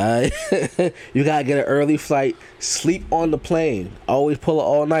 You gotta get an early flight. Sleep on the plane. Always pull an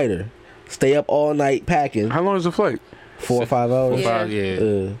all nighter. Stay up all night packing. how long is the flight? 4 or 5 hours. 4 or 5,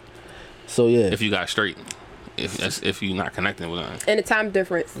 yeah. So yeah. If you got straight, if you're not connecting with them. And the time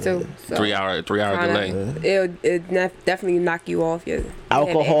difference too. So 3 hour delay. It'll definitely knock you off your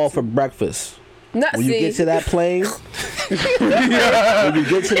Alcohol for breakfast. Nuts. When you get to that plane, when you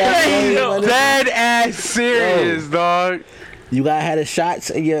get to that plane, Dead ass serious, dog. you gotta have the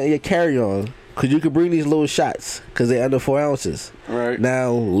shots in your carry on, cause you can bring these little shots, cause they're under 4 ounces. Right.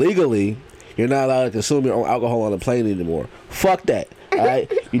 Now legally, you're not allowed to consume your own alcohol on the plane anymore. Fuck that. All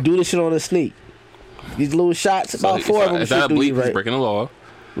right, you do this shit on a sneak. These little shots, about 4 of them Is that a should do you bleep? He's right. breaking the law.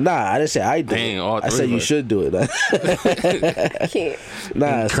 Nah, I didn't say I do. Dang, it. all I three said of you us. should do it. I can't.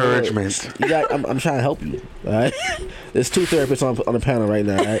 Nah, Encouragement. So, you got. I'm trying to help you. All right. There's 2 therapists on the panel right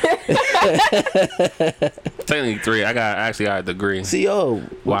now. All right? Technically 3. I actually got a degree. See, yo,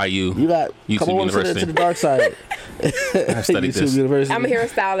 YU. you got YouTube come on University. to the dark side. I studied YouTube this. University. I'm a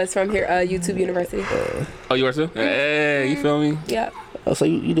hairstylist from here, YouTube University. Oh, you are too? Hey, you feel me? Yep. Oh, so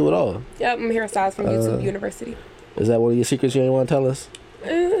you do it all. Yep, I'm a hairstylist from YouTube University. Is that one of your secrets you ain't want to tell us?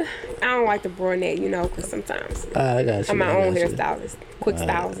 I don't like to broaden that, because sometimes I got you. I'm my I own got you. hairstylist. Quick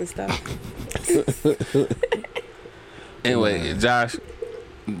styles and stuff. Anyway, Josh,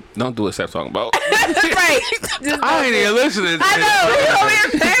 don't do what Seth's talking about. Right. I ain't even listening to I know. You over here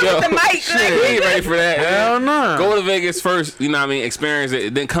playing with the mic. Shit, we ain't ready for that. Hell no. Go to Vegas first, you know what I mean? Experience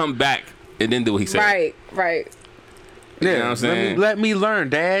it, then come back and then do what he said. Right. You know what I'm saying? Let me learn,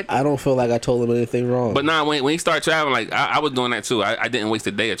 Dad. I don't feel like I told him anything wrong. But nah, when he started traveling, like I was doing that too. I didn't waste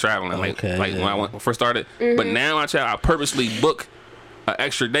a day of traveling. Okay, Like yeah. when I first started. But now I purposely book an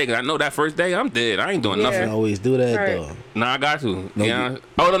extra day because I know that first day I'm dead. I ain't doing Yeah. I nothing. always do that Right. though. Nah, I got to. No, Yeah.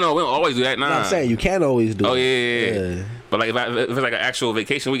 Oh no, we don't always do that. Nah. No, I'm saying you can always do Oh it. yeah. But like if it's like an actual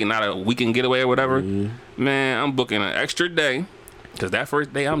vacation weekend, not a weekend getaway or whatever, man, I'm booking an extra day. Cause that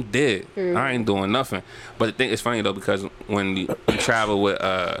first day I'm dead. I ain't doing nothing. But the thing is funny though because when you travel with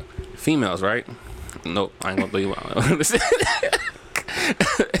females, right? Nope, I ain't gonna tell you what.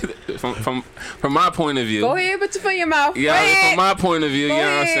 from my point of view. Go ahead, put your foot in your mouth. Yeah, Go ahead. from my point of view, Go you know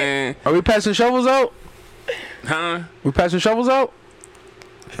what I'm ahead. saying? Are we passing shovels out? Huh? We passing shovels out?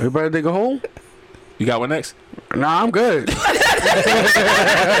 Everybody dig a hole? You got one next? Nah, I'm good. Hell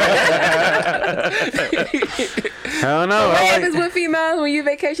no. What happens with females when you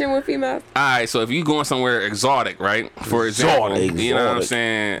vacation with females? All right, so if you going somewhere exotic, right? For example, you know what I'm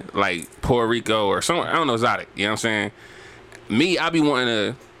saying? Like Puerto Rico or somewhere, I don't know, exotic. You know what I'm saying? Me, I be wanting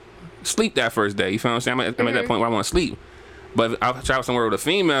to sleep that first day. You feel what I'm saying? I'm at that point where I want to sleep. But if I travel somewhere with a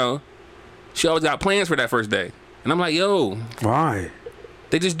female, she always got plans for that first day. And I'm like, yo. Why?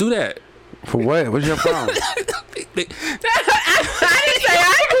 They just do that. For what? What's your problem? I didn't say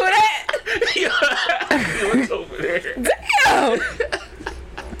I do that. What's over there? Damn.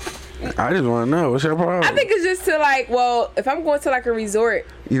 I just want to know. What's your problem? I think it's just to like, well, if I'm going to like a resort,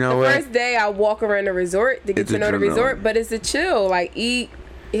 you know the what? first day I walk around the resort to get to know the resort, but it's a chill, like eat,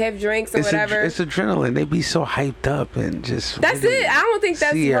 have drinks or whatever. It's adrenaline. They be so hyped up and just. That's it. I don't think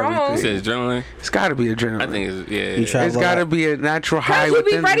that's wrong. You said adrenaline? It's got to be adrenaline. I think it's, It's got to be a natural high. You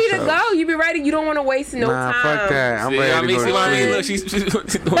be ready themselves. to go. You be ready. You don't want to waste no time. Fuck that. I'm ready to go to sleep.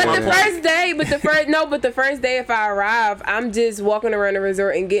 But the first day, if I arrive, I'm just walking around the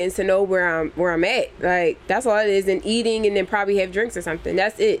resort and getting to know where I'm at. Like that's all it is, and eating, and then probably have drinks or something.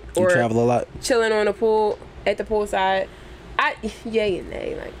 That's it. You travel a lot. Chilling on the pool at the poolside. Yay and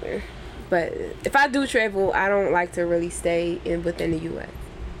nay, like. But if I do travel, I don't like to really stay within the U.S.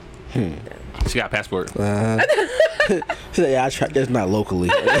 She got a passport. Yeah, I try. That's not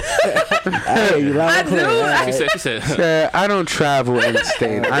locally. I hear you loud and clear. She said, I don't travel in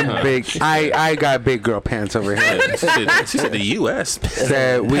state. I'm big. I got big girl pants over here. She said the U.S.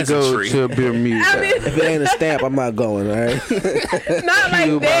 Said we go to Bermuda. If it ain't a stamp, I'm not going. All right. Not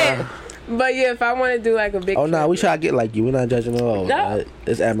like that. But yeah, if I want to do like a big trip. No, we try to get like you. We're not judging at all. No.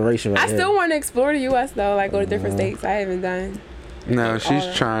 It's admiration right I still want to explore the U.S. though, like go to different states. I haven't done. No, she's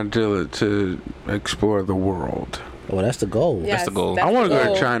trying to explore the world. Well, that's the goal. Yes, that's the goal. I want to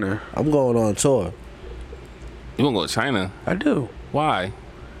go to China. I'm going on tour. You want to go to China? I do. Why?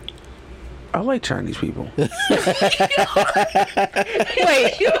 I like Chinese people. Wait. I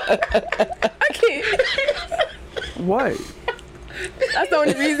can't. What? That's the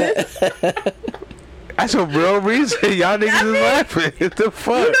only reason. That's a real reason. Y'all niggas is laughing. What the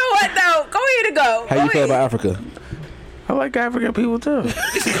fuck? You know what though? Go ahead and go. How you feel about Africa? I like African people too.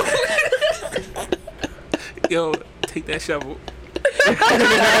 Yo, take that shovel. I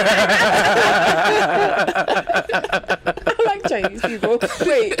like Chinese people.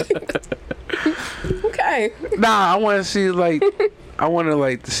 Wait. Okay. Nah, I want to see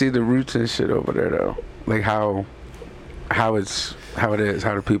to see the roots and shit over there though. Like how it is,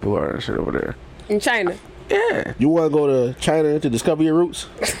 how the people are and shit over there. In China. Yeah. You want to go to China to discover your roots?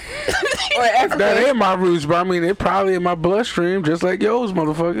 Or Africa? That ain't my roots, but I mean, they're probably in my bloodstream, just like yours,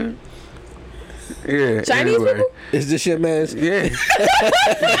 motherfucker. Yeah. Chinese people? Is this shit, man? Yeah.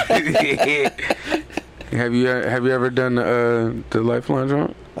 Have you ever done the Lifeline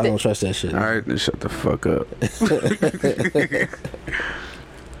joint? I don't trust that shit. All right, then shut the fuck up.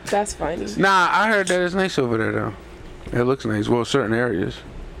 That's funny. Nah, I heard that it's nice over there though. It looks nice. Well, certain areas.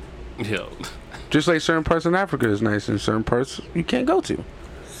 Yo. Just like certain parts in Africa is nice, and certain parts you can't go to.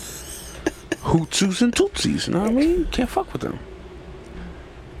 Hutus and Tutsis, you know what I mean? You can't fuck with them.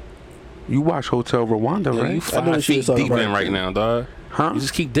 You watch Hotel Rwanda, right? You 5 feet deep in right now, dog. Huh? You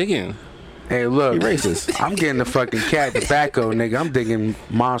just keep digging. Hey, look. You racist. I'm getting the fucking cat tobacco, nigga. I'm digging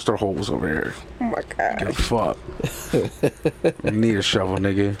monster holes over here. Oh my god. Get fuck. I need a shovel,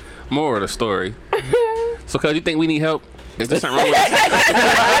 nigga. More of the story. So, cuz you think we need help? Is there something wrong with us?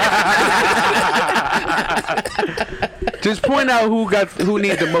 Just point out who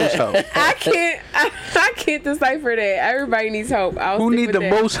needs the most help. I can't decipher that. Everybody needs help. Who need the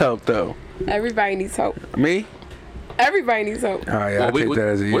most help though? Everybody needs help. Me? Everybody needs help. Oh yeah, I'll take that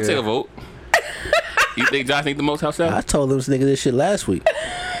as a yeah. We'll take a vote. You think Josh need the most help? I told this nigga this shit last week.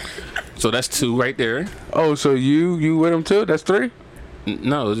 So that's 2 right there. Oh, so you with him too? That's 3?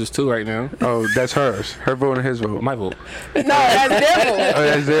 No, it's just 2 right now. Oh, that's hers. Her vote and his vote. My vote. No, that's their vote. Oh,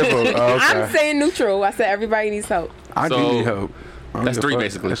 that's their vote. Oh, okay. I'm saying neutral. I said everybody needs help. I do need help. That's 3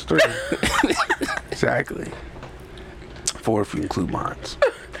 basically. That's 3. Exactly. 4 if you include mine.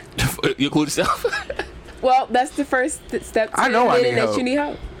 You include yourself? Well, that's the first step to I know I need that help. you need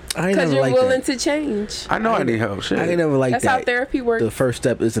help. I ain't Because never you're like willing that. to change. I know I need help. Shit. I ain't never like That's that. how therapy works. The first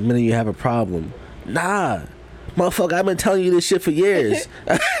step is the minute you have a problem. Nah. Motherfucker, I've been telling you this shit for years.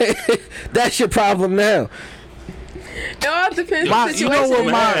 That's your problem now. It all depends on the You situation. know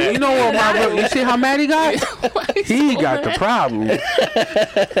what my you see how mad he got? He got the problem.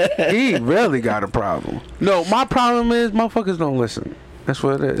 He really got a problem. No, my problem is motherfuckers don't listen. That's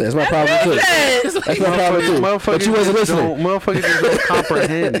what it is. That's my problem too. That's my problem too. But you wasn't listening. Motherfuckers just don't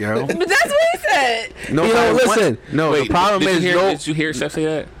comprehend, yo. But that's what he said. that. No, you know, listen. No, wait, the problem is, did you hear Seth say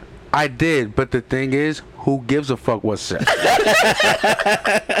that? I did, but the thing is, who gives a fuck what's said?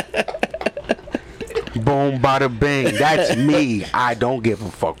 Boom, bada bing. That's me. I don't give a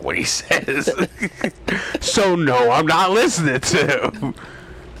fuck what he says. So no, I'm not listening to him.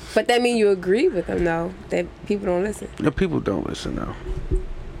 But that means you agree with him, though. That people don't listen. The people don't listen though.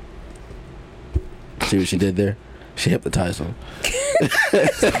 See what she did there? She hypnotized him.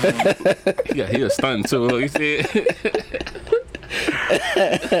 Yeah, he was stunned too. Look, you see it?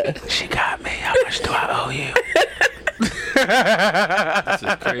 She got me. How much do I owe you? This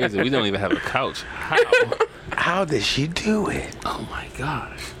is crazy. We don't even have a couch. How did she do it? Oh my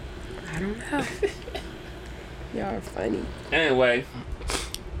gosh. I don't know. Y'all are funny. Anyway,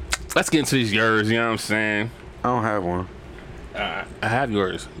 let's get into these yours. You know what I'm saying? I don't have one. I have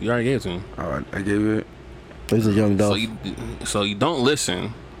yours. You already gave it to me. Oh, I gave it. He's a young dog. So you don't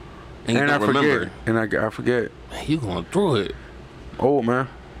listen, and you And don't I forget. remember. And I forget. Man, you going through it. Old man.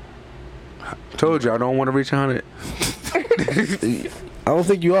 Told you I don't want to reach 100. I don't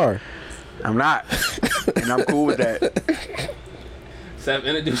think you are. I'm not. And I'm cool with that. Seth,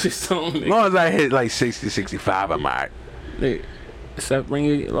 introduce your song. As long as I hit like 60, 65, I'm alright. Nigga. Seth, bring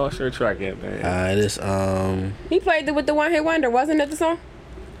your lost your track in, man. This He played it with the One Hit Wonder, wasn't it the song?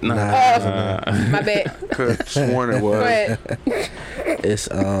 Nah. My bad. Could sworn it was. Go ahead. It's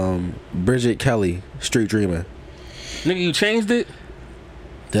Bridget Kelly, Street Dreamer. Nigga, you changed it?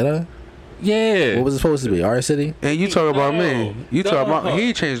 Did I? Yeah. What was it supposed to be? Our City? And you talk about me. You talk Dog. about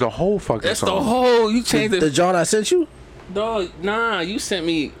he changed the whole fucking That's song. the whole. You changed The it. John I sent you? Dog, nah, you sent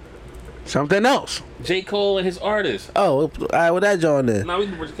me Something else. J. Cole and his artist. Oh, all right, what that John then? Nah, we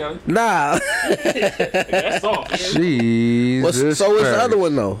can Bridget Kelly. Nah. That's all. Jesus. So is the Christ. other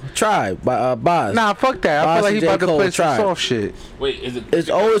one though? Try by Boz. Nah, fuck that. I Boz feel like and he about J. to Cole play some tried. soft shit. Wait, is it? It's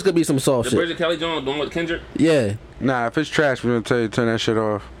always gonna be some soft the shit. Bridget Kelly joint, the one with Kendrick? Yeah. Nah, if it's trash, we're gonna tell you to turn that shit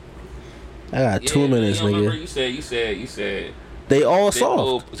off. I got 2 minutes, you remember nigga. You said. They all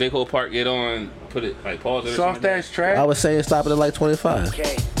soft. J. Cole Park, get on, put it, like, pause it or Soft something like ass trash. I was saying stop it at like 25.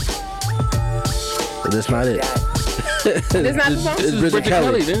 But that's not it. That's not the song? It's Bridget Bridget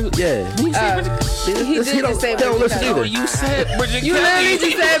Kelly. Kelly, didn't- Yeah. He did just say don't Bridget listen Kelly. either. that. You said Bridget You literally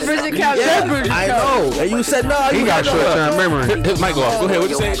just said Bridget Kelly. Yeah, I know. And you said no. He You got got short-term memory. His mic go off. Go ahead, what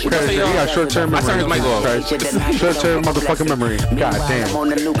you say? What you say, He y'all? got short-term I memory. turned his mic off. Short-term motherfucking memory. God I'm damn. on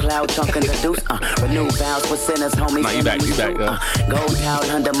the new cloud, chunk of the deuce. Renew vows for sinners, homies. Nah, you back, Gold towel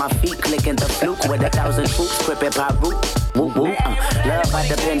under my feet, clicking the fluke with 1,000 troops, gripping by root. Woo woo. Love I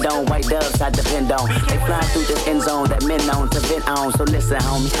depend on, white doves I depend on. They fly through this end zone that men known to vent on. So listen,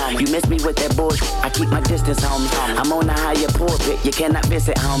 homie, you miss me with that bullshit. I keep my distance, homie. I'm on a higher pulpit, you cannot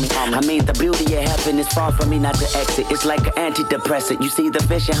visit, homie. I mean, the beauty of heaven is far from me not to exit. It's like an antidepressant. You see the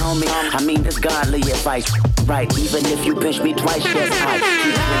vision, homie? I mean, this godly advice, right? Even if you pinch me twice, yes, I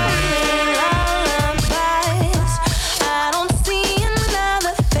keep dreaming. I don't see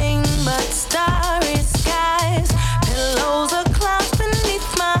another thing but starry skies, pillows of clouds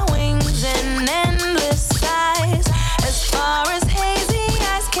beneath my wings and endless skies. As far as hazy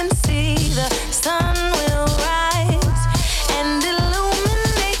eyes can see, the sun will rise and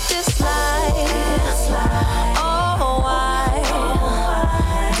illuminate this life. Oh, why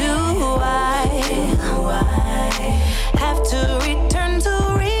do I have to return to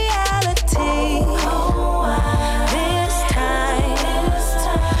reality? This time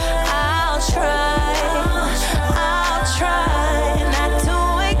I'll try not to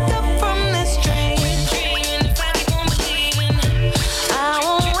wake up from this dream. I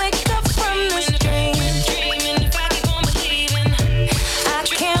won't wake up from this dream. I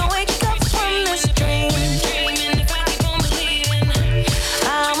can't wake up from this dream. I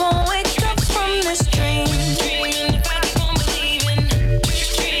won't wake up from this dream.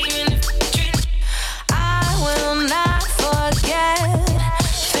 I will not forget,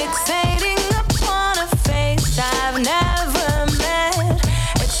 fixating upon a face I've never met,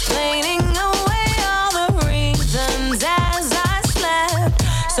 explaining away all the reasons as I slept.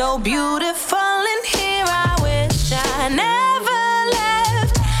 So beautiful in here, I wish I never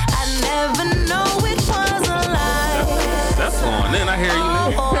left. I never know it was a lie. That's on. Then I hear you,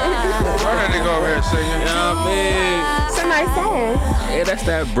 nigga. Why that nigga over here singing? You know what I mean? It's a nice song. Yeah, that's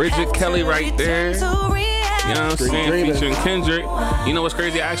that Bridget Kelly right there. You know what I'm saying? Dreamin'. Featuring Kendrick. You know what's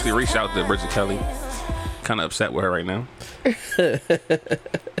crazy? I actually reached out to Bridget Kelly. Kind of upset with her right now.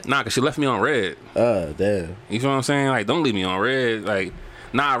 Nah, because she left me on red. Damn. You feel what I'm saying? Like, don't leave me on red. Like,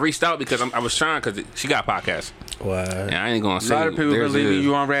 nah, I reached out because I was trying because she got a podcast. Wow. And I ain't going to A say lot of people theirs been leaving is.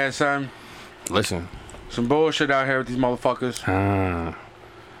 you on red, son. Listen. Some bullshit out here with these motherfuckers.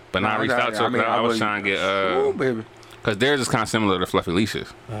 But now I reached out to her because I was trying to get baby. Because theirs is kind of similar to Fluffy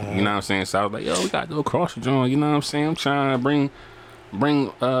Leash's. You know what I'm saying? So I was like, yo, we got to do a cross joint. You know what I'm saying? I'm trying to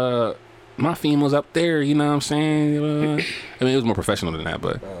bring my females up there. You know what I'm saying? I mean, it was more professional than that,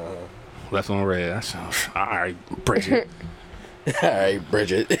 but left on red. That sounds all right, Bridget. All right,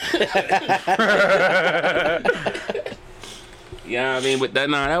 Bridget. Yeah, I mean, but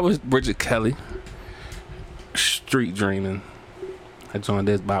that was Bridget Kelly. Street Dreaming. I joined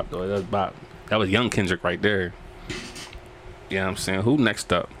this bop though. That was Young Kendrick right there. You know what I'm saying? Who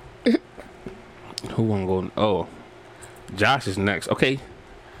next up? Who wanna go? Oh, Josh is next. Okay.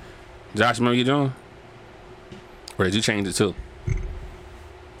 Josh, remember you doing? Or did you change it too?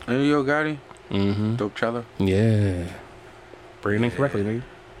 Hey, Yo Gotti? Mm-hmm. Dope Cello? Yeah. Bring it in correctly, nigga.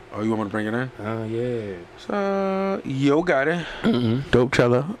 Oh, you want me to bring it in? Yeah. So, Yo Gotti. Dope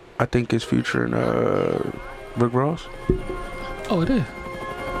Cello. I think it's featuring Rick Ross. Oh, it is.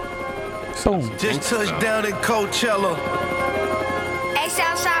 So just touched down in Coachella. Hey,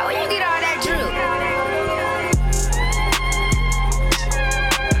 Southside, where you get all that drip?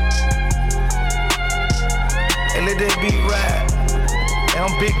 And let that beat ride. And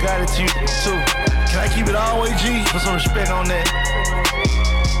I'm big got it to you too. Can I keep it all the way, G? Put some respect on that.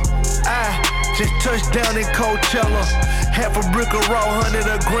 I just touched down in Coachella. Half a brick of raw, 100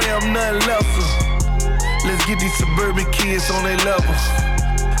 a gram, nothing lesser. Let's get these suburban kids on their level.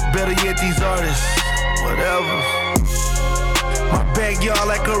 Better yet, these artists, whatever. My backyard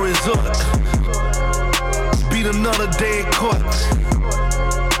like a resort. Beat another day in court.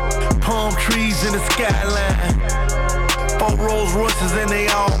 Palm trees in the skyline. 4 Rolls Royces and they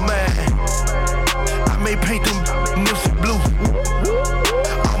all mine. I may paint them Nipsey blue.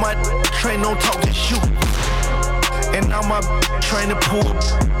 On my train, don't talk, just shoot. And on my train to pull.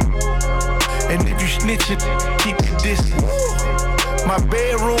 And if you snitching, keep your distance. My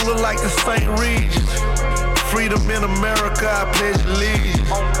bedroom look like the St. Regis. Freedom in America, I pledge allegiance.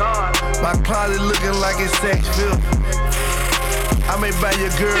 My closet looking like it's sex filth. I may buy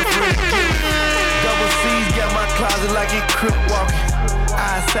your girlfriend. Double C's got my closet like it crip walking.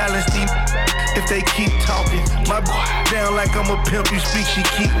 I silence these if they keep talking. My down like I'm a pimp, you speak, she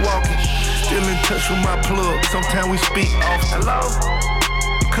keep walking. Still in touch with my plug, sometimes we speak off. Hello?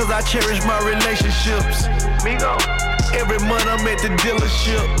 Cause I cherish my relationships. Migo. Every month I'm at the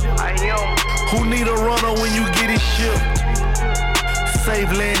dealership. I am. Who need a runner when you get it shipped?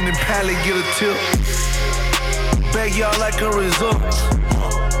 Save land and pallet, get a tip. Backyard like a resort.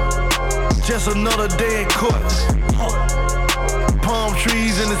 Just another day in court. Palm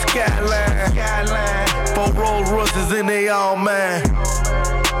trees in the skyline. 4 Rolls Royces and they all mine.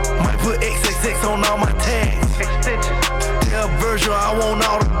 Might put XXX on all my tags. Tell Virgil I want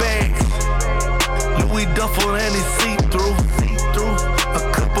all the bags. Louis Duffel and it's see-through.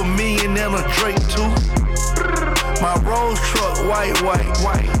 A couple million and a Drake too. My Rolls truck, white.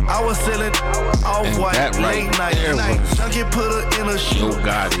 I was selling off-white, late night. Junkie put her in a shoe.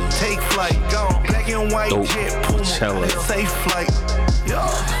 Take flight, gone. Black and white jet, Puma, safe flight.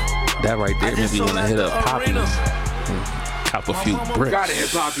 That right there made me want to hit up Poppy. Cop a few bricks. Gotta hit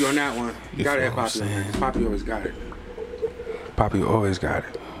Poppy on that one. Gotta hit Poppy on that. Poppy always got it. Poppy always got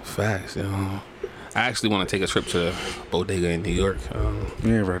it. Facts, yo. I actually want to take a trip to Bodega in New York.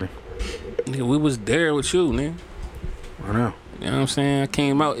 You ain't ready. Nigga, we was there with you, man. I know. You know what I'm saying? I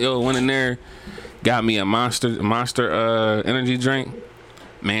came out, went in there, got me a Monster energy drink.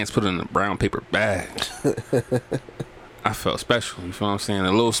 Man's put it in a brown paper bag. I felt special, you feel what I'm saying?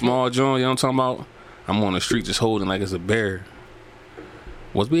 A little small joint, you know what I'm talking about? I'm on the street just holding like it's a bear.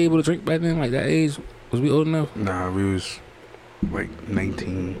 Was we able to drink back then, like that age? Was we old enough? Nah, we was like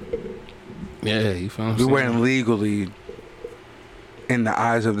 19. Yeah, you feel what I'm saying? We weren't legally in the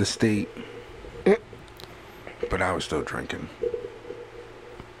eyes of the state. But I was still drinking.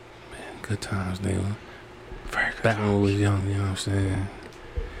 Man, good times, nigga. Very good back times. when we was young, you know what I'm saying?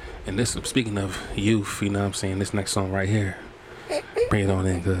 And this, speaking of youth, you know what I'm saying? This next song right here. Bring it on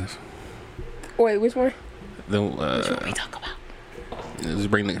in, cuz. Wait, which one? Which one we talk about? Just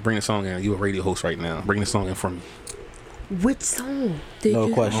bring the song in. You a radio host right now. Bring the song in for me. Which song?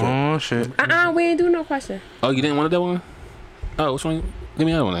 No question. Oh, shit. We ain't do no question. Oh, you didn't want that one? Oh, which one? Give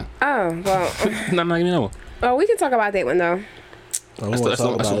me that one then. Oh, well. No, give me that one. Oh, we can talk about that one, though. I don't want to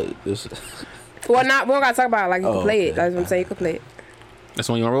talk about this. Well, we don't got to talk about it. Like, you can play it. Okay. That's what I'm saying. You can play it. That's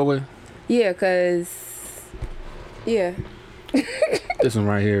the one you want to roll with? Yeah, because... Yeah. This one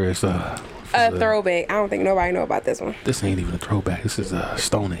right here is a throwback. I don't think nobody know about this one. This ain't even a throwback. This is a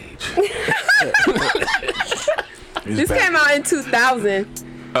Stone Age. This came out in 2000.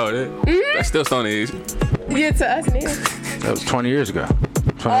 Oh, that's still Stone Age. Yeah, to us now. That was 20 years ago.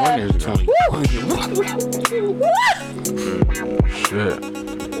 21 years ago. 21. Shit.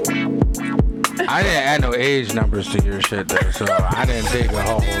 I didn't add no age numbers to your shit though, so I didn't dig a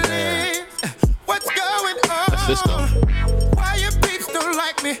hole there. What's going on? That's Cisco. Why your peeps don't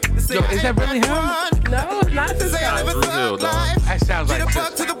like me? Yo, is that really him? No, it's not Cisco. Drew Hill, dog. That sounds like Get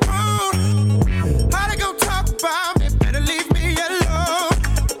up to the bone. How they gon' talk about me? Better leave me alone.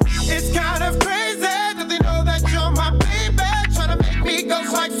 It's kind of crazy that they know that you're my baby. Tryna make me go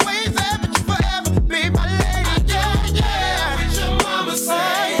like Swayze, but you forever be my lady. Yeah, yeah. What your mama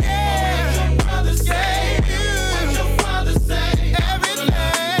say? Yeah. What your brother say? What your father say?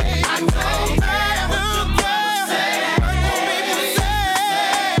 Everything. I know.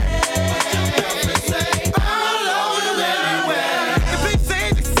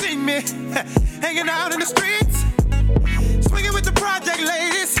 Hanging out in the streets, swinging with the project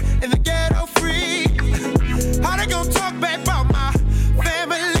ladies in the ghetto free. How they gon' talk back about my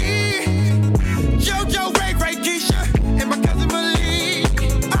family? JoJo, Ray, Keisha, and my cousin Malik.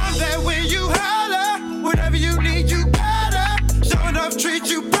 I'm there when you holler, whatever you need, you gotta. Sure enough, treat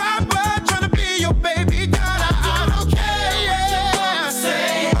you proper, tryna be your baby daughter. I don't care, yeah.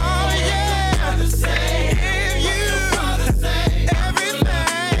 Oh yeah, if you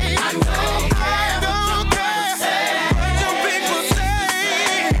everything. I know.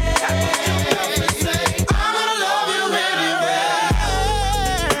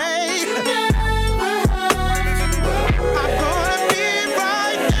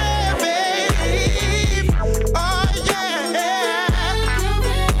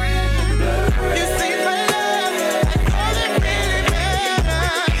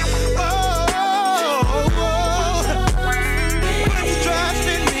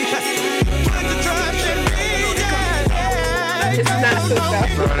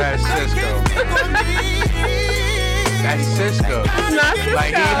 Bro, that's Cisco. That's Cisco. It's not Cisco.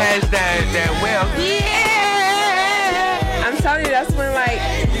 Like he has that well. Yeah. I'm telling you, that's when like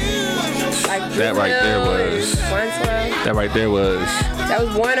That right there was. 112. That right there was. That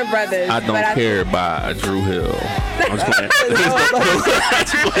was Warner Brothers. I Don't Care by Drew Hill. I'm just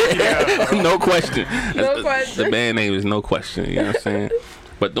playing. No question. No question. The band name is No Question. You know what I'm saying?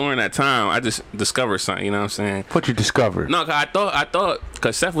 But during that time, I just discovered something. You know what I'm saying? What you discovered? No, cause I thought,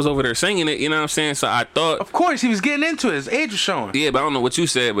 cause Seth was over there singing it. You know what I'm saying? So I thought. Of course, he was getting into it. His age was showing. Yeah, but I don't know what you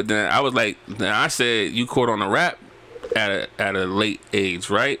said. But then I was like, then I said you caught on the rap at a late age,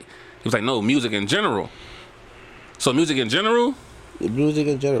 right? He was like, no, music in general. So music in general. Music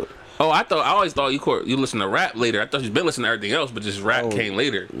in general. Oh, I always thought you listened to rap later. I thought you've been listening to everything else, but just rap came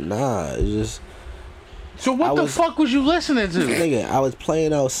later. Nah, it's just. So what the fuck was you listening to? Nigga, I was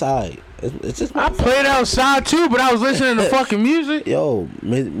playing outside. It's just. I played outside too, but I was listening to fucking music. Yo,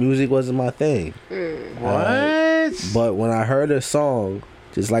 music wasn't my thing. What? But when I heard a song,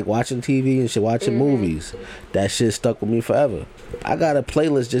 just like watching TV and shit, watching movies, that shit stuck with me forever. I got a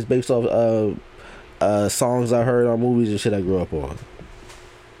playlist just based off songs I heard on movies and shit I grew up on.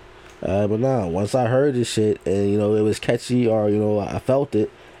 But nah, once I heard this shit and it was catchy or I felt it,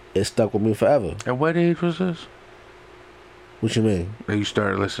 it stuck with me forever. At what age was this? What you mean? That you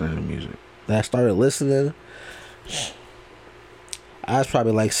started listening to music. That I started listening. I was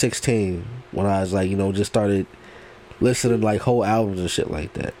probably like 16 when I was like just started listening to like whole albums and shit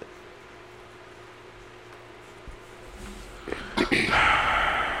like that.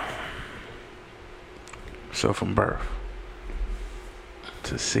 So from birth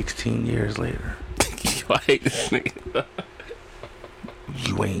to 16 years later, I hate this nigga.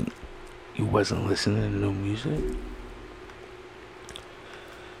 You wasn't listening to no music?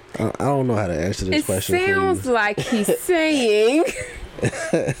 I don't know how to answer this question. It sounds like he's saying he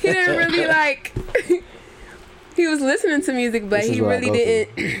didn't really like. He was listening to music, but he really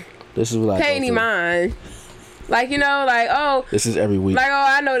didn't. This is what I pay any mind. Like this is every week. Like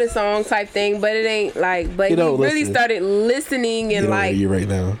I know this song type thing, but it ain't like. But he really started listening and like you right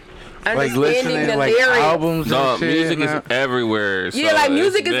now. Like listening to like lyrics. albums. No, and shit, music is everywhere. So yeah, like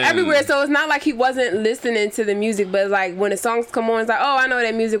music is everywhere. So it's not like he wasn't listening to the music, but like when the songs come on, it's like, oh, I know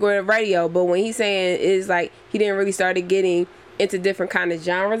that music or the radio. But when he's saying is like he didn't really started getting into different kind of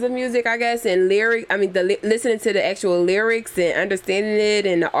genres of music, I guess, and listening to the actual lyrics and understanding it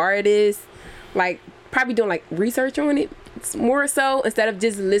and the artist, like probably doing like research on it more so instead of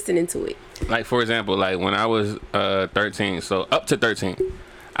just listening to it. Like for example, like when I was 13, so up to 13.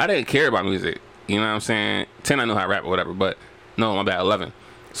 I didn't care about music. You know what I'm saying? 10, I knew how to rap or whatever, but no, my bad, 11.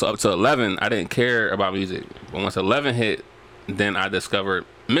 So up to 11, I didn't care about music. But once 11 hit, then I discovered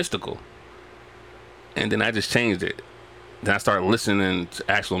Mystical. And then I just changed it. then I started listening to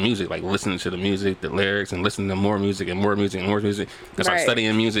actual music, like listening to the music, the lyrics, and listening to more music and more music and more music. I started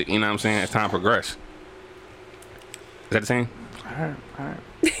studying music, you know what I'm saying, as time progressed. Is that the same? All right.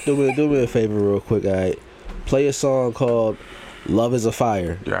 Do me a favor real quick, all right? Play a song called Love is a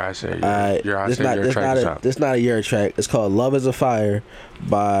Fire. This not a your track. It's called Love is a Fire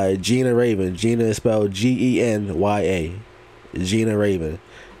by Gina Raven. Gina is spelled Genya. Gina Raven.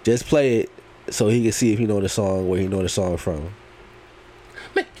 Just play it so he can see if you know the song, where he know the song from.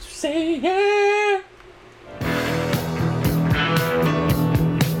 Make you say yeah.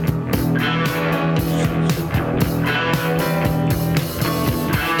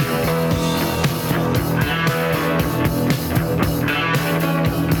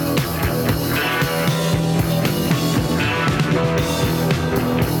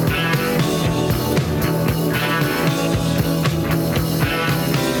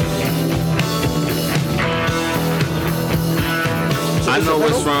 I know where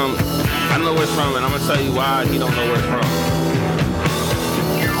it's from, and I'm gonna tell you why he don't know where it's from.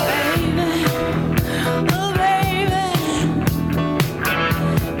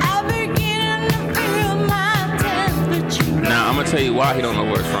 Now I'm gonna tell you why he don't know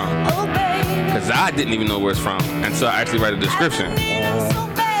where it's from. Cause I didn't even know where it's from until I actually read the description.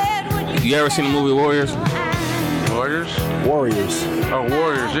 You ever seen the movie Warriors? Warriors. Oh,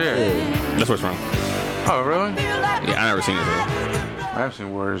 Warriors, yeah. That's where it's from. Oh, really? Yeah, I never seen it though. I haven't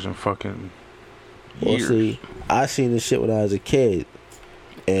seen Warriors in fucking Well, years. see, I seen this shit when I was a kid,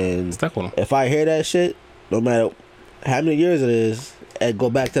 and Stuck with him. if I hear that shit, no matter how many years it is, it go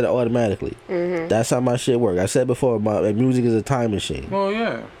back to that automatically. That's how my shit work. I said before, my music is a time machine. Well,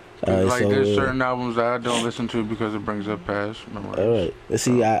 yeah. Alright, Like so, there's certain albums that I don't listen to because it brings up past memories. All right.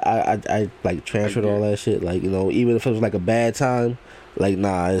 See, I like transferred all that shit. Like, you know, even if it was like a bad time, like,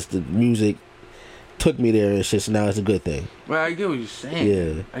 nah, it's the music took me there and shit. So now it's a good thing. Well, I get what you're saying.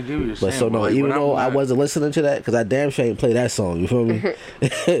 Yeah. I get what you're saying. But so no, like, even when though I I'm wasn't listening to that, because I damn sure ain't play that song. You feel me?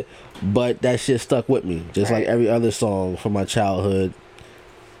 But that shit stuck with me, just like every other song from my childhood,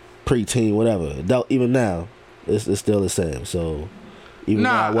 preteen, whatever. Even now, it's still the same. So even though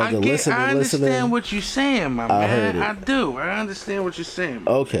I wasn't I understand listening, what you're saying, my I heard man. it. I do. I understand what you're saying.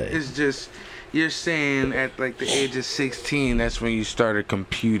 Okay. It's just you're saying at like the age of 16, that's when you started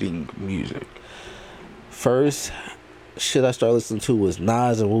computing music. First shit I started listening to was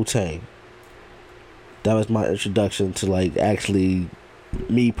Nas and Wu-Tang. That was my introduction to like actually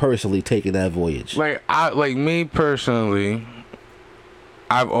me personally taking that voyage. Like me personally,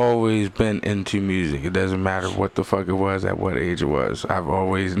 I've always been into music. It doesn't matter what the fuck it was, at what age it was. I've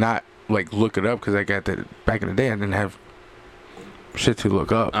always not like look it up because I got that back in the day. I didn't have shit to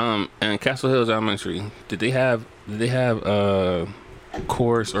look up. And Castle Hills Elementary, did they have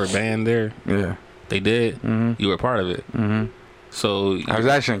chorus or band there? Yeah, they did. Mm-hmm. You were part of it. Mm-hmm. So I was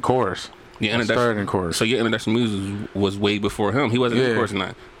actually in chorus. I started in chorus. So your introduction music was way before him. He wasn't in chorus or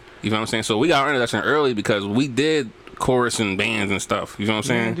not. You know what I'm saying? So we got our introduction early because we did chorus and bands and stuff. You know what I'm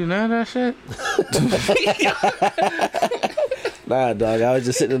saying? Do none of that shit. Nah, dog. I was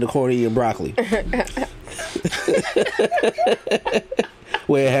just sitting in the corner eating broccoli.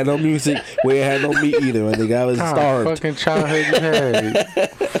 Where it had no music, where it had no meat either. I think I was starved. Fucking childhood you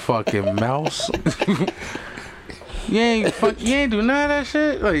had. Fucking mouse. You ain't do none of that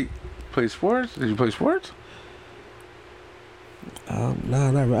shit. Like play sports? Did you play sports? Nah,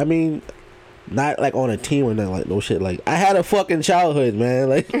 not really. I mean, not like on a team or nothing, like no shit. Like I had a fucking childhood, man.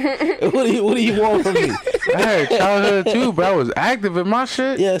 Like what do you want from me? I had a childhood too, but I was active in my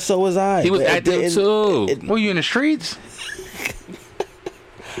shit. Yeah, so was I. He was active too. Were you in the streets?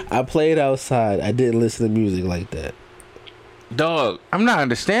 I played outside. I didn't listen to music like that. Dog, I'm not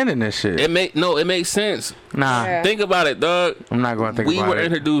understanding this shit. It makes sense. Nah. Yeah. Think about it, dog. I'm not going to think We about it. were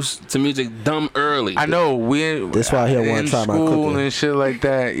introduced to music dumb early. I know That's why he don't want in to try my school cooking. and shit like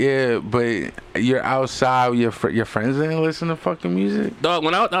that. Yeah, but you're outside. Your friends didn't listen to fucking music. Dog,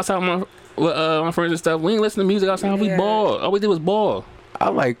 when I was outside with my friends and stuff, we ain't listen to music outside. We ball. All we did was ball. I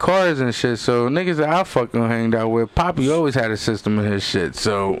like cars and shit, so niggas that I fucking hanged out with, Poppy always had a system in his shit.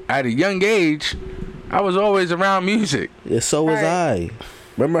 So at a young age, I was always around music. Yeah, so was I.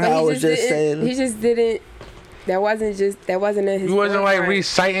 Remember how I was just saying? He just didn't. That wasn't in his. You wasn't like forefront.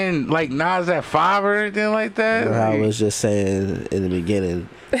 reciting like Nas at 5 or anything like that. Remember how I Like, was just saying in the beginning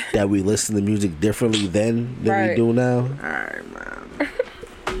that we listen to music differently then than we do now? alright, man.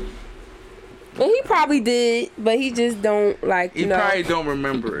 Well, he probably did, but he just don't like. He probably don't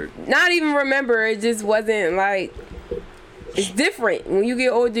remember it. Not even remember. It just wasn't like. It's different. When you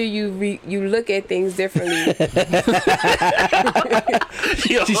get older, you look at things differently.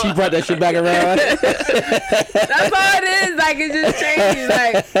 She brought that shit back around. That's all it is. Like, it just changes.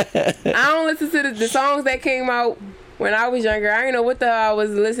 Like, I don't listen to the songs that came out when I was younger. I didn't know what the hell I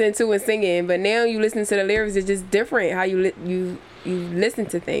was listening to and singing. But now you listen to the lyrics, it's just different how you listen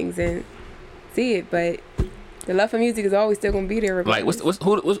to things and see it. But the love for music is always still gonna be there. Regardless. Like,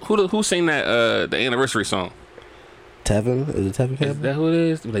 who sang that the anniversary song? Tevin? Is it Tevin Campbell? Is that who it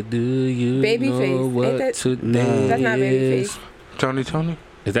is? Like, do you know what today? That's not Babyface. Tony?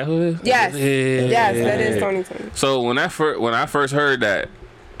 Is that who it is? Yes. Yes, that is Tony. So when I first heard that,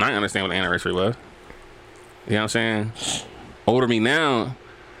 I didn't understand what the anniversary was. You know what I'm saying? Older me now,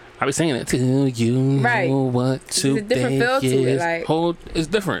 I be singing it. Do you know what today There's a different feel to it. Like, it's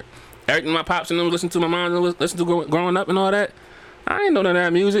different. Everything my pops and them listen to, my mom listen to growing up and all that. I ain't know none of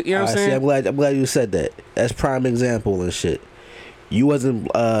that music. You know what I'm saying? See, I'm glad you said that. That's prime example and shit. You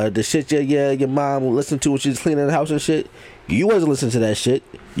wasn't the shit your mom listened to when she was cleaning the house and shit. You wasn't listening to that shit.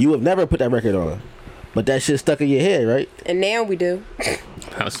 You have never put that record on, but that shit stuck in your head, right? And now we do.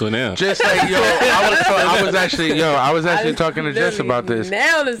 How's it now? Just like I was actually talking to Jess about this.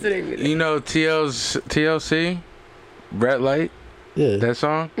 Now listening. You know TLC, Red Light. Yeah. That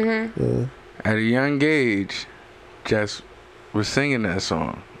song. Mm-hmm. Yeah. At a young age, Jess was singing that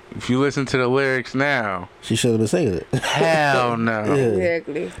song. If you listen to the lyrics now, she should have been singing it. Hell no. Yeah.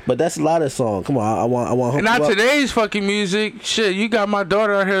 Exactly. But that's a lot of songs. Come on, I want. And not today's fucking music. Shit, you got my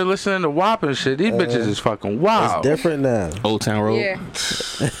daughter out here listening to WAP and shit. These bitches is fucking wild. It's different now. Old Town Road. Yeah.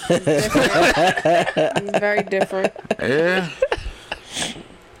 It's very different. Yeah.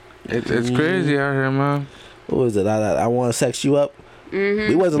 It's crazy out here, man. What was it? I want to sex you up. Mm-hmm.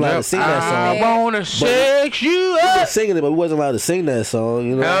 We wasn't allowed to sing that song. I wanna sex you We up. were singing it, but we wasn't allowed to sing that song.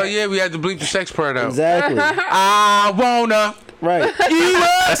 You know? Hell yeah, we had to bleep the sex part out. Exactly. I wanna Right. you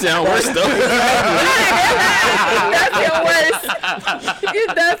up. That sound worse though.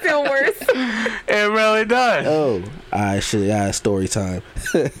 It does feel worse. It really does. Oh, alright, shit. Story time.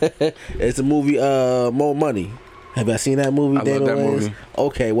 It's a movie. More Money. Have y'all seen that movie? I love that movie.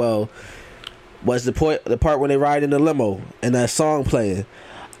 Okay, well, what's the part when they ride in the limo and that song playing?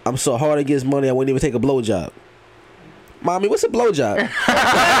 I'm so hard against money, I wouldn't even take a blowjob. Mommy, what's a blowjob?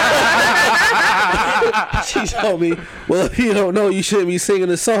 She told me, well, if you don't know, you shouldn't be singing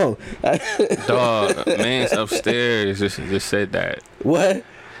the song. Dog, man's upstairs just said that. What?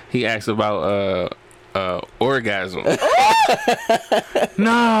 He asked about orgasm.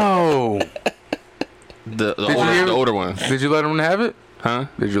 No. The older one. Did you let him have it? Huh?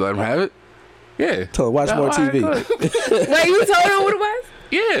 Did you let him have it? Yeah. Told him, watch more TV. Wait, you told him what it was?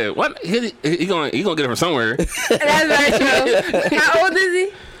 Yeah. What? He gonna get it from somewhere. That's very true. How old is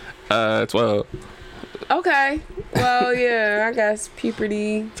he? 12. Okay. Well, yeah, I guess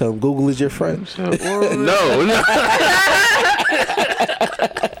puberty. Tell him Google is your friend. No.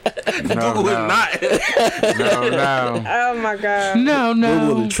 Google is not. No. Oh my god. No.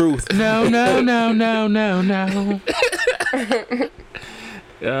 Google the truth. No.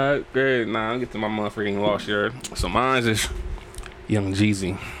 Yeah, great. Nah, I'll get to my motherfucking lost year. So mine's is Young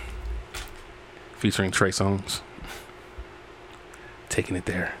Jeezy featuring Trey Songz. Taking it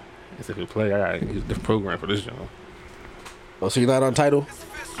there. As if it play, I gotta use the program for this job. Oh, so you're not on Tidal?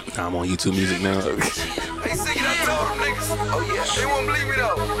 Nah, I'm on YouTube Music now.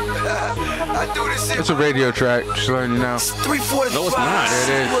 It's a radio track, just letting you know. No, it's not. It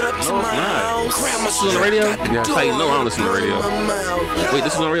is. No, it's not. This is on the radio? Yeah. That's how you know I don't listen to the radio. Wait,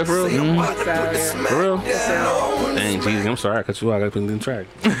 this is on the radio for real? Mm-hmm. For real? Dang, Jeezy, I'm sorry. I cut you out. I gotta put it in the track.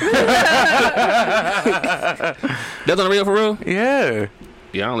 That's on the radio for real? Yeah.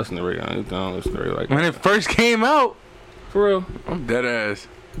 Yeah, I don't listen to the radio. I don't listen to the radio like When that. it first came out, For real? I'm dead ass.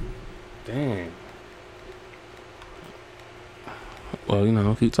 Dang. Well, you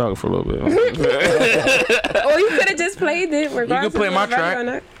know, keep talking for a little bit. Oh, you could have just played it. You can play my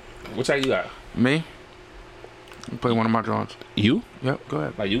track. What track you got? Me? You can play one of my drawings. You? Yep, go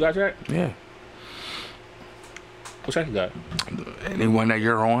ahead. Like you got track? Yeah. What track you got? Anyone that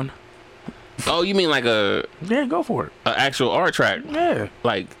you're on? Oh, you mean like a Yeah, go for it. actual art track? Yeah.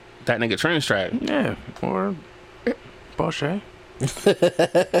 Like that nigga Trends track? Yeah. Or Bosche.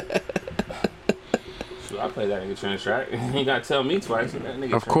 I play that nigga Trends track. You ain't gotta tell me twice. That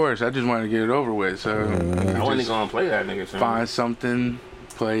nigga Of course, I just wanted to get it over with. So I wasn't gonna play that nigga Trends. find something,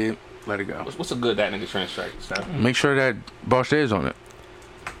 play it, let it go. What's a good that nigga Trends track? Stuff? Make sure that Bosche is on it.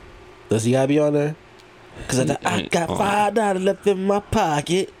 Does he gotta be on there? Cause I got $5 left in my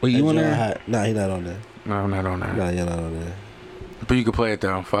pocket. Wait, you on That's there? hot. Nah, he not on there. No, I'm not on that. Nah, you're not on there. But you can play it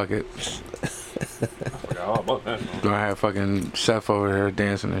though. Fuck it. I forgot all about that. Gonna have fucking Seth over here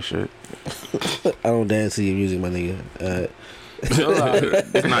dancing and shit. I don't dance to your music, my nigga. Don't lie to him.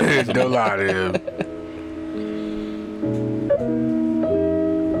 It's not his. Don't lie to him.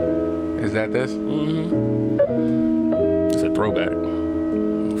 Is that this? It's a throwback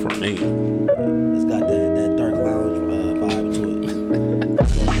for me. It's got that dark lounge vibe to it.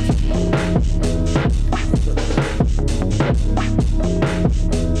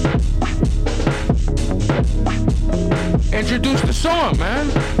 Introduce the song, man.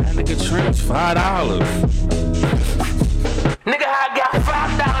 That nigga Trent's $5. Nigga, I got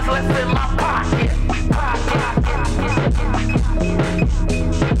 $5 left in my pocket.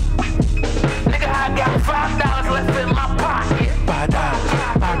 Nigga, I got $5 left in my pocket. $5.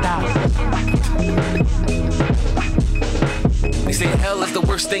 They say hell is the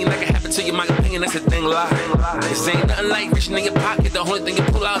worst thing that can happen to you. My opinion, that's a thing lie. This ain't nothing like reaching in your pocket. The only thing you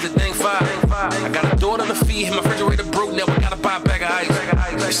pull out is a thing $5. I got a daughter to feed, my refrigerator broke. Now I gotta buy a bag of ice.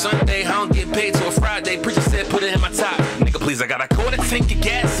 It's Sunday, I don't get paid till a Friday. Preacher said put it in my top. Nigga, please, I got a quarter tank of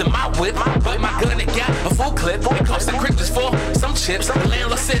gas in my whip. But my gun, it got a full clip. It cost the crib just for some chips. The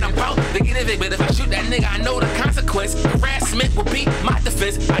landlord said I'm about to get it, but if I shoot that nigga, I know the consequence. Harassment will be my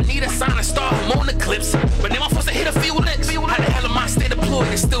defense. I need a sign to start him on the clips. But now I'm supposed to hit a few licks. How the hell am I stay deployed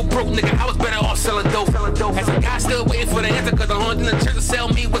and still broke, nigga? I was better off selling dope. As a guy still waiting for the answer, cause the only thing the church to sell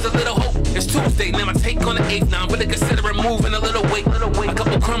me was a little hope. It's Tuesday, now my take on the 8th. Now I'm really considering moving a little weight. A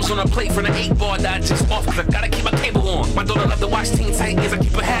couple crumbs on a plate from the 8-bar that I just off, cause I gotta keep my cable on. My daughter love to watch Teen Titans, I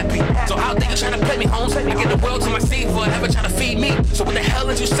keep her happy. So how they trying to play me, Holmes? I get the world to my seat for ever trying to feed me. So what the hell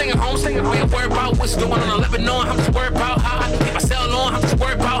is you singing, Holmes? We ain't worried about what's going on 11 on. I'm just worried about how I can keep my cell on. I'm just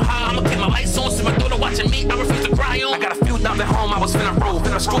worried about how I'ma keep my lights on. So my daughter watching me, I refuse to cry on. I got a few dollars at home, I was finna roll.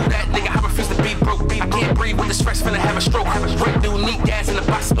 Finna screw that nigga, I refuse to be broke. I can't breathe with the stress, finna have a stroke. Break new neat gas in the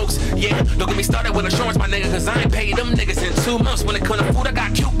box spokes. Yeah, don't get me started with insurance, my nigga, cause I ain't paid them niggas in 2 months. When it comes to food, I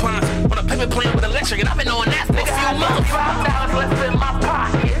got coupons. When a payment plan with electric, and I've been on that for a few months. $5 left in my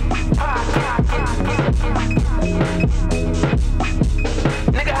pocket.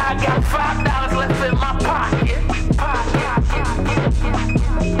 Nigga, I got $5 left in my pocket.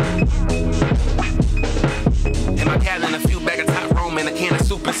 In my cabin, a few bag of top room and a can of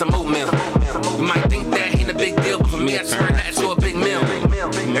soup and some oatmeal. You might think that ain't a big deal, but for me, I turn that to a big meal.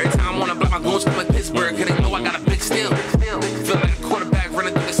 Every time I wanna block my goons from like Pittsburgh, cause they know I got a big steal. Feel like a quarterback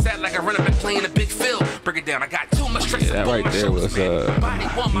running through the set like a running back playing a big field. Break it down, I got too much stress. Yeah, that right there was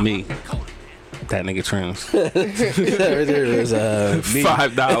me. That nigga Trends. it. There was me.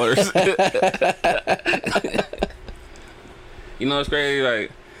 $5. You know what's crazy?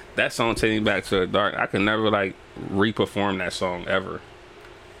 Like, that song takes me back to the dark. I could never like re-perform that song ever.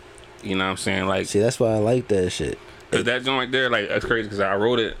 You know what I'm saying? Like, see, that's why I like that shit. Cause that joint right there, like, that's crazy. Cause I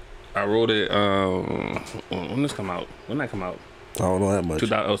wrote it. When this come out? When that come out? I don't know that much. It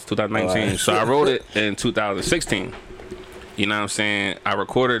was 2019. Right. So I wrote it in 2016. You know what I'm saying? I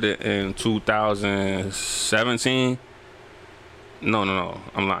recorded it in 2017. No,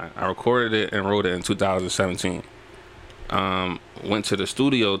 I'm lying. I recorded it and wrote it in 2017. Went to the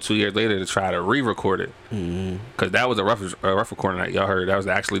studio 2 years later to try to re-record it. Because that was a rough recording that y'all heard. That was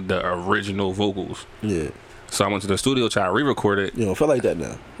actually the original vocals. Yeah. So I went to the studio to try to re-record it. You don't feel like that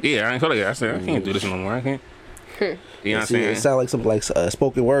now? Yeah, I ain't feel like that. I said, I can't do this no more. I can't. You know what I'm saying? It sounds like some like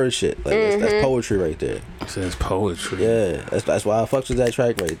spoken word shit. Like that's poetry right there. It says poetry. Yeah, that's why I fucked with that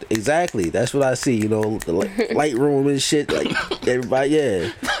track right there. Exactly. That's what I see. You know, the light room and shit. Like everybody.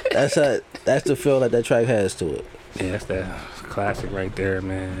 Yeah, that's the feel that track has to it. Yeah, that's that classic right there,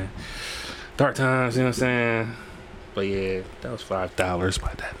 man. Dark times. You know what I'm saying? But yeah, that was $5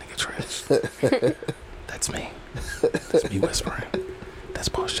 by that nigga Trent. That's me. That's me whispering. That's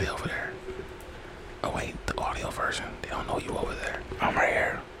Boss J over there. Oh wait, the audio version. They don't know you over there. I'm right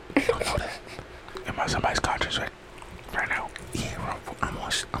here. They don't know that. Am I somebody's conscious right now? Yeah, I'm on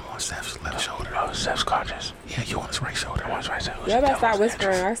Seth's left shoulder. Oh, Seth's conscious. Yeah, you on his right shoulder. I'm on his right shoulder. Y'all better stop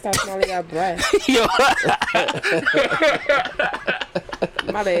whispering. I start smelling your breath. Yo.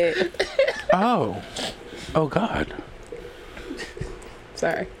 My bad. Oh God.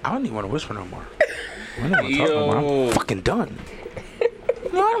 Sorry. I don't even want to whisper no more. I don't want to talk no more. I'm fucking done.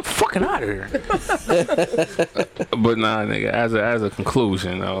 No, I'm fucking out of here. But nah, nigga, as a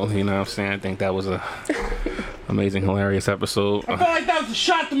conclusion, though, you know what I'm saying? I think that was a amazing, hilarious episode. I felt like that was a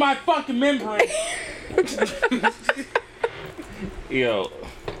shot to my fucking membrane. Yo.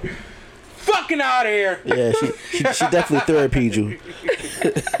 Fucking out of here. Yeah, she definitely therapied you.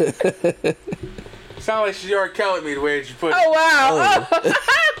 Sound like she already killing me the way she put it. Oh, wow. Oh.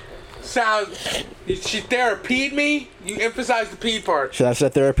 She therapied me? You emphasize the P part. Should I say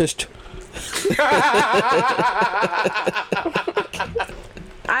therapist?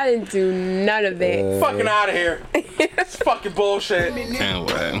 I didn't do none of that. Fucking out of here. It's fucking bullshit.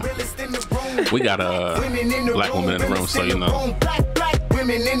 Anyway, we got a black woman in the room, so you know.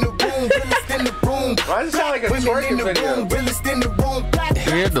 Why does it sound like a twerking video?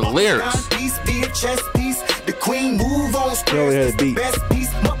 Hear the lyrics. The queen move on only heard the beat. best piece.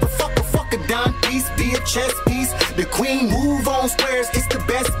 Motherfucker, fuck a dime piece. Be a chess piece. The queen move on squares. It's the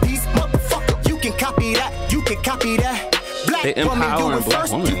best piece. Motherfucker, you can copy that. You can copy that. Black They woman do empowering it black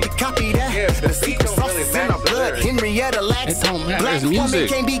first. women. You can copy that. Yeah, but the secret don't sauce really is match in our the blood. lyrics. Henrietta Lacks. It don't matter, Black it's woman music.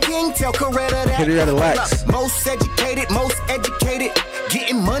 can't be king. Tell Coretta that. Henrietta Lacks. Hold up. Most educated.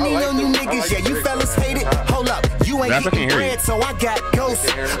 Getting money on you niggas. Yeah, you fellas hate it. Hold up. You ain't Rapper eating can hear you. bread, so I got ghosts.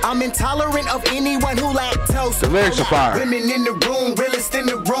 I'm intolerant of anyone who lactose. The lyrics are fire. Women in the room, realest in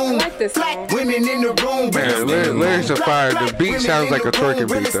the room. I like this song. Black women in the room, realest in the room. lyrics are fire. The beat Women sounds in like the a twerking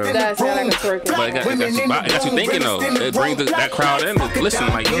room, beat, though. realest in It does the sound like a room. twerking But it got you thinking, though. It brings that crowd in to listen,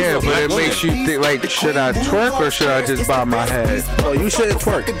 like, Yeah, but it makes you think, like, should I twerk or should I just bob my head? Oh, you shouldn't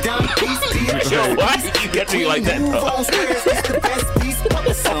twerk. Yo, why you get to you like that, though?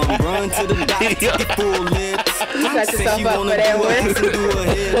 Some run to the doctor, get full lips. You got yourself up for that one.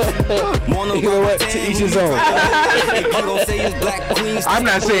 You know what? To each his own. I'm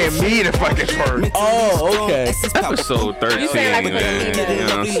not saying me to fucking twerk. Oh, okay. Episode 13, You sound like a man. good You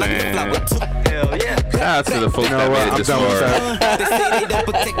know what I'm saying? Shout out to the folks You know what? that I'm made this done with far.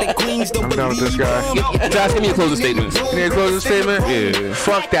 I'm done with this guy. Josh, give me a closing statement. You need a closing statement? Yeah.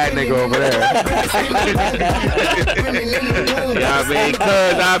 Fuck that nigga over there. Yeah, man, cuz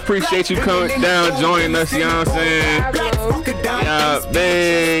I appreciate you coming down, joining us, you know what I'm saying? Yeah,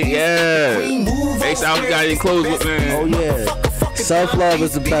 man, yeah. Ace Alpha got any close with, man? Oh, yeah. Self-love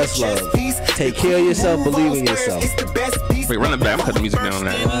is the best love. Take care of yourself, believe in yourself. Wait, run it back. I'm gonna cut the music down on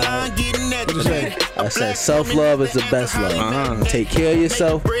that. What you say? I said self-love is the best love. Take care of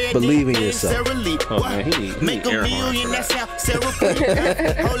yourself, believe in yourself. Oh, man, he need air horns for that.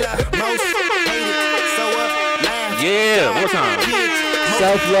 Yeah, one more time.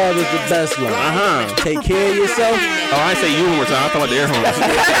 Self-love is the best love. Take care of yourself. Oh, I didn't say you one more time. I thought about the air horns.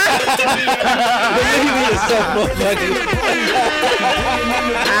 Believe in yourself, motherfucker.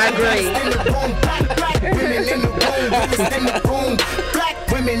 I agree. Black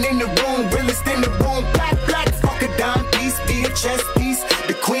women in the room, realest in the room. Black, fuck a dime piece, be a chess piece.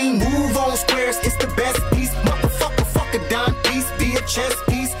 The queen move on squares, it's the best piece. Motherfucker, fuck a dime piece, be a chess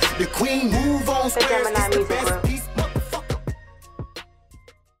piece. The queen move on squares, it's the best piece.